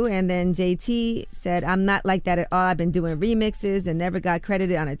too. And then JT said, I'm not like that at all. I've been doing remixes and never got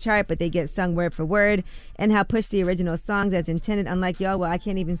credited on a chart, but they get sung word for word. And how push the original songs as intended. Unlike y'all, well, I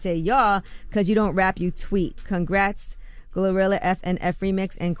can't even say y'all because you don't rap, you tweet. Congrats, Glorilla FNF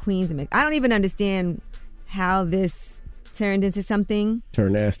remix and Queens mix. I don't even understand how this turned into something.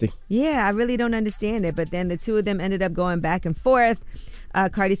 Turned nasty. Yeah, I really don't understand it. But then the two of them ended up going back and forth.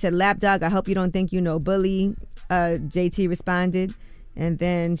 Cardi said, lapdog, I hope you don't think you know bully. JT responded. And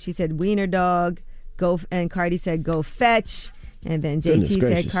then she said, wiener dog. Go. And Cardi said, go fetch. And then JT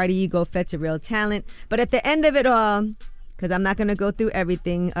said, Cardi, you go fetch a real talent. But at the end of it all, because I'm not going to go through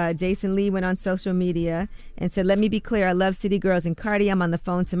everything, Jason Lee went on social media and said, let me be clear. I love City Girls and Cardi. I'm on the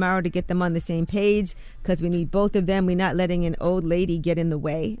phone tomorrow to get them on the same page because we need both of them. We're not letting an old lady get in the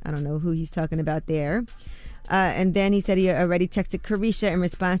way. I don't know who he's talking about there. And then he said he already texted Carisha in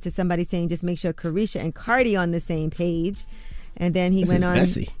response to somebody saying just make sure Carisha and Cardi on the same page. And then he went on,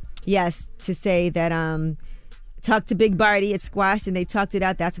 messy. Yes, to say that talk to Big Barty, it's squashed and they talked it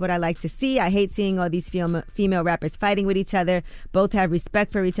out. That's what I like to see. I hate seeing all these female rappers fighting with each other. Both have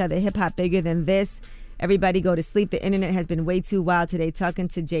respect for each other. Hip hop bigger than this. Everybody go to sleep. The internet has been way too wild today. Talking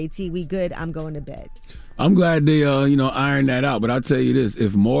to JT, we good. I'm going to bed. I'm glad they ironed that out. But I'll tell you this: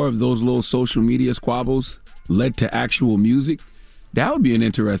 if more of those little social media squabbles led to actual music, that would be an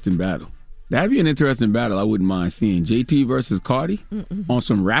interesting battle. That'd be an interesting battle. I wouldn't mind seeing JT versus Cardi on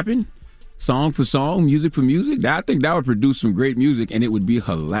some rapping, song for song, music for music. I think that would produce some great music, and it would be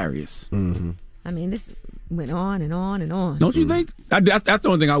hilarious. Mm-hmm. I mean, this went on and on and on. Don't you think? That's the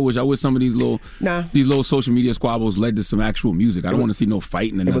only thing I wish. I wish some of these little social media squabbles led to some actual music. I don't want to see no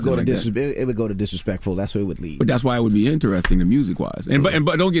fighting and nothing like that. It would go to disrespectful. That's where it would lead. But that's why it would be interesting, the music-wise.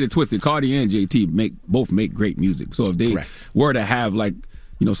 But don't get it twisted. Cardi and JT both make great music. So if they were to have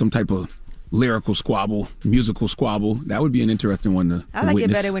some type of lyrical squabble, musical squabble, that would be an interesting one to I like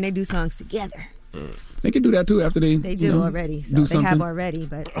witness. it better when they do songs together. They can do that too after they do already. So they have already.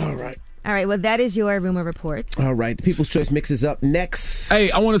 But all right, well, that is your Rumor Report. All right, the People's Choice Mix is up next. Hey,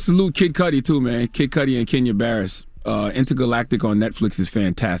 I want to salute Kid Cudi too, man. Kid Cudi and Kenya Barris. Intergalactic on Netflix is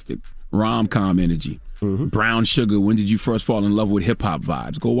fantastic. Rom-com energy. Mm-hmm. Brown Sugar, When Did You First Fall in Love with Hip-Hop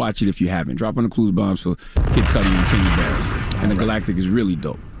vibes. Go watch it if you haven't. Drop on the clues bombs for Kid Cudi and Kenya Barris. And the Galactic is really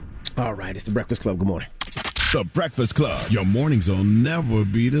dope. All right, it's the Breakfast Club. Good morning. The Breakfast Club. Your mornings will never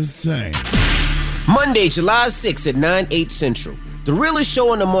be the same. Monday, July 6th at 9/8 Central. The realest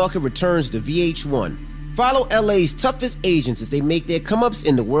show on the market returns to VH1. Follow LA's toughest agents as they make their come-ups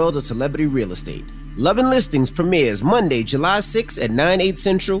in the world of celebrity real estate. Love and Listings premieres Monday, July 6th at 9/8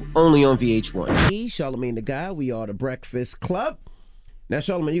 Central, only on VH1. Hey, Charlamagne the Guy. We are the Breakfast Club. Now,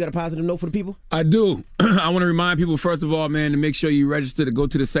 Charlamagne, you got a positive note for the people? I do. I want to remind people, first of all, man, to make sure you register to go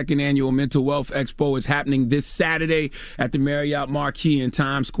to the second annual Mental Wealth Expo. It's happening this Saturday at the Marriott Marquis in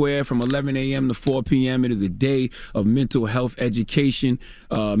Times Square from 11 a.m. to 4 p.m. It is a day of mental health education,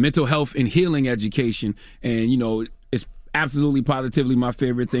 mental health and healing education. And, you know, it's absolutely positively my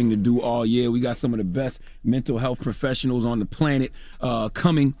favorite thing to do all year. We got some of the best mental health professionals on the planet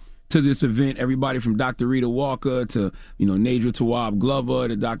coming to this event. Everybody from Dr. Rita Walker to, you know, Nadra Tawwab Glover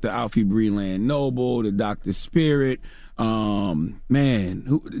to Dr. Alfie Breland Noble to Dr. Spirit. Debbie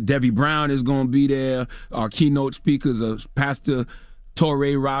Brown is going to be there. Our keynote speakers are Pastor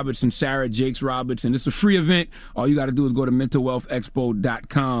Torrey Roberts and Sarah Jakes Roberts. And it's a free event. All you got to do is go to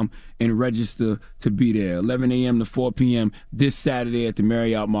mentalwealthexpo.com and register to be there. 11 a.m. to 4 p.m. this Saturday at the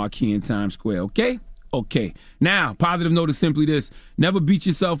Marriott Marquis in Times Square. Okay? Okay. Now, positive note is simply this. Never beat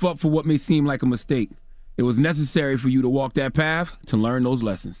yourself up for what may seem like a mistake. It was necessary for you to walk that path to learn those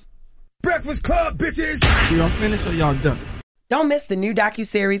lessons. Breakfast Club, bitches! Y'all finished or y'all done? Don't miss the new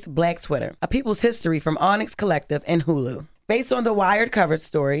docuseries Black Twitter, A People's History from Onyx Collective and Hulu. Based on the Wired cover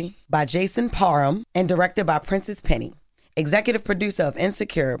story by Jason Parham and directed by Princess Penny. Executive producer of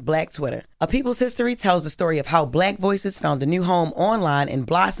Insecure, Black Twitter. A People's History tells the story of how Black voices found a new home online and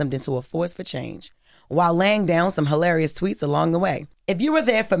blossomed into a force for change, while laying down some hilarious tweets along the way. If you were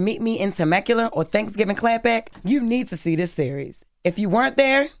there for Meet Me in Temecula or Thanksgiving Clapback, you need to see this series. If you weren't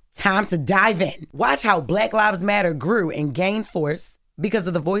there, time to dive in. Watch how Black Lives Matter grew and gained force because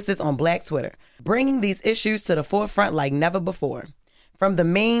of the voices on Black Twitter, bringing these issues to the forefront like never before. From the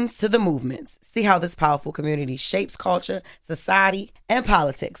memes to the movements, see how this powerful community shapes culture, society, and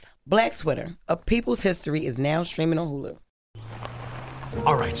politics. Black Twitter, A People's History is now streaming on Hulu.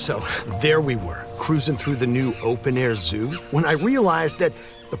 All right, so there we were, cruising through the new open-air zoo, when I realized that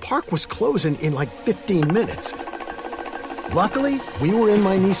the park was closing in like 15 minutes. Luckily, we were in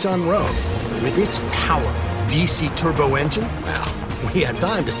my Nissan Rogue. With its powerful VC turbo engine, well, we had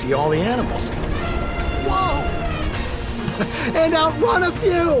time to see all the animals. Whoa! And outrun a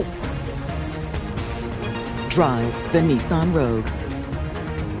few! Drive the Nissan Rogue.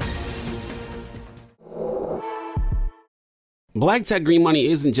 Black Tech Green Money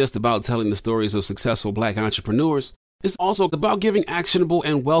isn't just about telling the stories of successful Black entrepreneurs. It's also about giving actionable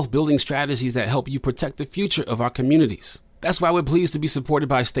and wealth-building strategies that help you protect the future of our communities. That's why we're pleased to be supported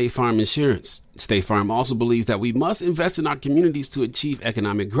by State Farm Insurance. State Farm also believes that we must invest in our communities to achieve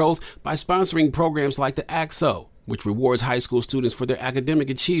economic growth by sponsoring programs like the ACT-SO, which rewards high school students for their academic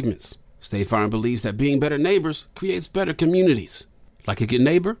achievements. State Farm believes that being better neighbors creates better communities. Like a good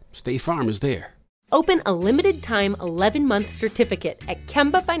neighbor, State Farm is there. Open a limited-time 11-month certificate at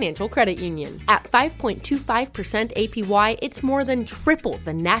Kemba Financial Credit Union. At 5.25% APY, it's more than triple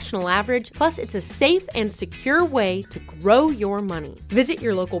the national average, plus it's a safe and secure way to grow your money. Visit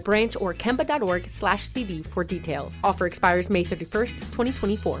your local branch or kemba.org/cb for details. Offer expires May 31st,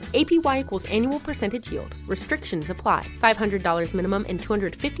 2024. APY equals annual percentage yield. Restrictions apply. $500 minimum and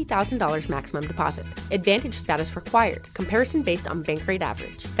 $250,000 maximum deposit. Advantage status required. Comparison based on bank rate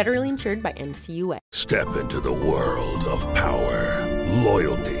average. Federally insured by NCUA. Step into the world of power,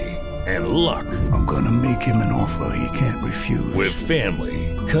 loyalty, and luck. I'm gonna make him an offer he can't refuse. With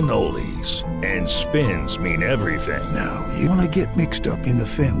family, cannolis, and spins mean everything. Now, you wanna get mixed up in the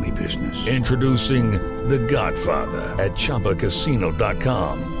family business. Introducing The Godfather at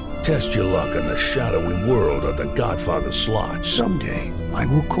ChumbaCasino.com. Test your luck in the shadowy world of The Godfather slot. Someday, I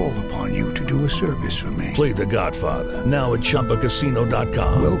will call upon you to do a service for me. Play The Godfather, now at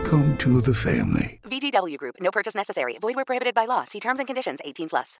ChumbaCasino.com. Welcome to the family. VGW Group. No purchase necessary. Void where prohibited by law. See terms and conditions. 18+.